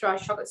extra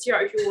chocolate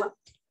syrup if you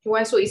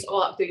want. So it's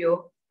all up to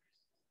you.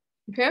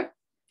 Okay.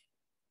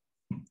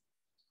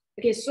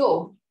 Okay,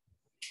 so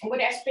I'm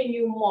going to explain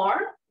you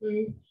more.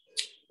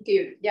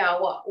 Okay, yeah,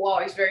 wow,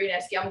 it's very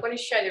nice. Okay, I'm going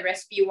to share the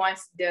recipe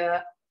once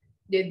the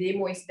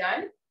demo is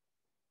done.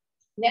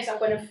 Next, I'm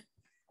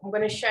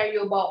going to share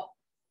you more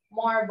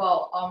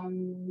about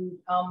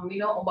you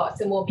know, about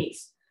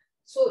Thermomix.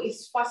 So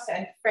it's fast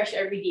and fresh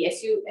every day,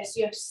 as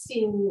you have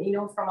seen, you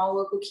know, from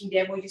our cooking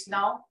demo just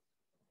now.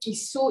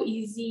 It's so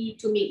easy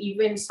to make.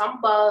 Even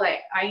sambal,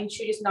 like I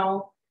introduced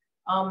now,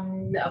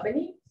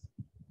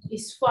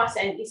 it's fast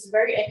and it's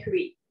very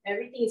accurate.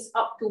 Everything is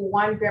up to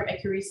 1 gram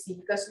accuracy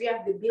because we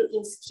have the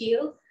built-in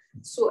scale.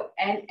 So,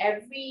 and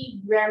every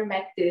gram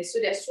matters.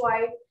 So that's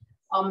why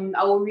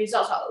our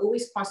results are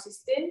always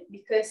consistent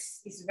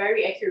because it's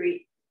very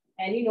accurate.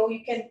 And you know,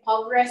 you can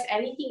pulverize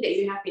anything that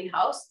you have in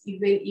house.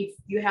 Even if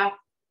you have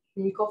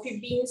coffee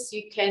beans,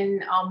 you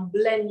can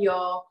blend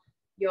your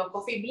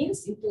coffee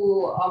beans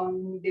into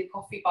the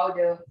coffee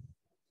powder.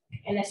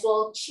 And as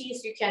well,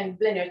 cheese, you can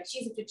blend your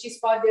cheese into cheese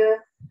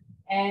powder,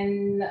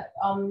 and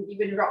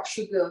even rock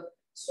sugar.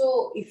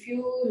 So if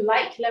you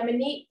like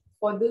lemonade,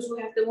 for those who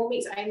have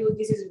Thermomix, I know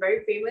this is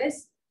very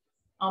famous.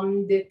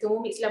 The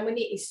Thermomix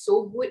lemonade is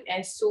so good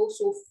and so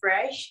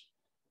fresh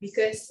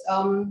because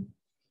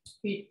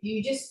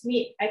you just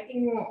need, I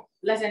think,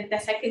 less than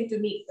 10 seconds to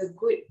make a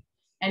good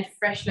and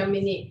fresh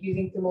lemonade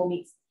using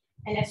Thermomix.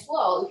 And as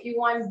well, if you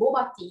want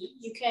boba tea,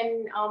 you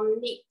can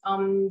make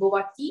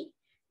boba tea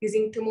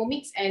using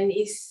Thermomix, and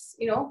is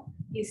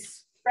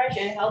fresh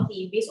and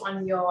healthy based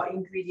on your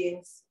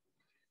ingredients.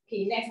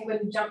 Okay, next I'm going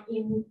to jump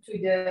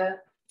into the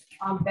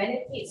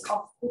benefits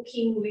of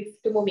cooking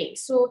with Thermomix.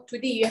 So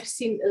today you have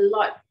seen a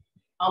lot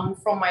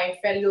from my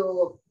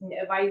fellow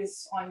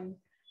advisors on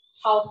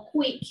how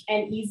quick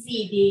and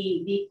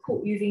easy they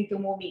cook using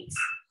Thermomix.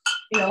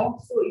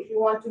 So if you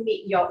want to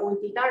make your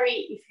own teh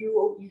tarik, if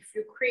you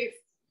crave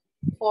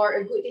for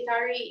a good teh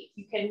tarik,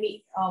 you can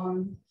make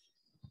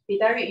teh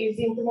tarik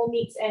using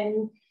Thermomix.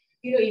 And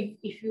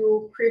if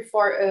you crave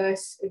for a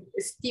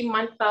steam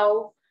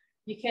mantau,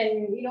 you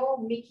can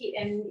make it,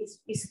 and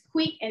it's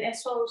quick and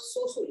as well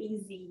so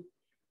easy.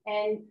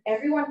 And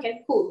everyone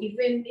can cook,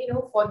 even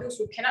for those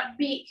who cannot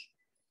bake,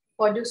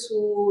 for those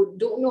who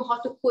don't know how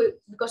to cook,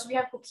 because we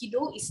have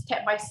Keto, it's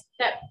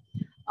step-by-step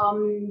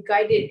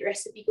guided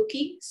recipe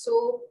cooking.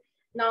 So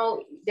now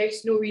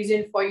there's no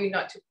reason for you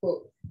not to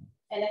cook.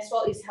 And as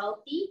well, it's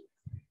healthy.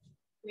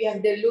 We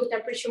have the low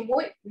temperature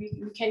mode. We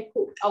can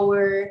cook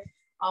our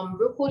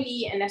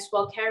broccoli and as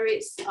well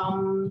carrots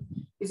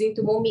using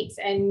Thermomix,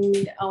 and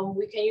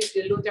we can use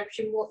the low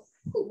temperature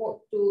cook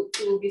mode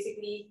to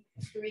basically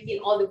retain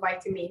all the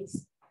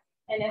vitamins.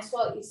 And as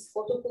well, it's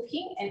auto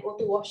cooking and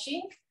auto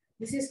washing.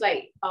 This is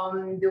like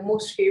the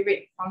most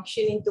favorite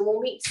function in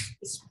Thermomix.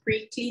 It's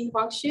pre-clean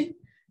function.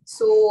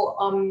 So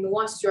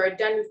once you're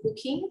done with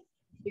cooking,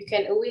 you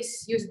can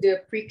always use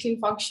the pre-clean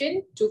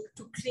function to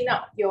clean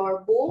up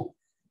your bowl.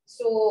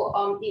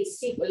 So it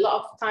saves a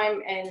lot of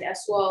time, and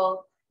as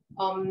well,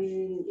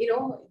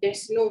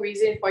 there's no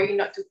reason for you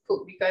not to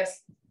cook,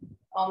 because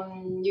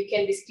you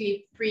can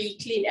basically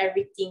pre-clean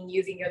everything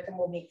using your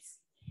Thermomix.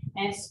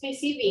 And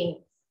space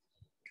saving,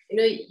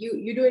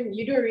 you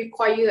don't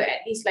require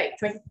at least like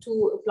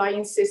 22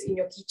 appliances in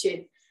your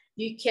kitchen.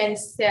 You can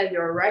sell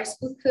your rice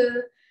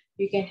cooker,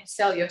 you can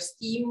sell your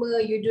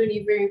steamer, you don't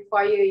even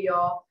require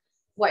your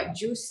white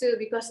juicer,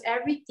 because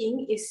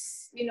everything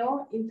is in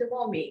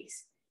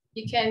Thermomix.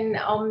 You can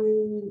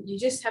you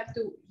just have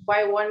to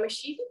buy one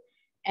machine,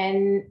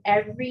 and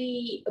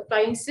every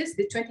appliances,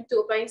 the 22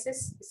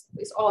 appliances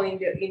is all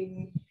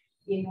in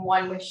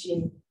one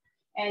machine.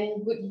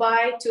 And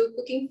goodbye to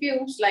cooking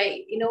fumes,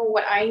 like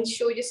what I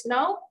showed just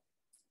now.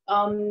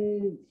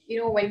 When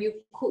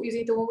you cook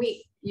using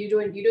Thermomix, you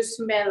don't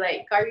smell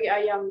like kari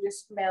ayam, you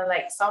just smell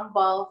like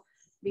sambal,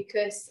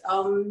 because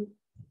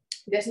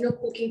there's no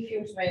cooking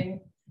fumes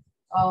when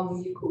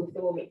you cook with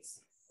Thermomix.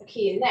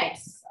 Okay,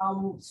 next.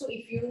 So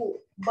if you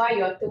buy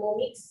your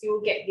Thermomix, you'll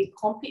get the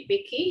complete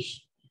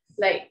package,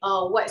 like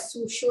what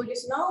Sue showed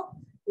just now.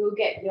 You'll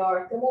get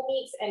your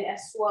Thermomix and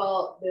as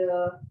well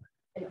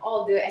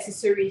all the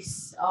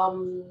accessories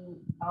in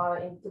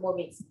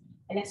Thermomix.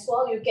 And as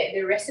well, you get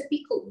the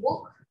recipe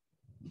cookbook.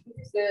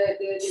 This is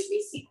the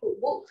basic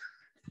cookbook.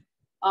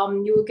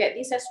 You will get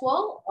this as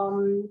well.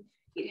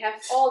 It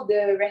has all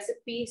the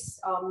recipes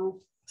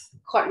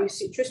caught with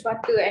citrus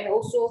butter, and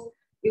also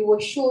it will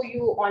show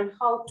you on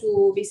how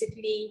to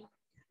basically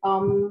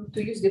to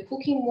use the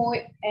cooking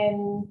mode,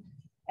 and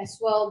as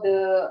well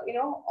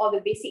all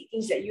the basic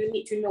things that you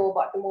need to know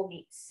about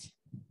Thermomix.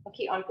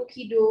 Okay, on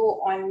cookie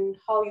dough, on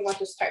how you want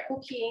to start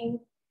cooking,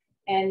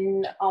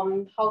 and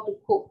how to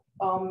cook,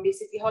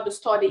 basically how to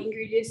store the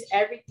ingredients,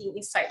 everything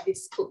inside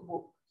this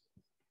cookbook.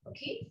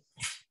 Okay,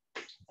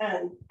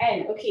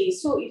 and okay,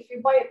 so if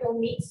you buy a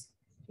Thermomix,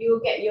 you will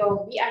get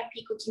your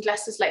VIP cooking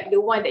classes like the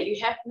one that you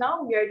have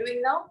now, we are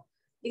doing now.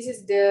 This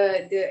is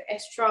the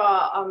extra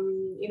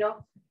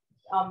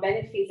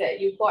benefits that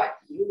you got.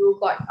 You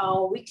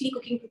got weekly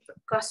cooking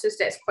classes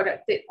that's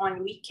conducted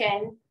on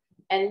weekend.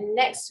 And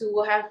next we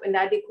will have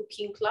another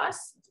cooking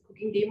class,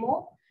 cooking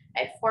demo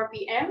at 4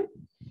 p.m.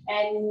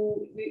 And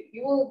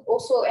you will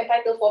also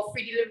entitled for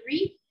free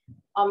delivery,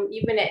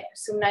 even at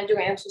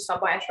Semenanjung and also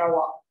Sabah and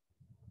Sarawak.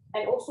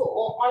 And also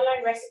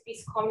online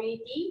recipes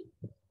community.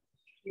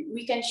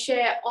 We can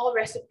share all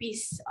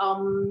recipes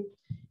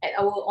at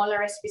our online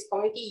recipes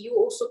community. You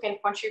also can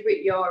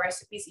contribute your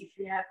recipes if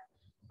you have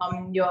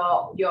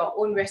your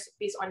own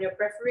recipes on your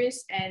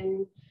preference,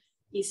 and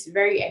it's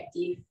very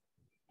active.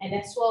 And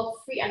as well,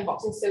 free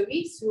unboxing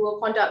service. We will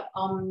conduct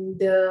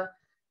the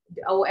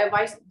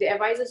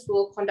advisors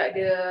will conduct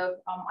the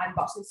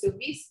unboxing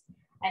service,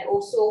 and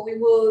also we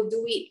will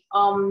do it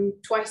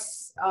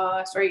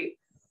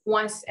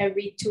once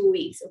every 2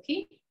 weeks.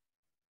 Okay.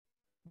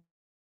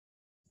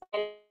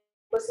 And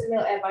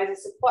personal advisor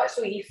support.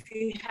 So if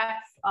you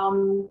have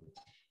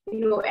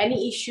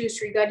any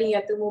issues regarding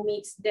your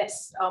Thermomix,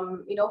 that's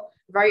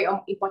very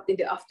important,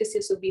 the after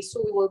sales service.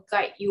 So we will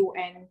guide you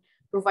and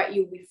provide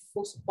you with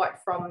full support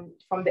from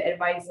the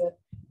advisor.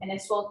 And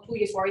as well, 2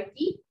 years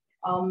warranty.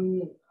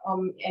 And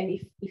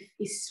if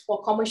it's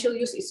for commercial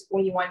use, it's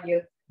only 1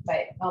 year.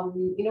 But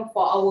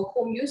for our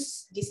home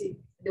use,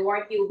 the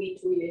warranty will be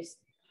 2 years.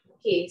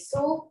 Okay,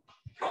 so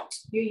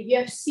you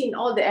have seen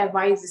all the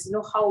advisors,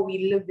 how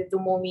we love the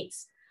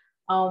Thermomix.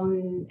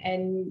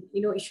 And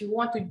if you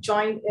want to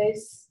join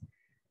us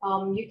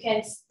you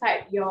can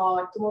start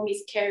your Thermomix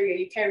carrier.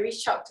 You can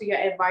reach out to your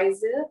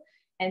advisor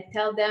and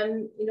tell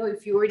them, you know,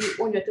 if you already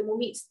own your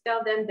Thermomix,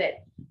 tell them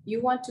that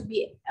you want to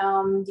be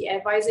the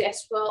advisor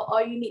as well.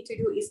 All you need to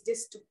do is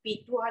just to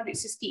pay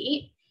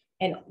 268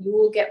 and you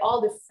will get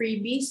all the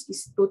freebies.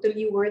 It's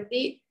totally worth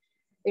it.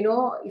 You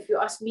know, if you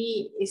ask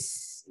me,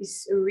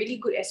 it's a really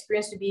good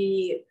experience to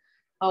be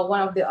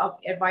one of the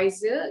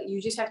advisor. You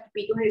just have to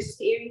pay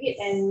 268 ringgit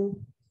and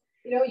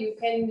you know, you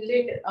can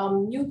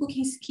learn new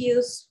cooking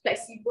skills,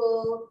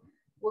 flexible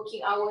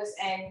working hours,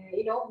 and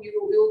you know, you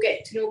will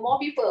get to know more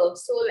people.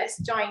 So let's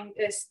join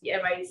as the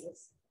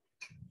advisors.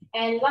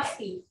 And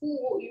lastly, who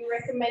would you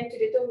recommend to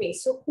the Thermomix?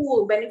 So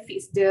who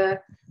benefits the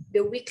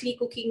weekly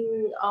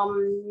cooking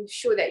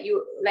show that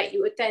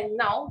you attend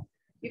now?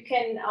 You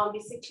can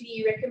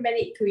basically recommend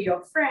it to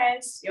your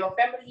friends, your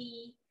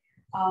family,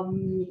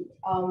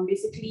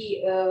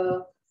 basically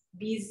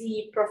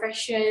busy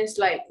professions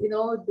like, you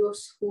know,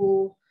 those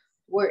who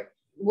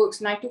works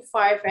 9 to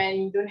 5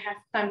 and don't have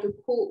time to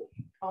cook.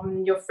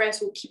 Your friends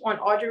who keep on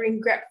ordering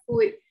Grab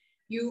food,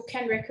 you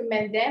can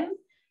recommend them.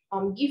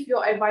 Give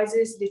your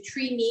advisors the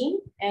training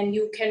and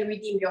you can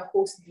redeem your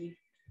host gift.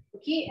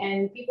 Okay,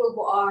 and people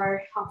who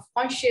are health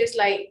conscious,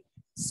 like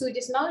so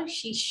just now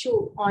she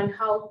showed on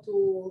how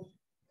to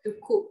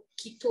cook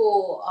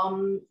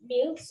keto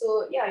meal.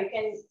 So yeah, you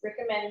can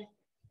recommend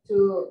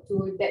to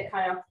that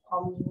kind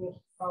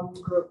of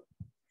group.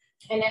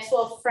 And as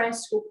well,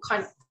 friends who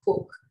can't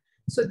cook.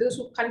 So those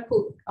who can't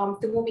cook,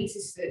 Thermomix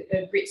is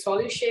a great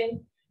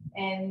solution.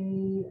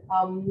 And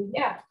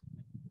yeah.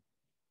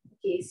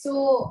 Okay,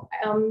 so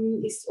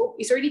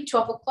it's already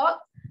 12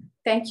 o'clock.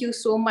 Thank you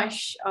so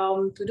much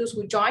to those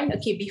who joined.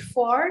 Okay,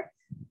 before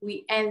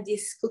we end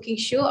this cooking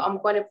show, I'm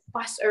gonna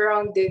pass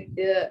around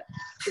the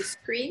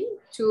screen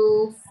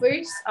to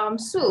first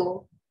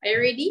Sue. Are you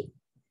ready?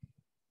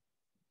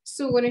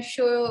 So I'm gonna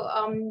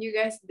show you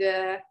guys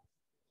the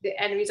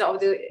end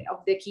result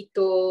of the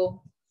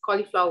keto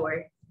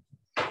cauliflower.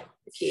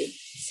 Okay,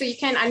 so you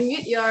can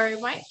unmute your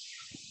mic.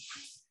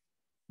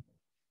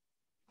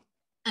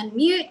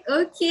 Unmute.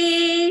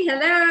 Okay,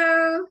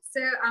 hello.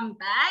 So I'm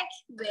back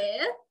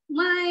with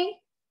my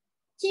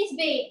cheese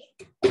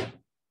bake.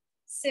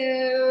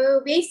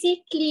 So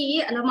basically,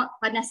 alamak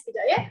panas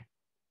kejap ya.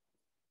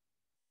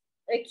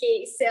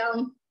 Okay, so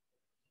I'm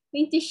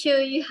going to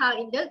show you how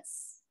it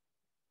looks.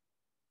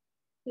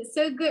 It's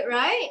so good,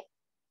 right?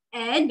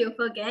 And don't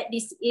forget,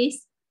 this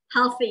is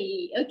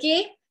healthy,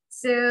 okay?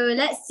 So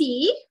let's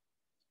see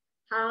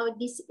how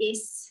this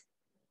is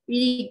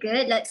really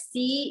good. Let's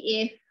see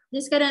if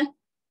just gonna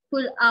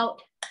pull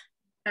out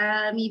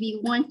maybe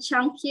one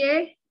chunk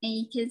here and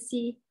you can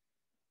see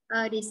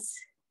this.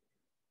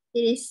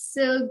 It is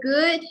so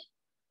good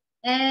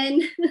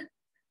and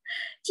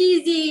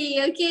cheesy,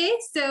 okay?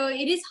 So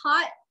it is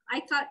hot.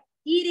 I can't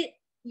eat it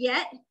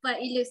yet, but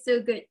it looks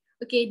so good.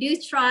 Okay, do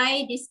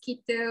try this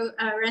keto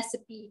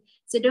recipe.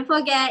 So don't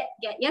forget,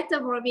 get your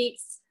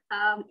Thermomix.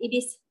 It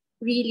is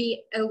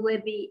really a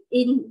worthy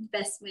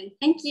investment.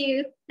 Thank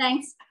you.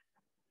 Thanks.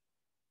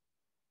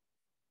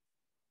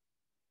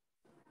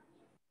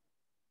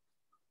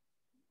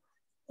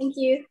 Thank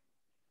you.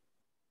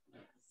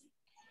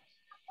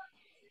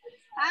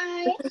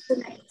 Hi.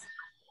 Okay,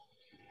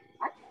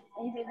 What?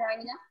 Is it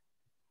Zarina?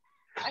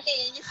 Okay,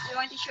 I just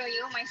want to show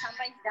you my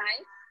sambal is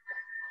done.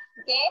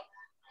 Okay.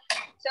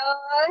 So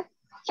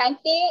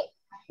cantik,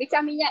 pecah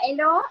minyak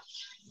elok,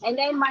 and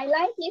then my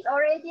lunch is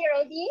already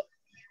ready.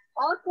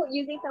 All cooked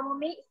using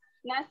Thermomix.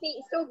 Nasi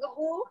is so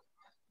gebu.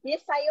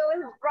 This sayur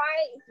is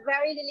bright, it's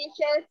very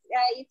delicious.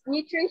 It's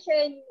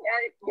nutrition,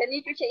 the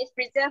nutrition is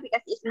preserved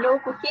because it's low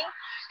cooking.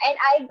 And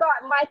I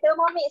got my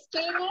Thermomix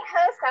cleaning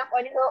herself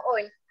on her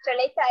own. So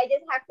later I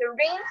just have to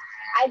rinse.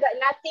 I got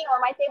nothing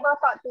on my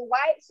tabletop to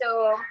wipe.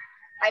 So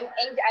I'm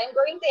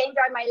going to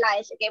enjoy my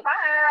lunch. Okay,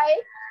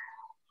 bye.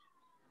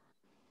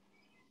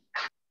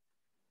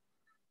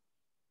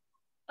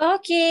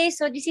 Okay,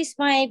 so this is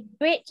my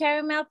bread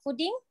caramel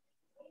pudding.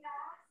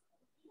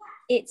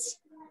 It's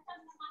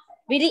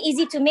really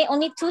easy to make,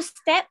 only 2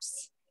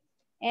 steps.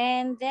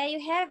 And there you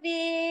have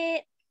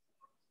it.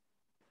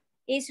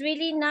 It's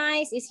really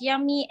nice, it's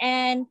yummy,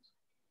 and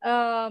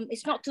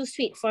it's not too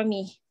sweet for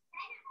me.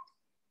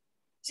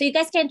 So you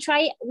guys can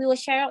try it. We will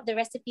share out the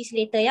recipes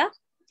later, yeah?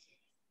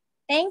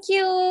 Thank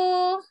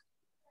you.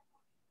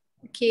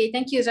 Okay,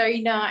 thank you,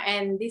 Zarina.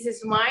 And this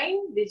is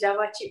mine, the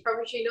Java chip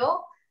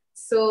Frappuccino.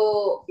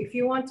 So if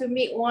you want to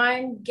make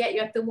one, get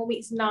your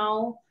Thermomix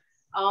now.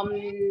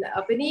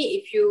 Apa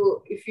ni, if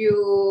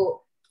you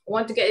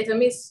want to get a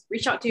Thermomix,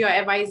 reach out to your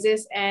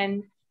advisors.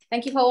 And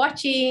thank you for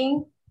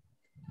watching.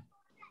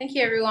 Thank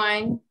you,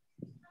 everyone.